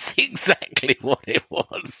 That's exactly what it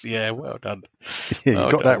was. Yeah, well done. Yeah,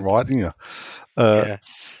 you got that right, didn't you? Yeah.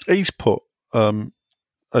 He's put,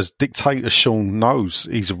 as Dictator Sean knows,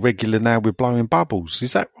 he's a regular now with Blowing Bubbles.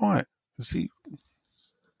 Is that right? Is he?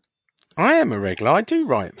 I am a regular. I do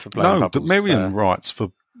write for Blowing Bubbles. No, Marion writes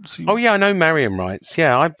for... Oh, yeah, I know Marion writes.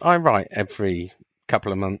 Yeah, I write every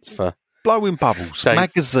couple of months for... Blowing Bubbles,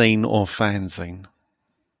 magazine or fanzine?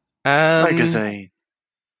 Magazine.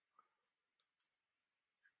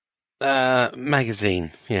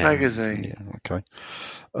 Magazine, yeah. Magazine. Yeah, okay.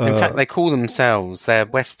 In fact, they call themselves, their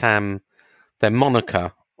West Ham, their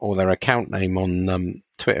moniker or their account name on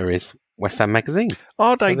Twitter is West Ham Magazine.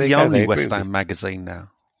 Are they the only West Ham magazine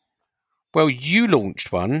now? Well, you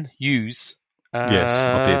launched one, Use. Yes,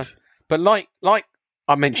 I did. But like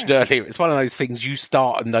I mentioned earlier, it's one of those things you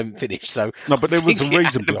start and don't finish. So No, but there was a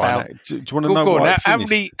reason behind that. Do you want to know go on, why it how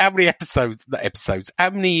finished? many episodes? Not episodes. How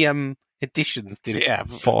many editions did it have?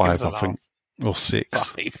 5, I think, or 6.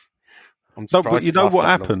 5. I'm No, but surprised you it know lasted what that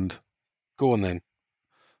long. happened? Go on then.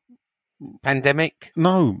 Pandemic.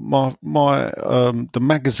 No, my the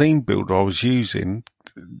magazine builder I was using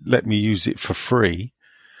let me use it for free,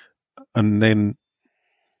 and then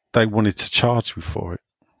they wanted to charge me for it.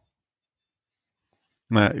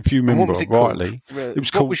 Now, if you And what remember was it rightly, called? it was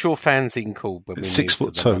what called was your fanzine called? When we 6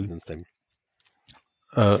 moved to foot the 2. Londons then?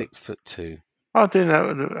 6'2". I didn't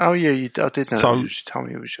know. Oh yeah, I did know. So, You told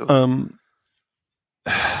me it was yours.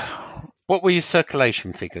 What were your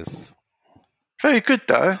circulation figures? Very good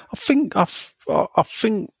though. I think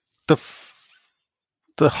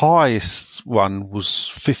the highest one was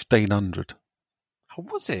 1,500. Oh,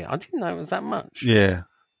 was it? I didn't know it was that much. Yeah,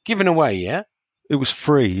 Given away, yeah? it was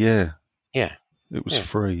free. Yeah, Yeah. it was Yeah.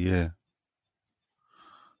 free. Yeah,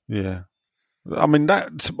 yeah. I mean,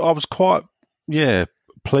 that I was quite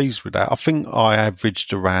pleased with that. I think I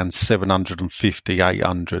averaged around 750,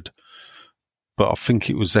 800. But I think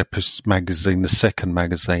it was Epis magazine, the second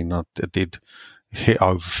magazine I did, hit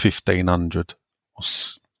over 1,500,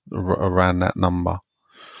 around that number.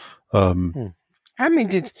 How many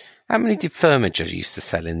did Firmager used to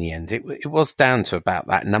sell in the end? It was down to about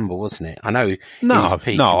that number, wasn't it? I know. His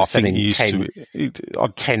peak I was think selling he used 10,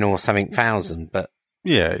 to. 10 or something thousand, but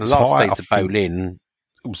Yeah, the it's last high. days of Bolin,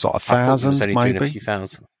 It was like I thought it 1,000, was only doing a maybe. few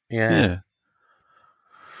thousand. Yeah. Yeah,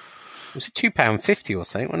 It was £2.50 or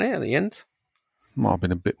something, wasn't it, at the end? might have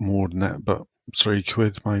been a bit more than that, but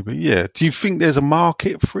 £3 maybe. Yeah. Do you think there's a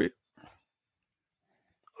market for it?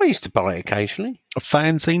 I used to buy it occasionally. A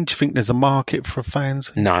fanzine? Do you think there's a market for a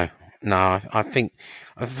fanzine? No. I think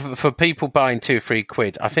for people buying £2 or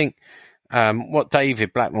 £3, I think what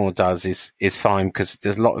David Blackmore does is fine because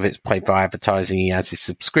there's a lot of it's paid by advertising. He has his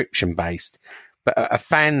subscription based, but a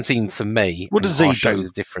fanzine for me. What does he I'll show do? you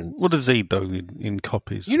the difference. What does he do in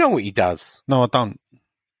copies? You know what he does? No, I don't.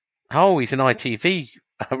 Oh, he's an ITV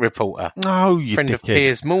reporter. No, you Friend of dickhead.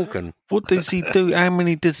 Piers Morgan. What does he do? How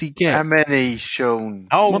many does he get? How many, Sean?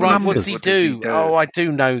 Oh, What right. numbers? What does he What does he do? do? Oh, I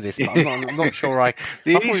do know this, but I'm not sure I.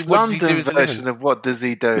 The I thought, East what does he do London as a version living? of what does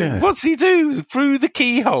he do? Yeah. What's he do? Through the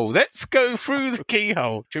keyhole. Let's go through the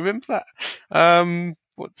keyhole. Do you remember that?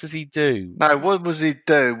 What does he do? No, what was he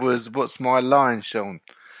do was what's my line, Sean?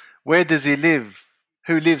 Where does he live?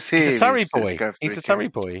 Who lives here? He's a Surrey Let's boy. go for He's it, a Surrey yeah.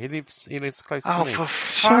 boy. He lives close to Oh, me. for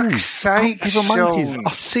Sean, fuck's sake, give him monkeys. Sean.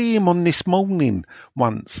 I see him on This Morning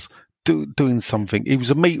once doing something. He was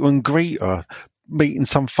a meet and greeter, meeting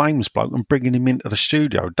some famous bloke and bringing him into the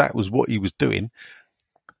studio. That was what he was doing.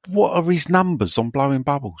 What are his numbers on Blowing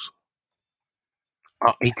Bubbles?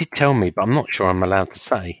 Oh, he did tell me, but I'm not sure I'm allowed to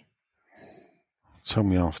say. Tell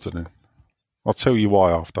me after then. I'll tell you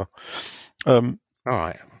why after. All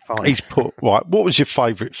right, fine. He's put, right, what was your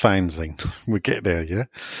favourite fanzine? We'll get there, yeah?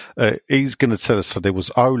 He's going to tell us, so there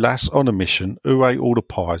was Olas, On a Mission, Who Ate All the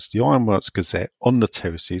Pies, the Ironworks Gazette, On the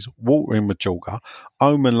Terraces, Water in Majorca,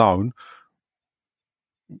 Home Alone,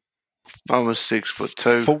 I was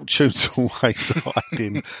 6'2". Fortune's Always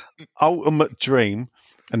Hiding, Ultimate Dream,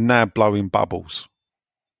 and now Blowing Bubbles.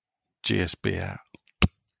 GSB out.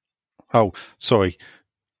 Oh, sorry.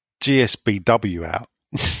 GSBW out.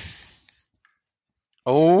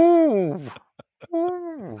 Oh.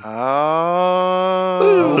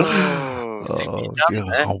 Oh. Oh, dear.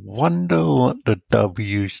 I wonder what the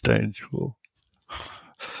W stands for.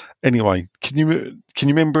 Anyway, can you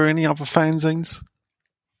remember any other fanzines?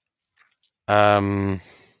 What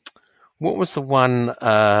was the one?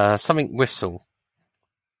 Something Whistle.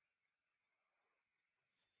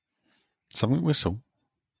 Something Whistle?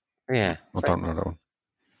 Yeah. I don't know that one.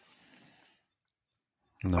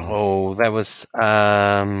 No. Oh, there was.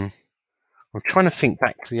 I'm trying to think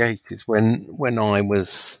back to the 80s when I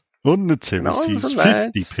was. On the I terraces, was a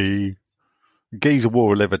lad. 50p. Geezer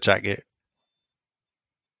wore a leather jacket.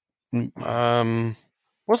 Wasn't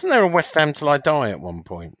there a West Ham Till I Die at one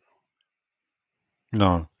point?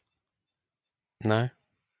 No. No.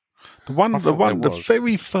 The one, I thought there the was.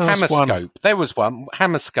 very first one. Hammerscope. There was one.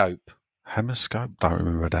 Hammerscope. Hammerscope? Don't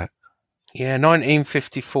remember that. Yeah,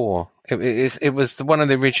 1954. It was one of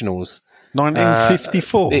the originals.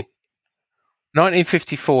 1954?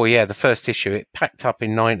 1954, yeah, the first issue. It packed up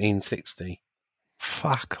in 1960.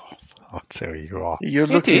 Fuck off. I'll tell you what. You're It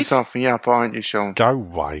looking did. something up, aren't you, Sean? Go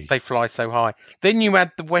away. They fly so high. Then you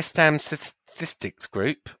had the West Ham Statistics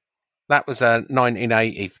Group. That was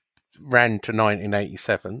 1980, ran to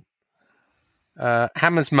 1987.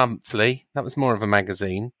 Hammers Monthly. That was more of a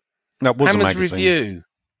magazine. That was Hammers a magazine. Review.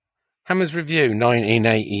 Hammer's Review,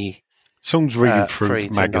 1980. Sean's reading Free through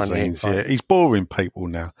to magazines. 1985. Yeah, he's boring people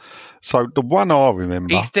now. So the one I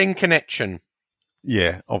remember, East End Connection.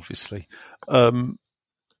 yeah, obviously.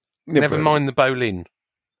 Never mind the Bolin.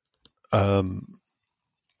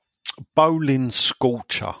 Bowling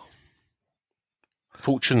Scorcher.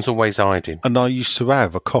 Fortune's always hiding. And I used to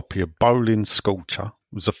have a copy of Bowling Scorcher.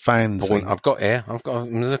 It was a fanzine. I've got here.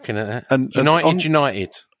 I'm looking at it. And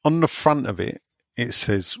United. On the front of it, it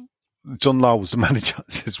says, John Lyle was the manager.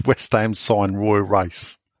 It says West Ham signed Roy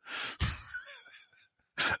Race.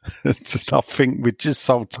 I think we just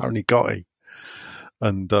sold Tony Gotti.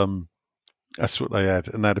 And that's what they had.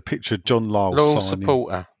 And they had a picture of John Lyle Loyal signing.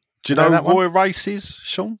 supporter. Do you know that who Roy one? Race is,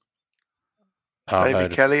 Sean?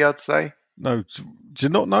 David Kelly, I'd say. No. Do you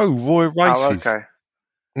not know who Roy Race Oh, is? okay.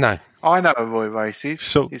 No. I know who Roy Race is.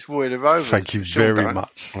 So, it's Roy the Rovers. Thank you Sure very don't.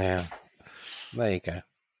 much. Yeah. There you go.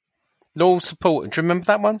 Loyal supporter. Do you remember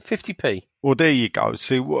that one? 50p. Well, there you go.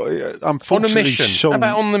 See, unfortunately, On a Mission. Sean, How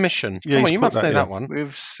about On the Mission? Yeah, Come on, he's you put must that, know yeah. that one.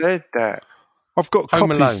 We've said that. I've got Home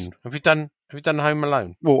copies. Alone. Have you done Home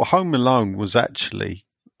Alone? Well, Home Alone was actually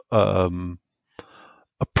a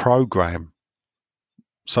program.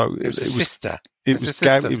 So It was a sister. It It's was a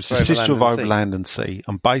sister it was to the sister of Overland Overland and Sea,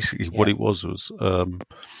 and basically what Yeah. it was a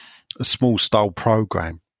small style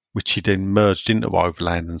program which he then merged into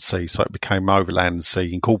Overland and Sea, so it became Overland and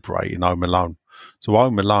Sea Incorporated in Home Alone. So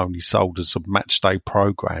Home Alone he sold as a match day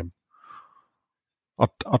program. I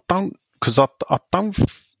don't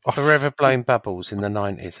Forever Blowing Bubbles in the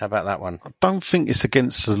 90s. How about that one? I don't think it's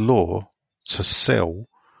against the law to sell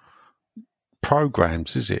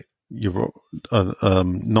programs, is it? Your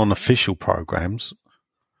non-official programs,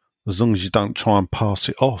 as long as you don't try and pass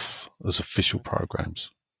it off as official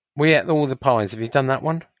programs. We ate all the pies. Have you done that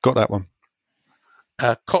one? Got that one?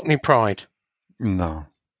 Cockney Pride. No.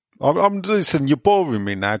 I'm listen. You're boring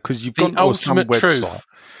me now because you've The gone to some Ultimate website. Truth.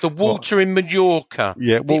 The Water in Majorca.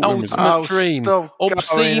 Yeah, The Water in Ultimate Majorca. Dream. stop going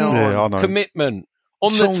Obscene on. Yeah, I know. Commitment.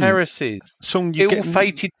 On Sean- the Terraces. Sean, you get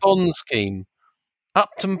Ill-fated bond scheme.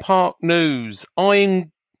 Upton Park News.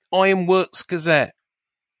 Ironworks Gazette.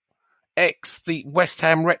 The West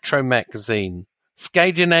Ham Retro Magazine.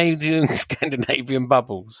 Scandinavian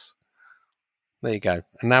Bubbles. There you go.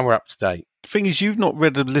 And now we're up to date. The thing is, you've not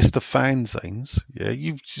read a list of fanzines. Yeah,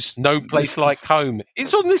 you've just No Place Like Home.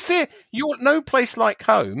 It's on this here. No Place Like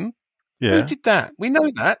Home. Yeah. Who did that? We know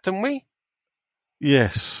that, didn't we?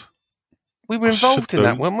 Yes. We were I involved should in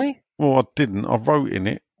that, do. weren't we? Well, I didn't. I wrote in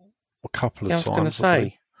it a couple of Yeah, I was times. going to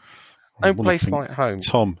say. I No wanna Place think- Like Home.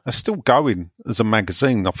 Tom, it's still going as a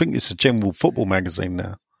magazine. I think it's a general football magazine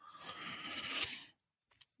now.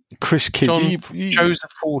 Chris Kidd,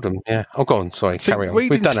 Joseph Fordham. Yeah. Oh, go on. Sorry. see, Carry on. reading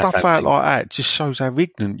We've done stuff that out thing. like that just shows how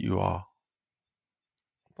ignorant you are.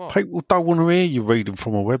 What? People don't want to hear you reading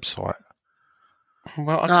from a website.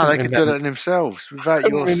 Well, I No, they couldn't could do remember- that themselves without I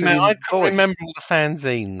couldn't your remember, I silly couldn't voice. remember all the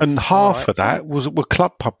fanzines. And half All of that were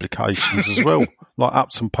club publications as well, like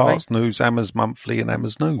Upton Parks News, Hammers Monthly, and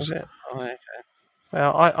Hammers News. Was it? Oh, okay.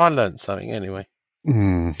 Well, I learned something anyway.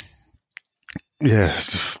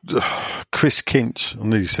 Yes. Chris Kinch, I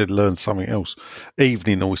nearly said learn something else.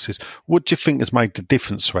 Evening always says, what do you think has made the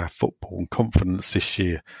difference to our football and confidence this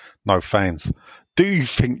year? No fans. Do you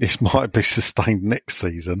think this might be sustained next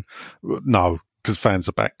season? No, because fans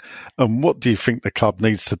are back. And what do you think the club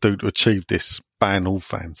needs to do to achieve this? Ban all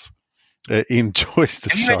fans. He enjoys the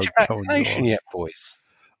Have you show. had your vaccination yet, boys?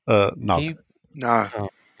 No. No, Oh,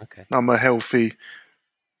 okay. I'm a healthy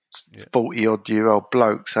 40-odd-year-old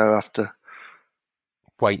bloke, so I have to...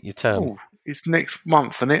 Wait your turn. Oh, it's next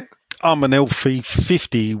month, isn't it? I'm an healthy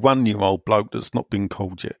 51-year-old bloke that's not been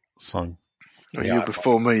called yet. So, Oh, Yeah, you're I-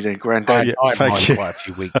 before me then, Grandad. yeah, I had thank mine you. quite a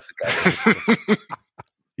few weeks ago.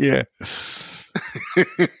 yeah.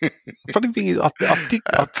 Funny thing is, I did.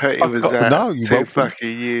 I bet it was no, you 2 won't.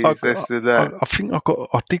 fucking years less than that. I think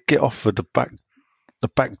I did get offered the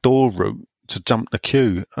back door route to jump the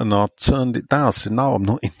queue, and I turned it down. I said, "No, I'm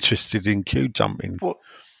not interested in queue jumping." What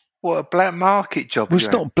a black market job! Well, you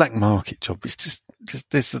it's had. not a black market job. It's just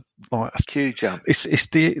there's a queue jump.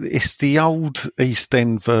 It's the old East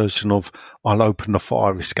End version of I'll open the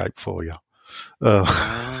fire escape for you.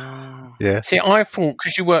 Yeah. See, I thought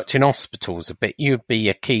because you worked in hospitals a bit, you'd be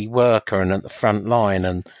a key worker and at the front line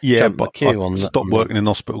and Yeah, jump but the queue I on the. stopped working in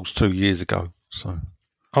hospitals 2 years ago. So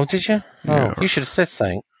Oh, did you? Yeah. Oh, you should have said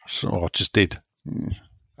something. I just did.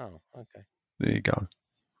 Oh, okay. There you go.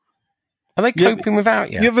 Are they Yeah. coping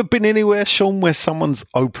without you? You ever been anywhere, Sean, where someone's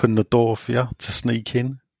opened the door for you to sneak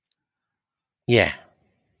in? Yeah.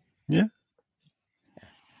 Yeah?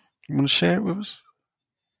 You want to share it with us?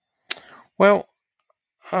 Well,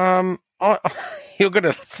 you're going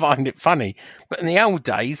to find it funny. But in the old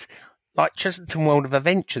days, like Chesterton World of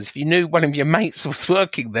Adventures, if you knew one of your mates was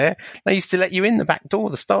working there, they used to let you in the back door,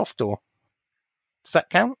 the staff door. Does that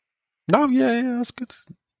count? No, yeah, that's good.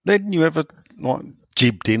 Then you ever like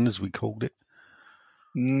jibbed in, as we called it?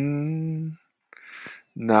 Nah,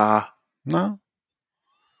 No,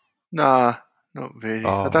 not really.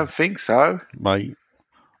 I don't think so. mate.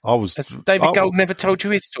 I was. Has David Gold never told you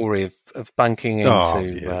his story of bunking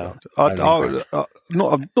into? I don't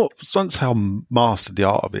say I mastered the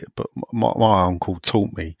art of it, but my uncle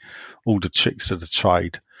taught me all the tricks of the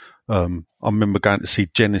trade. I remember going to see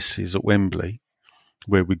Genesis at Wembley,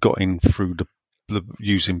 where we got in through the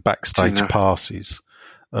using backstage passes.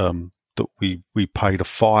 That we paid a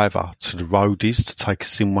 £5 to the roadies to take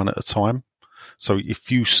us in one at a time. So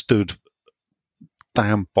if you stood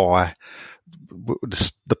down by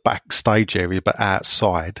the backstage area but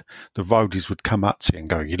outside, the roadies would come up to you and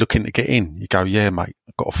go, "You looking to get in?" You go, "Yeah, mate,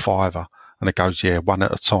 I've got a £5." And it goes, "Yeah, one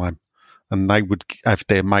at a time." And they would have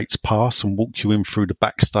their mates pass and walk you in through the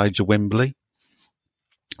backstage of Wembley.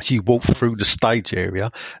 You walk through the stage area,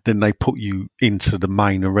 then they put you into the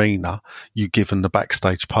main arena. You give them the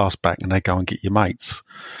backstage pass back, and they go and get your mates.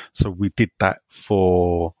 So we did that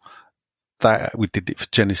for that. We did it for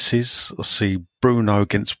Genesis. I see Bruno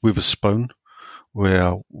against Witherspoon,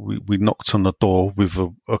 where we knocked on the door with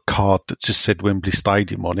a card that just said Wembley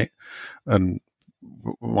Stadium on it, and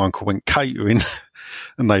my uncle went catering,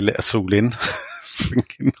 and they let us all in.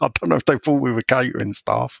 Thinking, I don't know if they thought we were catering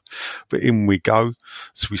staff, but in we go.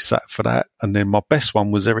 So we sat for that. And then my best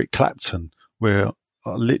one was Eric Clapton, where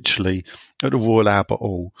literally at the Royal Albert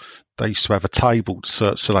Hall, they used to have a table to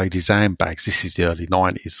search the ladies' handbags. This is the early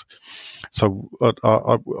 90s. So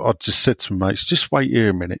I just said to my mates, "Just wait here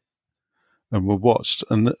a minute." And we watched.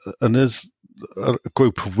 And as a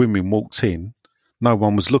group of women walked in, no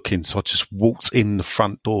one was looking. So I just walked in the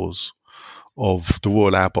front doors of the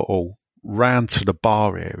Royal Albert Hall, round to the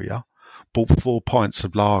bar area, bought 4 pints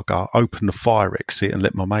of lager, opened the fire exit, and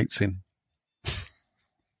let my mates in.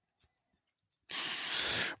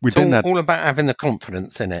 It's all about having the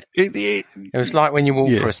confidence in it. It was like when you walk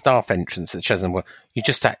through a staff entrance at Cheshunt World, you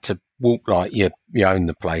just had to walk like you owned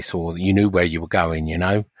the place, or you knew where you were going, you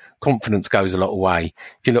know. Confidence goes a lot away.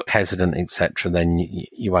 If you look hesitant, etc., then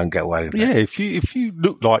you won't get away with it. Yeah, if you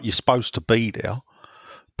look like you're supposed to be there,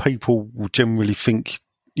 people will generally think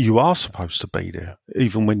you are supposed to be there,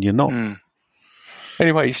 even when you're not.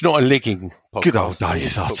 Anyway, it's not a ligging podcast. Good old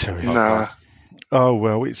days, I tell you. No. Oh,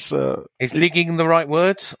 well, it's... Is ligging the right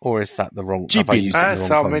word, or is that the wrong... Jibbing.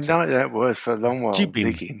 That word for a long while.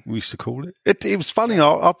 Jibbing, we used to call it. It was funny,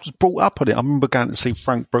 I was brought up on it. I remember going to see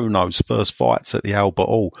Frank Bruno's first fights at the Albert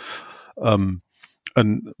Hall. And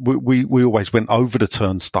we always went over the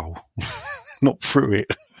turnstile, not through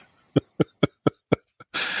it.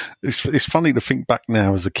 It's funny to think back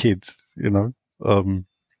now as a kid, you know.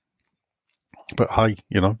 But hey,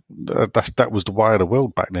 you know, that was the way of the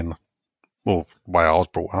world back then, or the way I was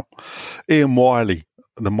brought up. Ian Wiley,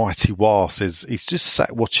 the mighty Wah, says he's just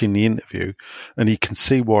sat watching the interview and he can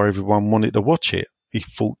see why everyone wanted to watch it. He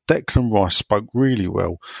thought Declan Rice spoke really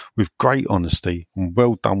well, with great honesty, and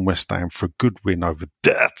well done West Ham for a good win over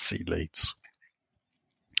dirty Leeds.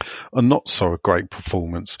 A not so great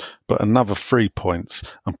performance, but another 3 points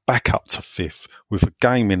and back up to 5th with a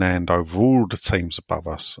game in hand over all the teams above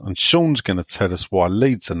us. And Sean's going to tell us why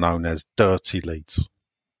Leeds are known as dirty Leeds.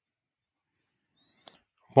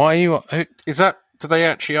 Why are you? Is that? Do they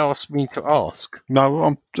actually ask me to ask?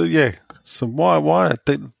 No, yeah. So why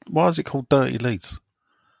is it called dirty Leeds?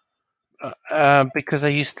 Because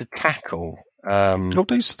they used to tackle.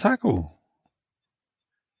 They used to tackle.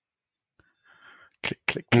 Click,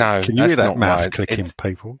 click, click. No, can you hear that mouse clicking,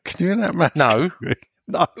 people? Can you hear that mouse? No,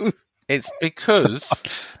 no. It's because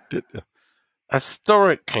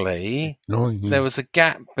historically there was a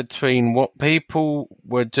gap between what people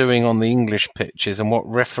were doing on the English pitches and what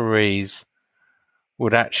referees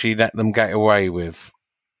would actually let them get away with.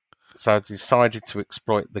 So I decided to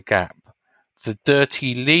exploit the gap. The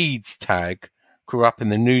Dirty Leeds tag grew up in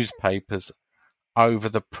the newspapers over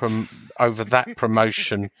that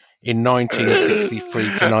promotion in 1963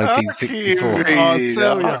 to 1964. I'll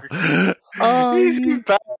tell you. He's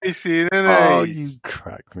embarrassing, isn't he? Oh, you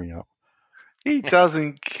crack me up. He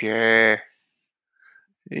doesn't care.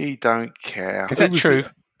 He don't care. Is that true?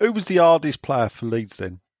 Who was the hardest player for Leeds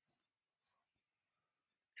then?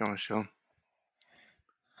 Come on, Sean.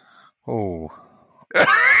 Oh.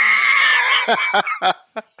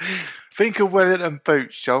 Think of Wellington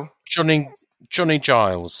boots, Sean. Johnny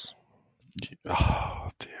Giles.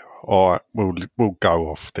 Oh dear. All right, we'll go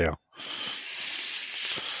off there.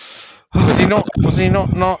 Was he not? Was he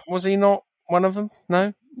not? Was he not one of them?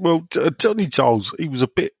 No. Well, Johnny Giles, he was a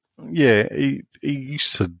bit. Yeah, he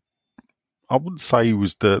used to. I wouldn't say he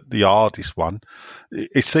was the hardest one.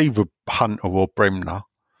 It's either Hunter or Bremner.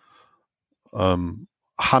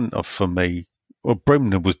 Hunter for me. Well,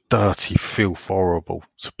 Bremner was dirty, filth, horrible.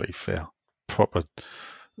 To be fair, proper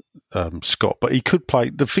Scott. But he could play.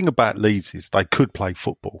 The thing about Leeds is they could play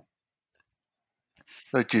football.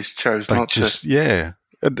 They just chose not to. Yeah.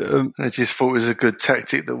 They just thought it was a good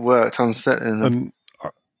tactic that worked, unsettling them.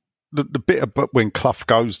 The bit about when Clough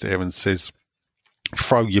goes there and says,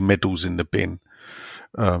 throw your medals in the bin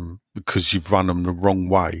because you've run them the wrong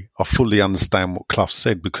way, I fully understand what Clough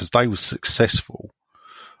said, because they were successful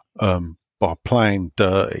by playing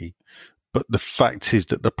dirty. But the fact is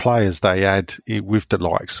that the players they had with the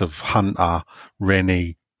likes of Hunter,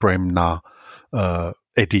 Rennie, Bremner,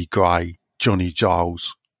 Eddie Gray, Johnny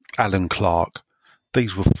Giles, Alan Clark,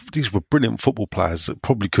 these were brilliant football players that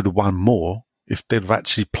probably could have won more if they'd have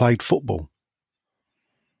actually played football.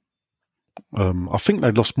 I think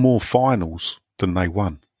they lost more finals than they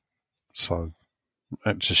won. So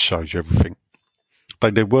that just shows you everything.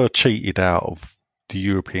 They were cheated out of the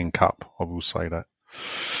European Cup, I will say that.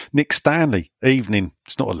 Nick Stanley, evening.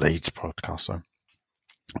 It's not a Leeds podcast, though.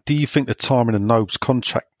 Do you think the timing of Nobes'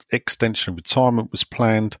 contract extension retirement was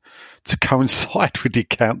planned to coincide with the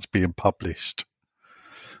accounts being published?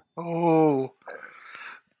 Oh.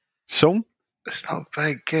 Sean? That's not a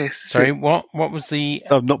bad guess. Sorry, what was the...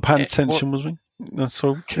 not paying attention, was we? No,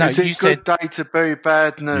 sorry. No, is it you good day to bury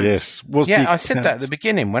bad news? Yes. I said that at the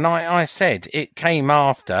beginning when I said it came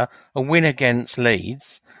after a win against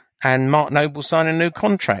Leeds and Mark Noble signed a new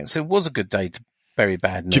contract. So it was a good day to bury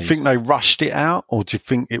bad news. Do you think they rushed it out, or do you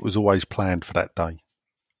think it was always planned for that day?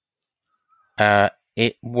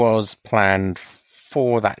 It was planned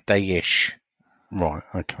for that day-ish. Right,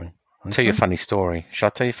 okay. Tell you a funny story. Shall I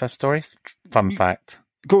tell you a first story? Fun fact.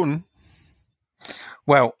 Go on.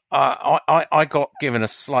 Well, I got given a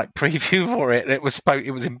slight preview for it. It was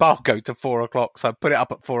embargoed to 4:00, so I put it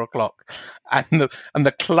up at 4:00, and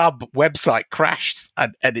the club website crashed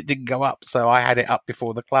and it didn't go up. So I had it up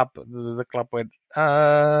before the club. The club went,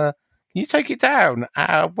 "Can you take it down?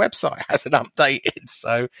 Our website hasn't updated."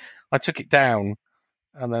 So I took it down,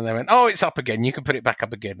 and then they went, "Oh, it's up again. You can put it back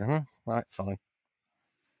up again." Right, fine.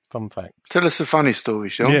 Fun fact. Tell us a funny story,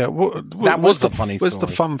 Sean. Yeah, that was the funny story. Where's the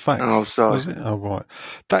fun fact? Oh, sorry. Was it? Oh, right.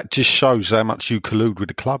 That just shows how much you collude with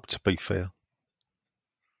the club, to be fair.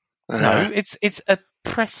 No, it's a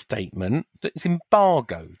press statement that is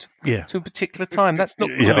embargoed to a particular time. That's not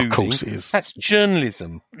colluding. Yeah, of course it is. That's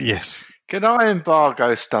journalism. Yes. Can I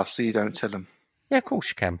embargo stuff so you don't tell them? Yeah, of course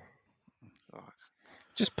you can.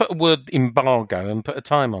 Just put a word embargo and put a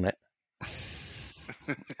time on it.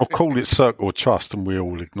 I'll call it Circle of Trust and we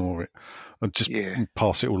all ignore it and just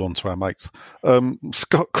pass it all on to our mates.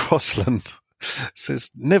 Scott Crossland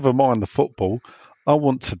says, never mind the football. I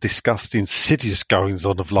want to discuss the insidious goings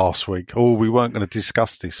on of last week. Oh, we weren't going to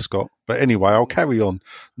discuss this, Scott. But anyway, I'll carry on.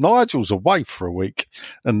 Nigel's away for a week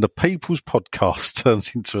and the People's Podcast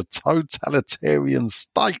turns into a totalitarian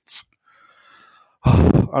state.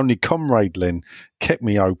 Only Comrade Len kept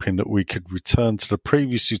me hoping that we could return to the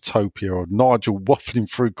previous utopia of Nigel waffling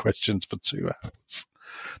through questions for 2 hours.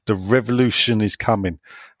 The revolution is coming.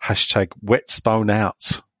 Hashtag Whetstone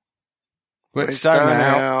out. Whetstone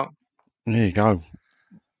out. There you go.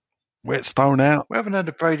 Whetstone out. We haven't had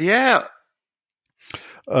a Brady out.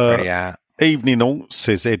 Brady out. Evening all,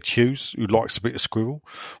 says Ed Hughes, who likes a bit of squirrel.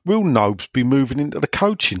 Will Nobes be moving into the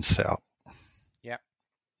coaching setup?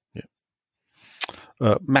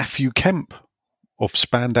 Matthew Kemp of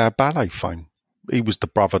Spandau Ballet fame. He was the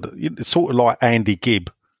brother, that, sort of like Andy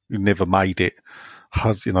Gibb, who never made it.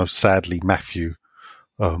 Sadly, Matthew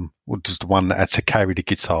was the one that had to carry the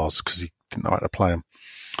guitars because he didn't know how to play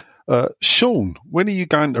them. Sean, when are you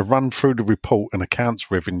going to run through the report and accounts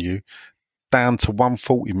revenue down to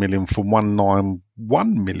 140 million from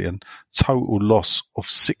 191 million, total loss of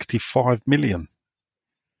 65 million?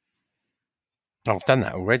 I've done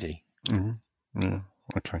that already. Mm-hmm. Yeah.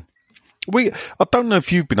 Okay. I don't know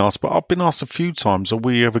if you've been asked, but I've been asked a few times. Are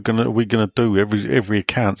we gonna do every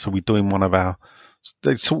account? Are we doing one of our?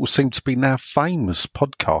 They sort of seem to be now famous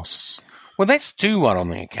podcasts. Well, let's do one on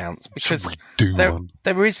the accounts because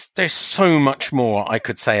there's so much more I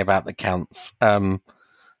could say about the accounts.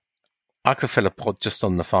 I could fill a pod just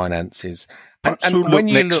on the finances. And when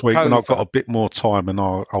you next week, when I've got a bit more time, and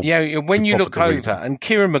I'll when you look over, and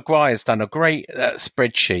Kieran Maguire's done a great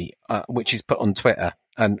spreadsheet, which he's put on Twitter,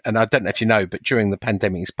 and I don't know if you know, but during the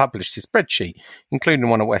pandemic, he's published his spreadsheet, including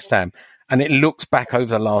one at West Ham, and it looks back over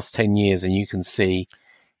the last 10 years, and you can see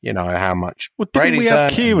how much. Well, didn't we have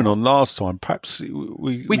earned. Kieran on last time? Perhaps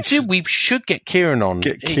we should. We should get Kieran on.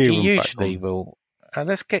 Get Kieran he usually back on. will.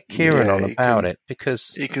 Let's get Kieran on about it,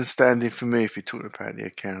 because he can stand in for me if you're talking about the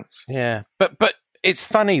accounts. Yeah, but it's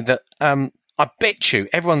funny that I bet you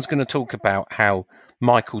everyone's going to talk about how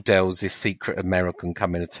Michael Dell's this secret American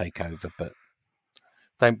coming to take over, but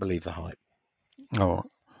don't believe the hype. All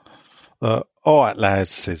right, Laz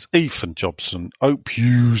says, Ethan Jobson, hope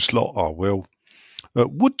yous lot are well.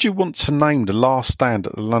 Would you want to name the last stand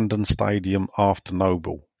at the London Stadium after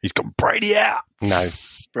Noble? He's got Brady out. No.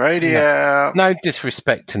 Brady out. No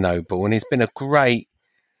disrespect to Noble, and he's been a great...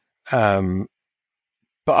 but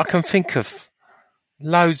I can think of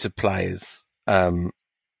loads of players...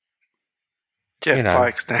 Jeff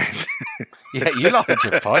Pike stand. Yeah, you like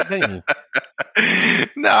Jeff Pike, don't you?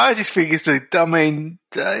 No, I just think it's I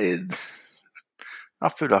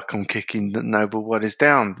feel like I'm kicking Noble what is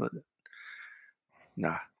down, but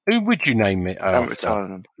no. Who would you name it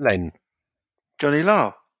after? Len. Johnny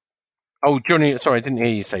Law. Oh, Johnny. Sorry, I didn't hear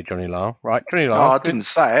you say Johnny Law. Right, Johnny Law. No, I didn't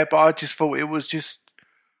say it, but I just thought it was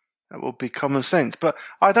that would be common sense. But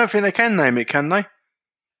I don't think they can name it, can they?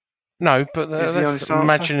 No, but let's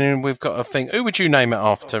imagining we've got a thing. Who would you name it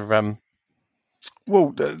after?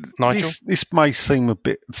 Well, Nigel? This may seem a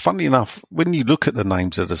bit funny enough. When you look at the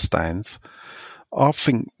names of the stands, I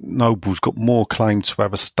think Noble's got more claim to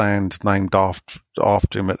have a stand named after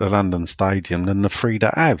him at the London Stadium than the three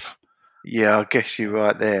that have. Yeah, I guess you're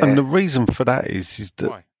right there. And the reason for that is that...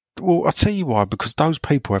 Why? Well, I'll tell you why, because those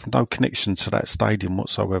people have no connection to that stadium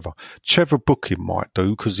whatsoever. Trevor Booking might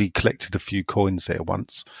do, because he collected a few coins there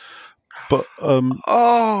once. But,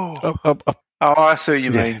 I see what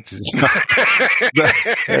you mean.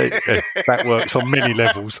 That works on many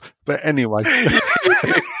levels. But anyway.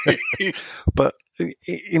 But,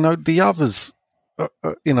 the others,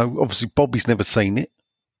 obviously Bobby's never seen it,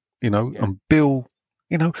 and Bill,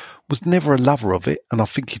 was never a lover of it. And I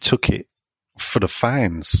think he took it for the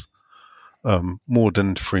fans more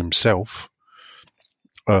than for himself.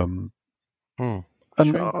 And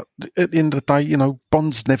at the end of the day,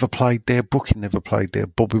 Bonds never played there, Booking never played there,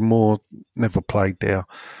 Bobby Moore never played there,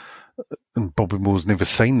 and Bobby Moore's never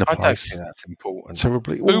seen the place. I don't think that's important.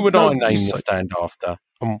 Terribly. Who would I name the stand after,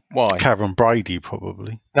 and why? Karen Brady,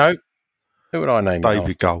 probably. No. Who would I name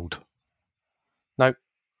David Gold. No.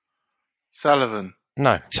 Sullivan.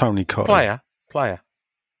 No. Tony Cotter. Player.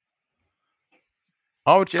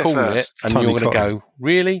 I would call it, and Tony you're going to go,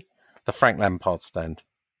 really? The Frank Lampard stand.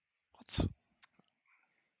 What?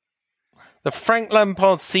 The Frank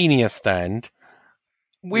Lampard senior stand.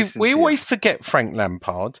 We always forget Frank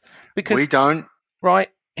Lampard because we don't. Right,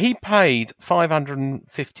 he paid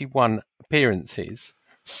 551 appearances,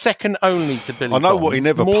 second only to Billy. I know Bonds, what he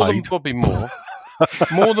never more paid. Than Bobby Moore,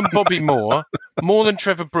 more than Bobby Moore, more than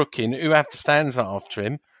Trevor Brooking, who have the stands after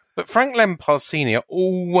him. But Frank Lampard senior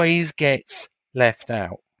always gets left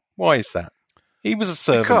out. Why is that? He was a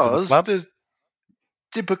servant of the club.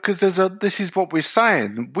 Because this is what we're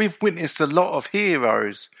saying. We've witnessed a lot of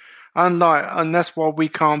heroes, and that's why we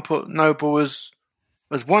can't put Noble as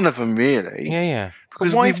one of them, really. Yeah.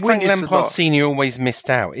 Because why is Frank Lampard Senior always missed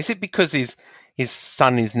out? Is it because his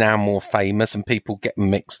son is now more famous and people get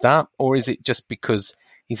mixed up, or is it just because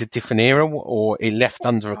he's a different era, or he left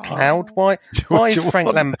under a cloud? Why is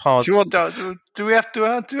Frank Lampard? Do we have to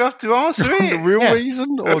answer it? The real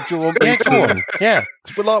reason, or do you want me to? Go on. Yeah,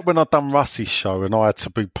 it's like when I done Russie's show and I had to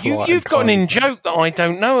be polite. You've got an in-joke that I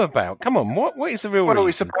don't know about. Come on, what is the real reason? Well,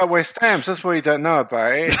 it's about West Ham, so that's why you don't know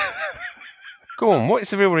about it. Go on, what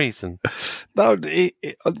is the real reason? No,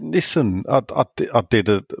 listen, I did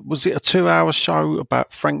was it a 2-hour show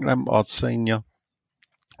about Frank Lampard Senior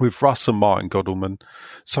with Russ and Martin Godalman?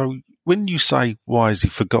 So when you say, why is he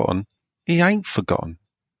forgotten? He ain't forgotten.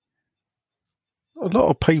 A lot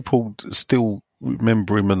of people still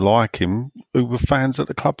remember him and like him who were fans at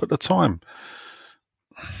the club at the time.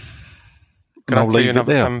 Can I tell you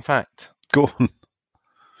another fun fact? Go on.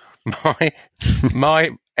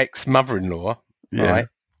 My ex-mother-in-law, right,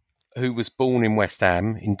 who was born in West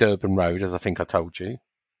Ham, in Durban Road, as I think I told you,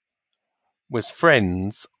 was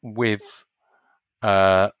friends with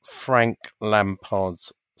Frank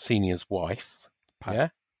Lampard's senior's wife,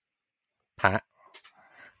 Pat.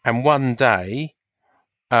 And one day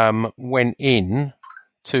went in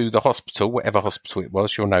to the hospital, whatever hospital it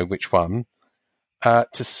was, you'll know which one,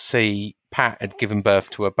 to see Pat had given birth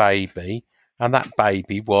to a baby, and that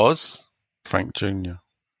baby was... Frank Jr.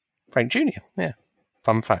 Frank Jr., yeah.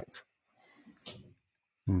 Fun fact.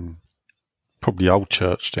 Probably Old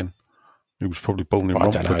Church then. He was probably born in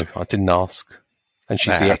Romford. I don't know. I didn't ask. And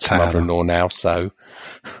she's the ex-mother-in-law now, so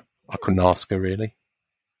I couldn't ask her, really.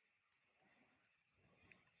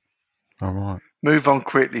 All right. Move on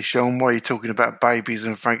quickly, Sean. Why are you talking about babies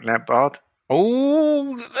and Frank Lampard?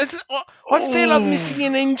 Oh, I feel I'm missing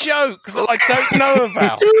an in-joke that I don't know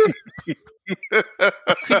about.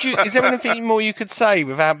 Is there anything more you could say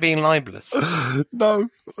without being libelous? No.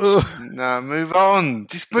 No, move on.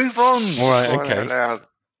 Just move on. All right, okay.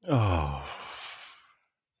 Oh.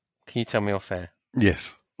 Can you tell me off air?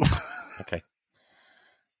 Yes. Okay.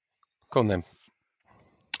 Go on then.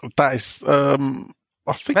 That is, I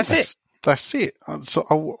think that's it. That's it.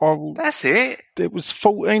 So that's it. It was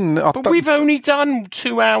 14. But we've only done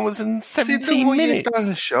 2 hours and 17 minutes. You've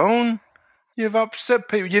done, Sean. You've upset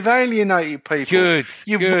people. You've alienated people. Good.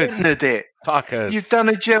 You've rendered it. Fuckers. You've done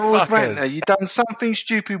a Gerald Rantner. You've done something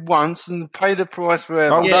stupid once and paid the price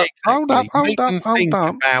forever. Hold up.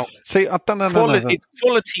 See, I don't know. It's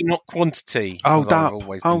quality, not quantity. Hold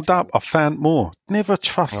up. I found more. Never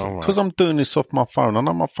trust it. Because I'm doing this off my phone. I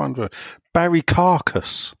know my phone. Barry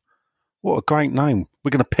Carcass. What a great name.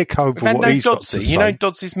 We're going to pick over what he's got to say. You know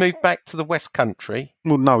Dodsy's moved back to the West Country?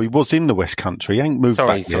 Well, no, he was in the West Country. He ain't moved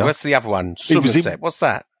back so there. what's the other one? Somerset. What's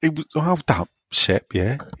that? Hold up, Shep,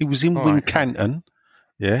 yeah. He was in Wincanton,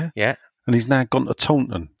 yeah? Yeah. And he's now gone to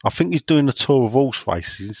Taunton. I think he's doing a tour of horse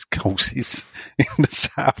races courses in the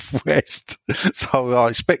southwest. So I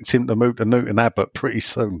expect him to move to Newton Abbot pretty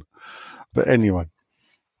soon. But anyway.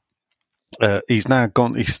 He's now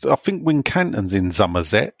gone. I think Wincanton's in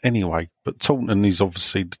Somerset anyway, but Taunton is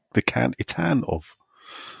obviously the county town of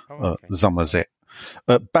Somerset.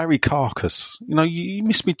 Barry Carcass, you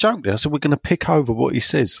missed me joke there. So we're going to pick over what he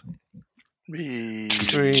says. It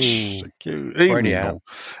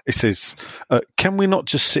says, "Can we not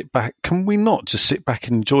just sit back? Can we not just sit back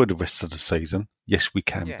and enjoy the rest of the season?" Yes, we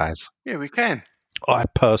can, Baz. Yeah, we can. I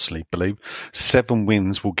personally believe 7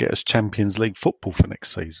 wins will get us Champions League football for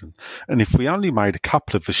next season. And if we only made a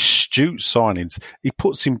couple of astute signings, he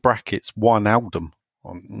puts in brackets Wijnaldum.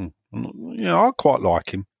 I quite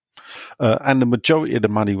like him. And the majority of the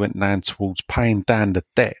money went down towards paying down the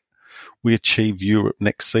debt. We achieve Europe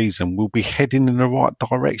next season. We'll be heading in the right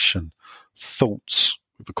direction. Thoughts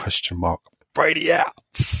with a question mark. Brady out.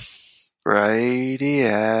 Brady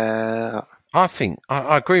out. I think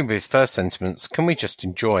I agree with his first sentiments. Can we just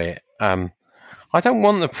enjoy it? I don't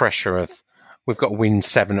want the pressure of we've got to win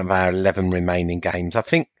 7 of our 11 remaining games. I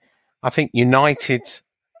think Manchester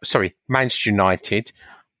United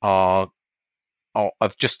have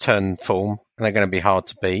just turned form and they're going to be hard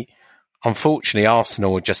to beat. Unfortunately,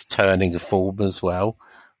 Arsenal are just turning form as well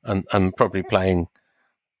and probably playing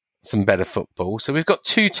some better football. So we've got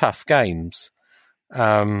 2 tough games.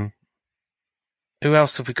 Who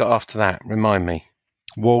else have we got after that? Remind me.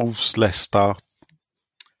 Wolves, Leicester.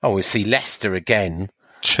 Oh, we see Leicester again.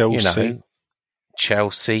 Chelsea.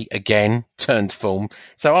 Chelsea again, turned form.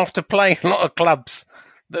 So after playing a lot of clubs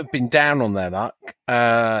that have been down on their luck,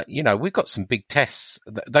 we've got some big tests.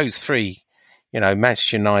 Those 3,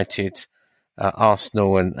 Manchester United,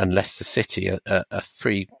 Arsenal and Leicester City are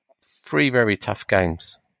 3 very tough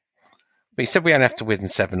games. But he said we only have to win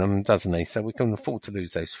 7 of them, doesn't he? So we can afford to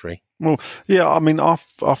lose those 3. Well, yeah, I mean, I've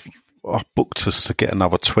booked us to get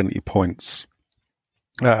another 20 points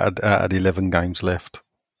out of 11 games left,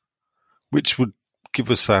 which would give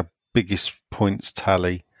us our biggest points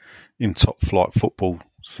tally in top flight football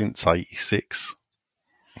since '86.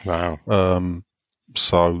 Wow.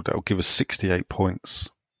 So that'll give us 68 points.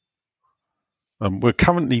 We're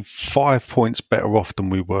currently 5 points better off than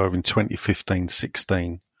we were in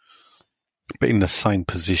 2015-16. But in the same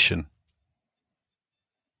position.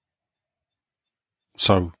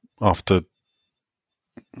 So after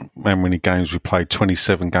how many games we played,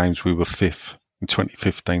 27 games, we were 5th in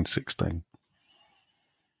 2015-16.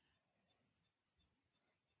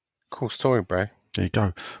 Cool story, bro. There you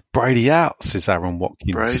go. Brady out, says Aaron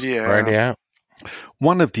Watkins. Brady out.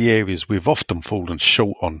 One of the areas we've often fallen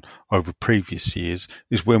short on over previous years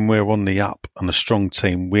is when we're on the up and a strong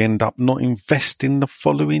team, we end up not investing the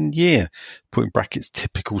following year. Put in brackets,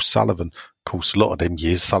 typical Sullivan. Of course, a lot of them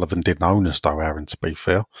years, Sullivan didn't own us though, Aaron, to be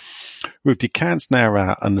fair. With Decants now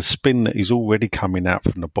out and the spin that is already coming out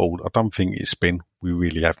from the board, I don't think it's spin. We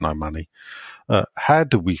really have no money. How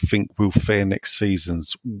do we think we'll fare next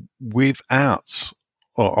seasons without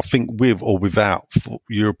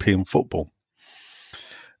European football?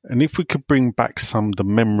 And if we could bring back some of the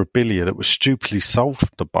memorabilia that was stupidly sold from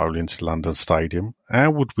the Bowling to London Stadium, how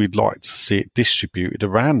would we like to see it distributed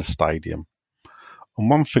around the stadium? And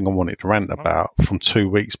one thing I wanted to rant about from 2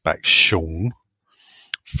 weeks back, Sean,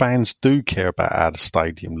 fans do care about how the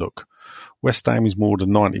stadium look. West Ham is more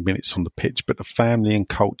than 90 minutes on the pitch, but the family and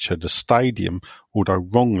culture, the stadium, although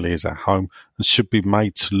wrongly, is at home and should be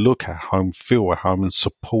made to look at home, feel at home, and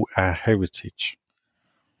support our heritage.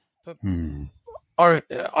 I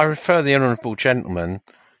refer the honourable gentleman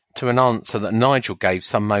to an answer that Nigel gave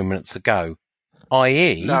some moments ago,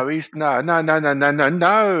 i.e. No,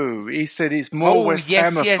 no. He said it's more West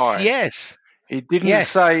Hamified. Yes. He didn't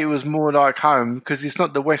say it was more like home because it's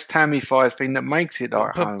not the West Hamified thing that makes it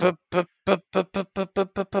like home.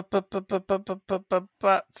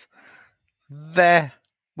 But there,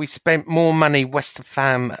 we spent more money West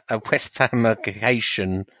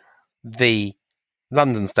Hamification the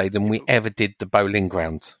London stay than we ever did the Bowling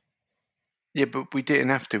Ground. Yeah, but we didn't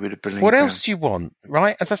have to with the Bowling What Ground. else do you want,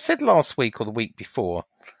 right? As I said last week or the week before,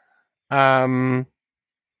 the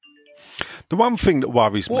one thing that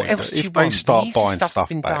worries me is if they start buying stuff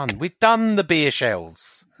back. Done. We've done the beer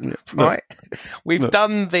shelves, right? We've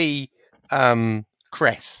done the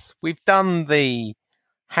crests. We've done the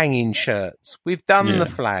hanging shirts. We've done the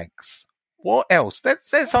flags. What else?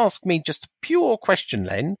 Let's ask me just a pure question,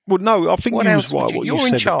 Len. Well, no, I think you was right. What You're you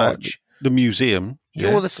in said charge. About the museum.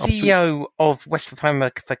 You're the CEO of West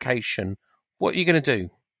Hamification. What are you going to do?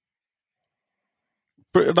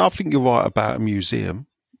 But I think you're right about a museum.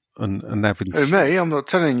 And having me, I'm not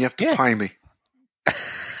telling you have to pay me.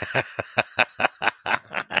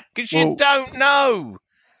 Because you don't know.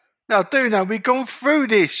 No, I do know. We've gone through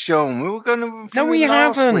this, Sean. We were going to. No, we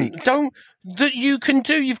haven't. Don't. That you can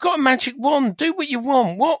do. You've got a magic wand. Do what you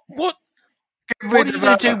want. What are you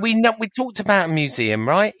going to do? We talked about a museum,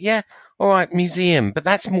 right? Yeah. All right, museum, but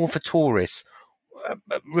that's more for tourists.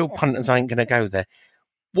 Real punters ain't going to go there.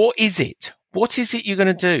 What is it? What is it you're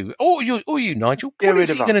going to do? Or you, Nigel? What is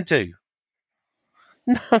it you're going to do?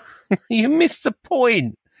 No, you missed the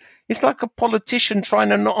point. It's like a politician trying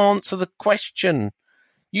to not answer the question.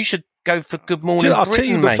 You should go for Good Morning I'll Britain, tell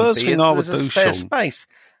you the first thing I would do, Sean, space.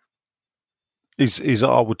 is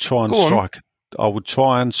I would try and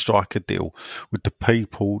strike a deal with the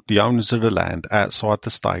people, the owners of the land outside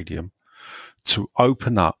the stadium, to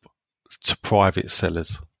open up to private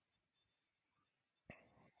sellers.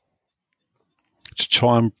 To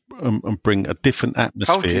try and bring a different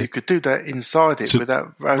atmosphere. I told you could do that inside it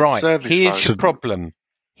without service. Here's your problem.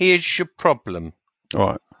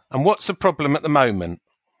 Right. And what's the problem at the moment?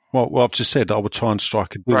 Well, I've just said I would try and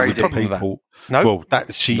strike a deal with the people. No. Well,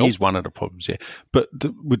 is one of the problems, yeah. But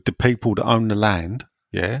with the people that own the land,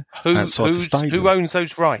 outside the stadium. Who owns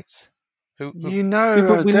those rights? We know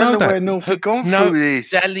North have gone through this.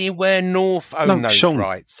 Delaware North own those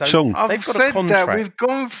rights. So Sean, I've said that. We've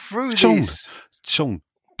gone through this. Sean,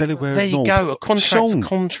 Delaware There North. you go. A contract's a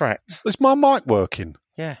contract. Is my mic working?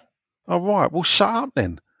 Yeah. All right. Well, shut up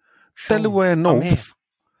then. Sean, Delaware North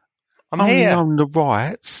only own the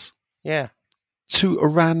rights to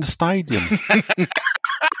around the stadium.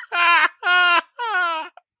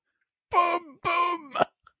 Boom, boom.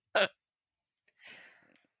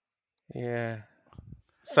 Yeah.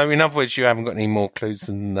 So, in other words, you haven't got any more clues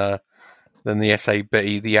than the SAB,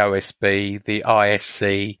 the OSB, the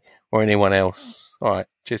ISC, or anyone else. All right,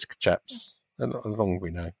 cheers, chaps. As long as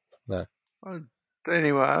we know. No.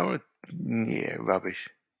 Anyway, rubbish.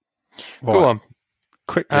 Right. Go on.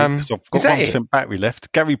 Quickly, because I've got 1% battery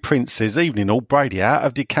left. Gary Prince says, "Evening all. Brady, out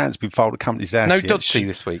of the accounts been filed at company's house. No Dodgy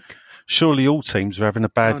this week. Surely all teams are having a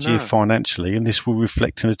bad year financially, and this will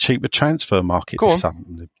reflect in a cheaper transfer market this summer."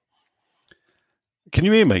 Can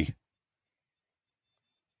you hear me?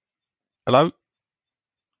 Hello?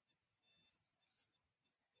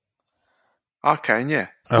 I can, yeah.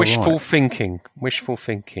 Wishful thinking.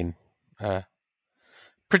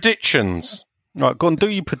 Predictions. Right, go on, do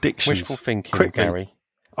your predictions. Wishful thinking, quickly. Gary.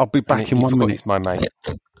 I'll be back in 1 minute. He's my mate.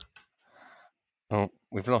 Oh,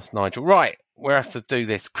 we've lost Nigel. Right, we have to do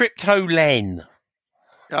this. Crypto Len.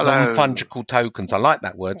 Non-fungible tokens. I like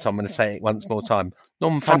that word, so I'm going to say it once more time.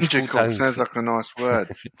 Non-fungible tokens. Sounds like a nice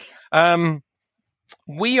word.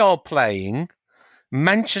 We are playing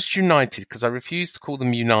Manchester United, because I refuse to call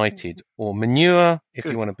them United, or Manure, if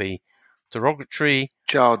you want to be derogatory.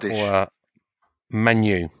 Childish. Or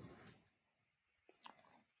Manu.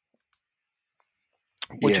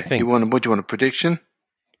 What do you think? What do you want, a prediction?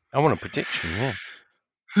 I want a prediction, yeah.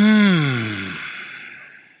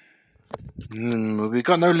 We've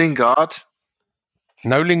got no Lingard.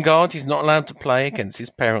 No Lingard. He's not allowed to play against his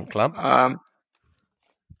parent club.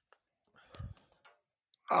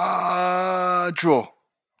 Draw.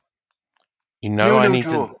 You know, I need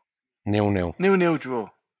draw. to 0-0. 0-0 draw.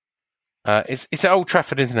 It's at Old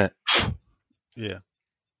Trafford, isn't it? Yeah.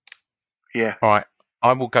 Yeah. All right.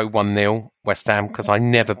 I will go 1-0 West Ham because I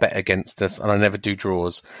never bet against us and I never do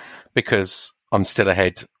draws because I'm still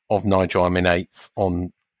ahead of Nigel. I'm in 8th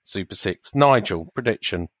on Super 6. Nigel,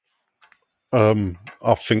 prediction.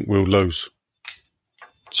 I think we'll lose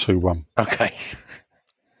 2-1. Okay.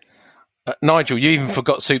 Nigel, you even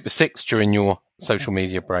forgot Super 6 during your social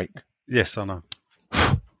media break. Yes, I know.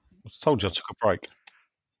 I told you I took a break.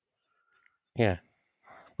 Yeah.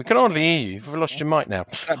 We can hardly hear you. You've lost your mic now.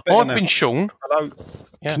 I've been Sean. Hello.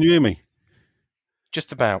 Yeah. Can you hear me?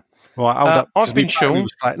 Just about. Right, hold up. I've been Sean.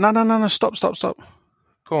 Like, no. Stop.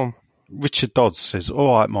 Go on. Richard Dodds says,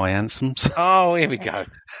 all right, my handsomes. Oh, here we go.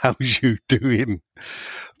 How's you doing?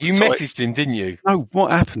 You messaged him, didn't you? No,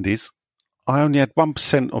 what happened is I only had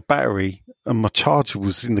 1% of battery and my charger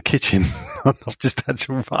was in the kitchen. I've just had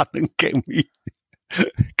to run and get me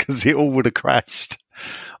because it all would have crashed.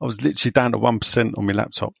 I was literally down to 1% on my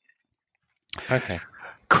laptop. Okay.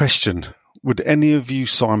 Question. Would any of you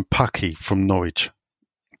sign Pucky from Norwich?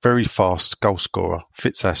 Very fast goal scorer.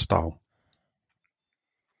 Fits our style.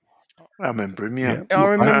 I remember him, yeah. I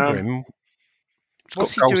remember him.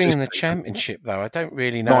 What's he goal doing in the assist. Championship, though? I don't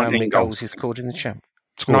really know how 19 many goals. goals he scored in the Championship.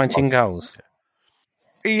 Scored 19 goals.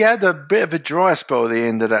 He had a bit of a dry spell at the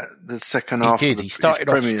end of the second half. He did. Of he started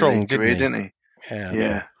his off Premier strong, League didn't career, he? didn't he?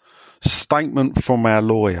 Yeah. Statement from our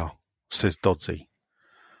lawyer, says Dodsey.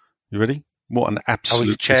 You ready? What an absolute...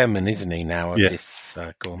 he's chairman, isn't he, now, of this?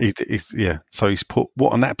 Go on. So he's put,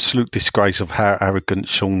 what an absolute disgrace of how arrogant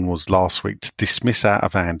Sean was last week to dismiss out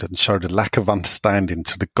of hand and show the lack of understanding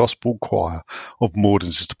to the gospel choir of More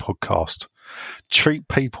Than Just a Podcast. Treat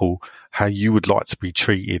people how you would like to be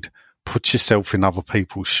treated. Put yourself in other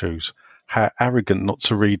people's shoes. How arrogant not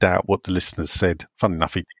to read out what the listeners said. Funny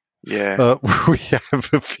enough, he Yeah. we have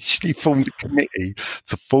officially formed a committee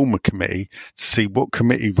to see what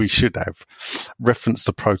committee we should have. Reference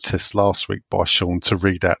the protest last week by Sean to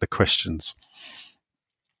read out the questions.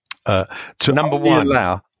 To Number only 1.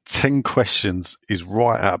 allow 10 questions is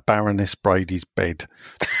right out of Baroness Brady's bed,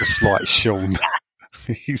 just like Sean.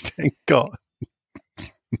 He's then got...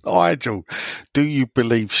 Nigel, do you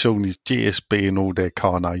believe Sean is GSB in all their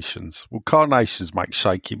carnations? Well, carnations make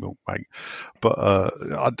shaky milk, mate. But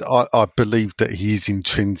I believe that he is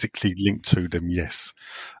intrinsically linked to them, yes.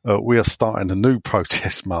 We are starting a new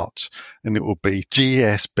protest march, and it will be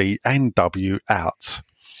GSB and W out.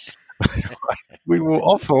 We will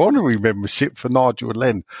offer honorary membership for Nigel and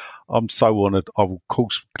Len. I'm so honoured. I will, of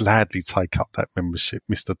course, gladly take up that membership,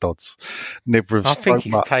 Mr. Dodds. I think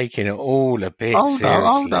he's taking it all a bit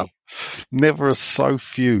seriously. Never has so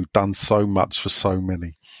few done so much for so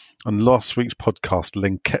many. On last week's podcast,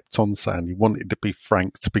 Len kept on saying he wanted to be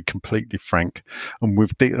frank, to be completely frank. And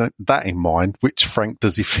with that in mind, which Frank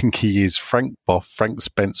does he think he is? Frank Boff, Frank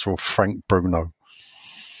Spencer, or Frank Bruno?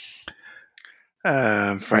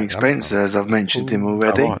 Frank Spencer, as I've mentioned him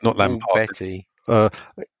already. Right, not Lampard. Betty. I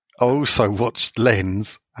also watched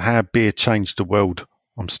Len's How Beer Changed the World.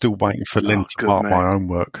 I'm still waiting for Len to mark my own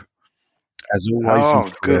work. As always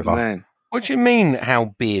and good forever. man. What do you mean,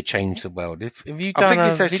 how beer changed the world? Have you I done think a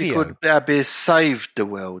it's actually video? called How Beer Saved the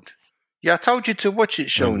World. Yeah, I told you to watch it,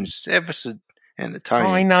 Sean. It's ever so entertaining.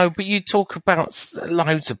 I know, but you talk about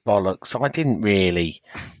loads of bollocks. I didn't really,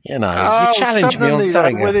 you challenged me on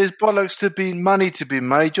something. Where there's bollocks to be money to be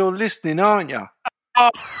made, you're listening, aren't you?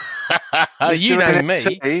 You know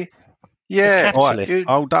me. Yeah. Right,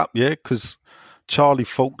 hold up, because Charlie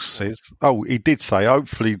Fawkes says, he did say,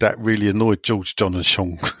 hopefully that really annoyed George, John and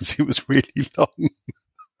Sean because it was really long.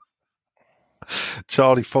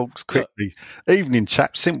 Charlie Fawkes quickly. Evening,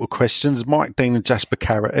 chaps. Simple questions. Mike Dean and Jasper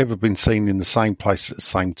Carrott ever been seen in the same place at the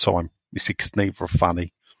same time? You see, because neither are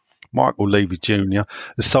funny. Michael Levy Jr.,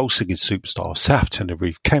 the soul singing superstar of South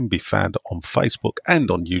Tenerife, can be found on Facebook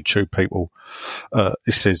and on YouTube, people.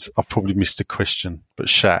 It says, I've probably missed a question, but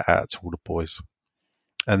shout out to all the boys.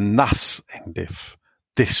 And thus endeth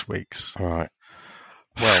this week's. All right.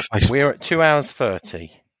 Well, we're at 2 hours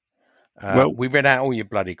 30. We read out all your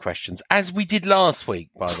bloody questions, as we did last week,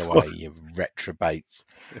 by the way, you retrobates.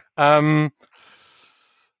 I've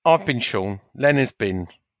been Sean. Len has been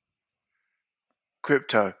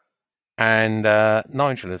Crypto. And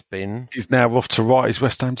Nigel has been... He's now off to write his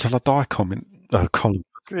West Ham Till I Die column. Come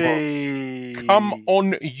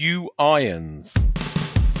on, you irons.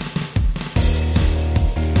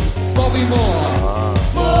 Bobby Moore,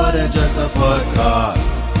 more than just a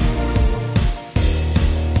podcast.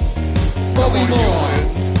 Bobby Moore,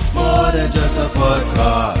 more than just a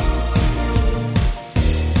podcast.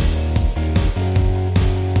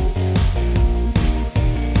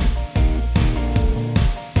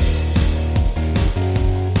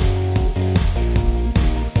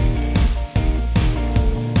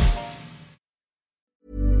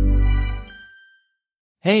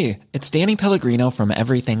 Hey, it's Danny Pellegrino from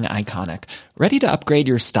Everything Iconic. Ready to upgrade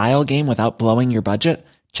your style game without blowing your budget?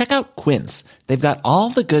 Check out Quince. They've got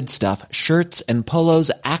all the good stuff, shirts and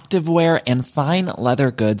polos, activewear, and fine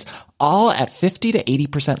leather goods, all at 50 to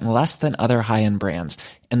 80% less than other high-end brands.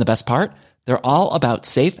 And the best part? They're all about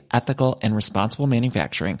safe, ethical, and responsible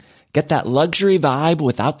manufacturing. Get that luxury vibe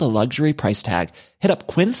without the luxury price tag. Hit up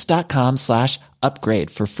quince.com/upgrade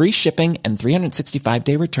for free shipping and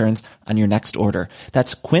 365-day returns on your next order.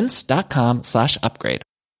 That's quince.com/upgrade.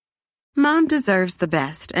 Mom deserves the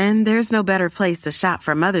best, and there's no better place to shop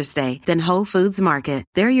for Mother's Day than Whole Foods Market.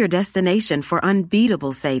 They're your destination for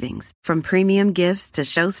unbeatable savings, from premium gifts to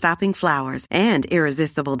show-stopping flowers and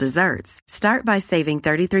irresistible desserts. Start by saving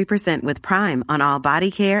 33% with Prime on all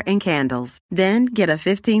body care and candles. Then get a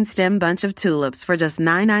 15-stem bunch of tulips for just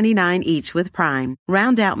 $9.99 each with Prime.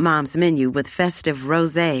 Round out Mom's menu with festive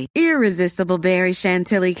rosé, irresistible berry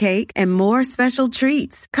chantilly cake, and more special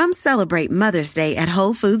treats. Come celebrate Mother's Day at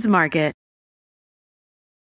Whole Foods Market.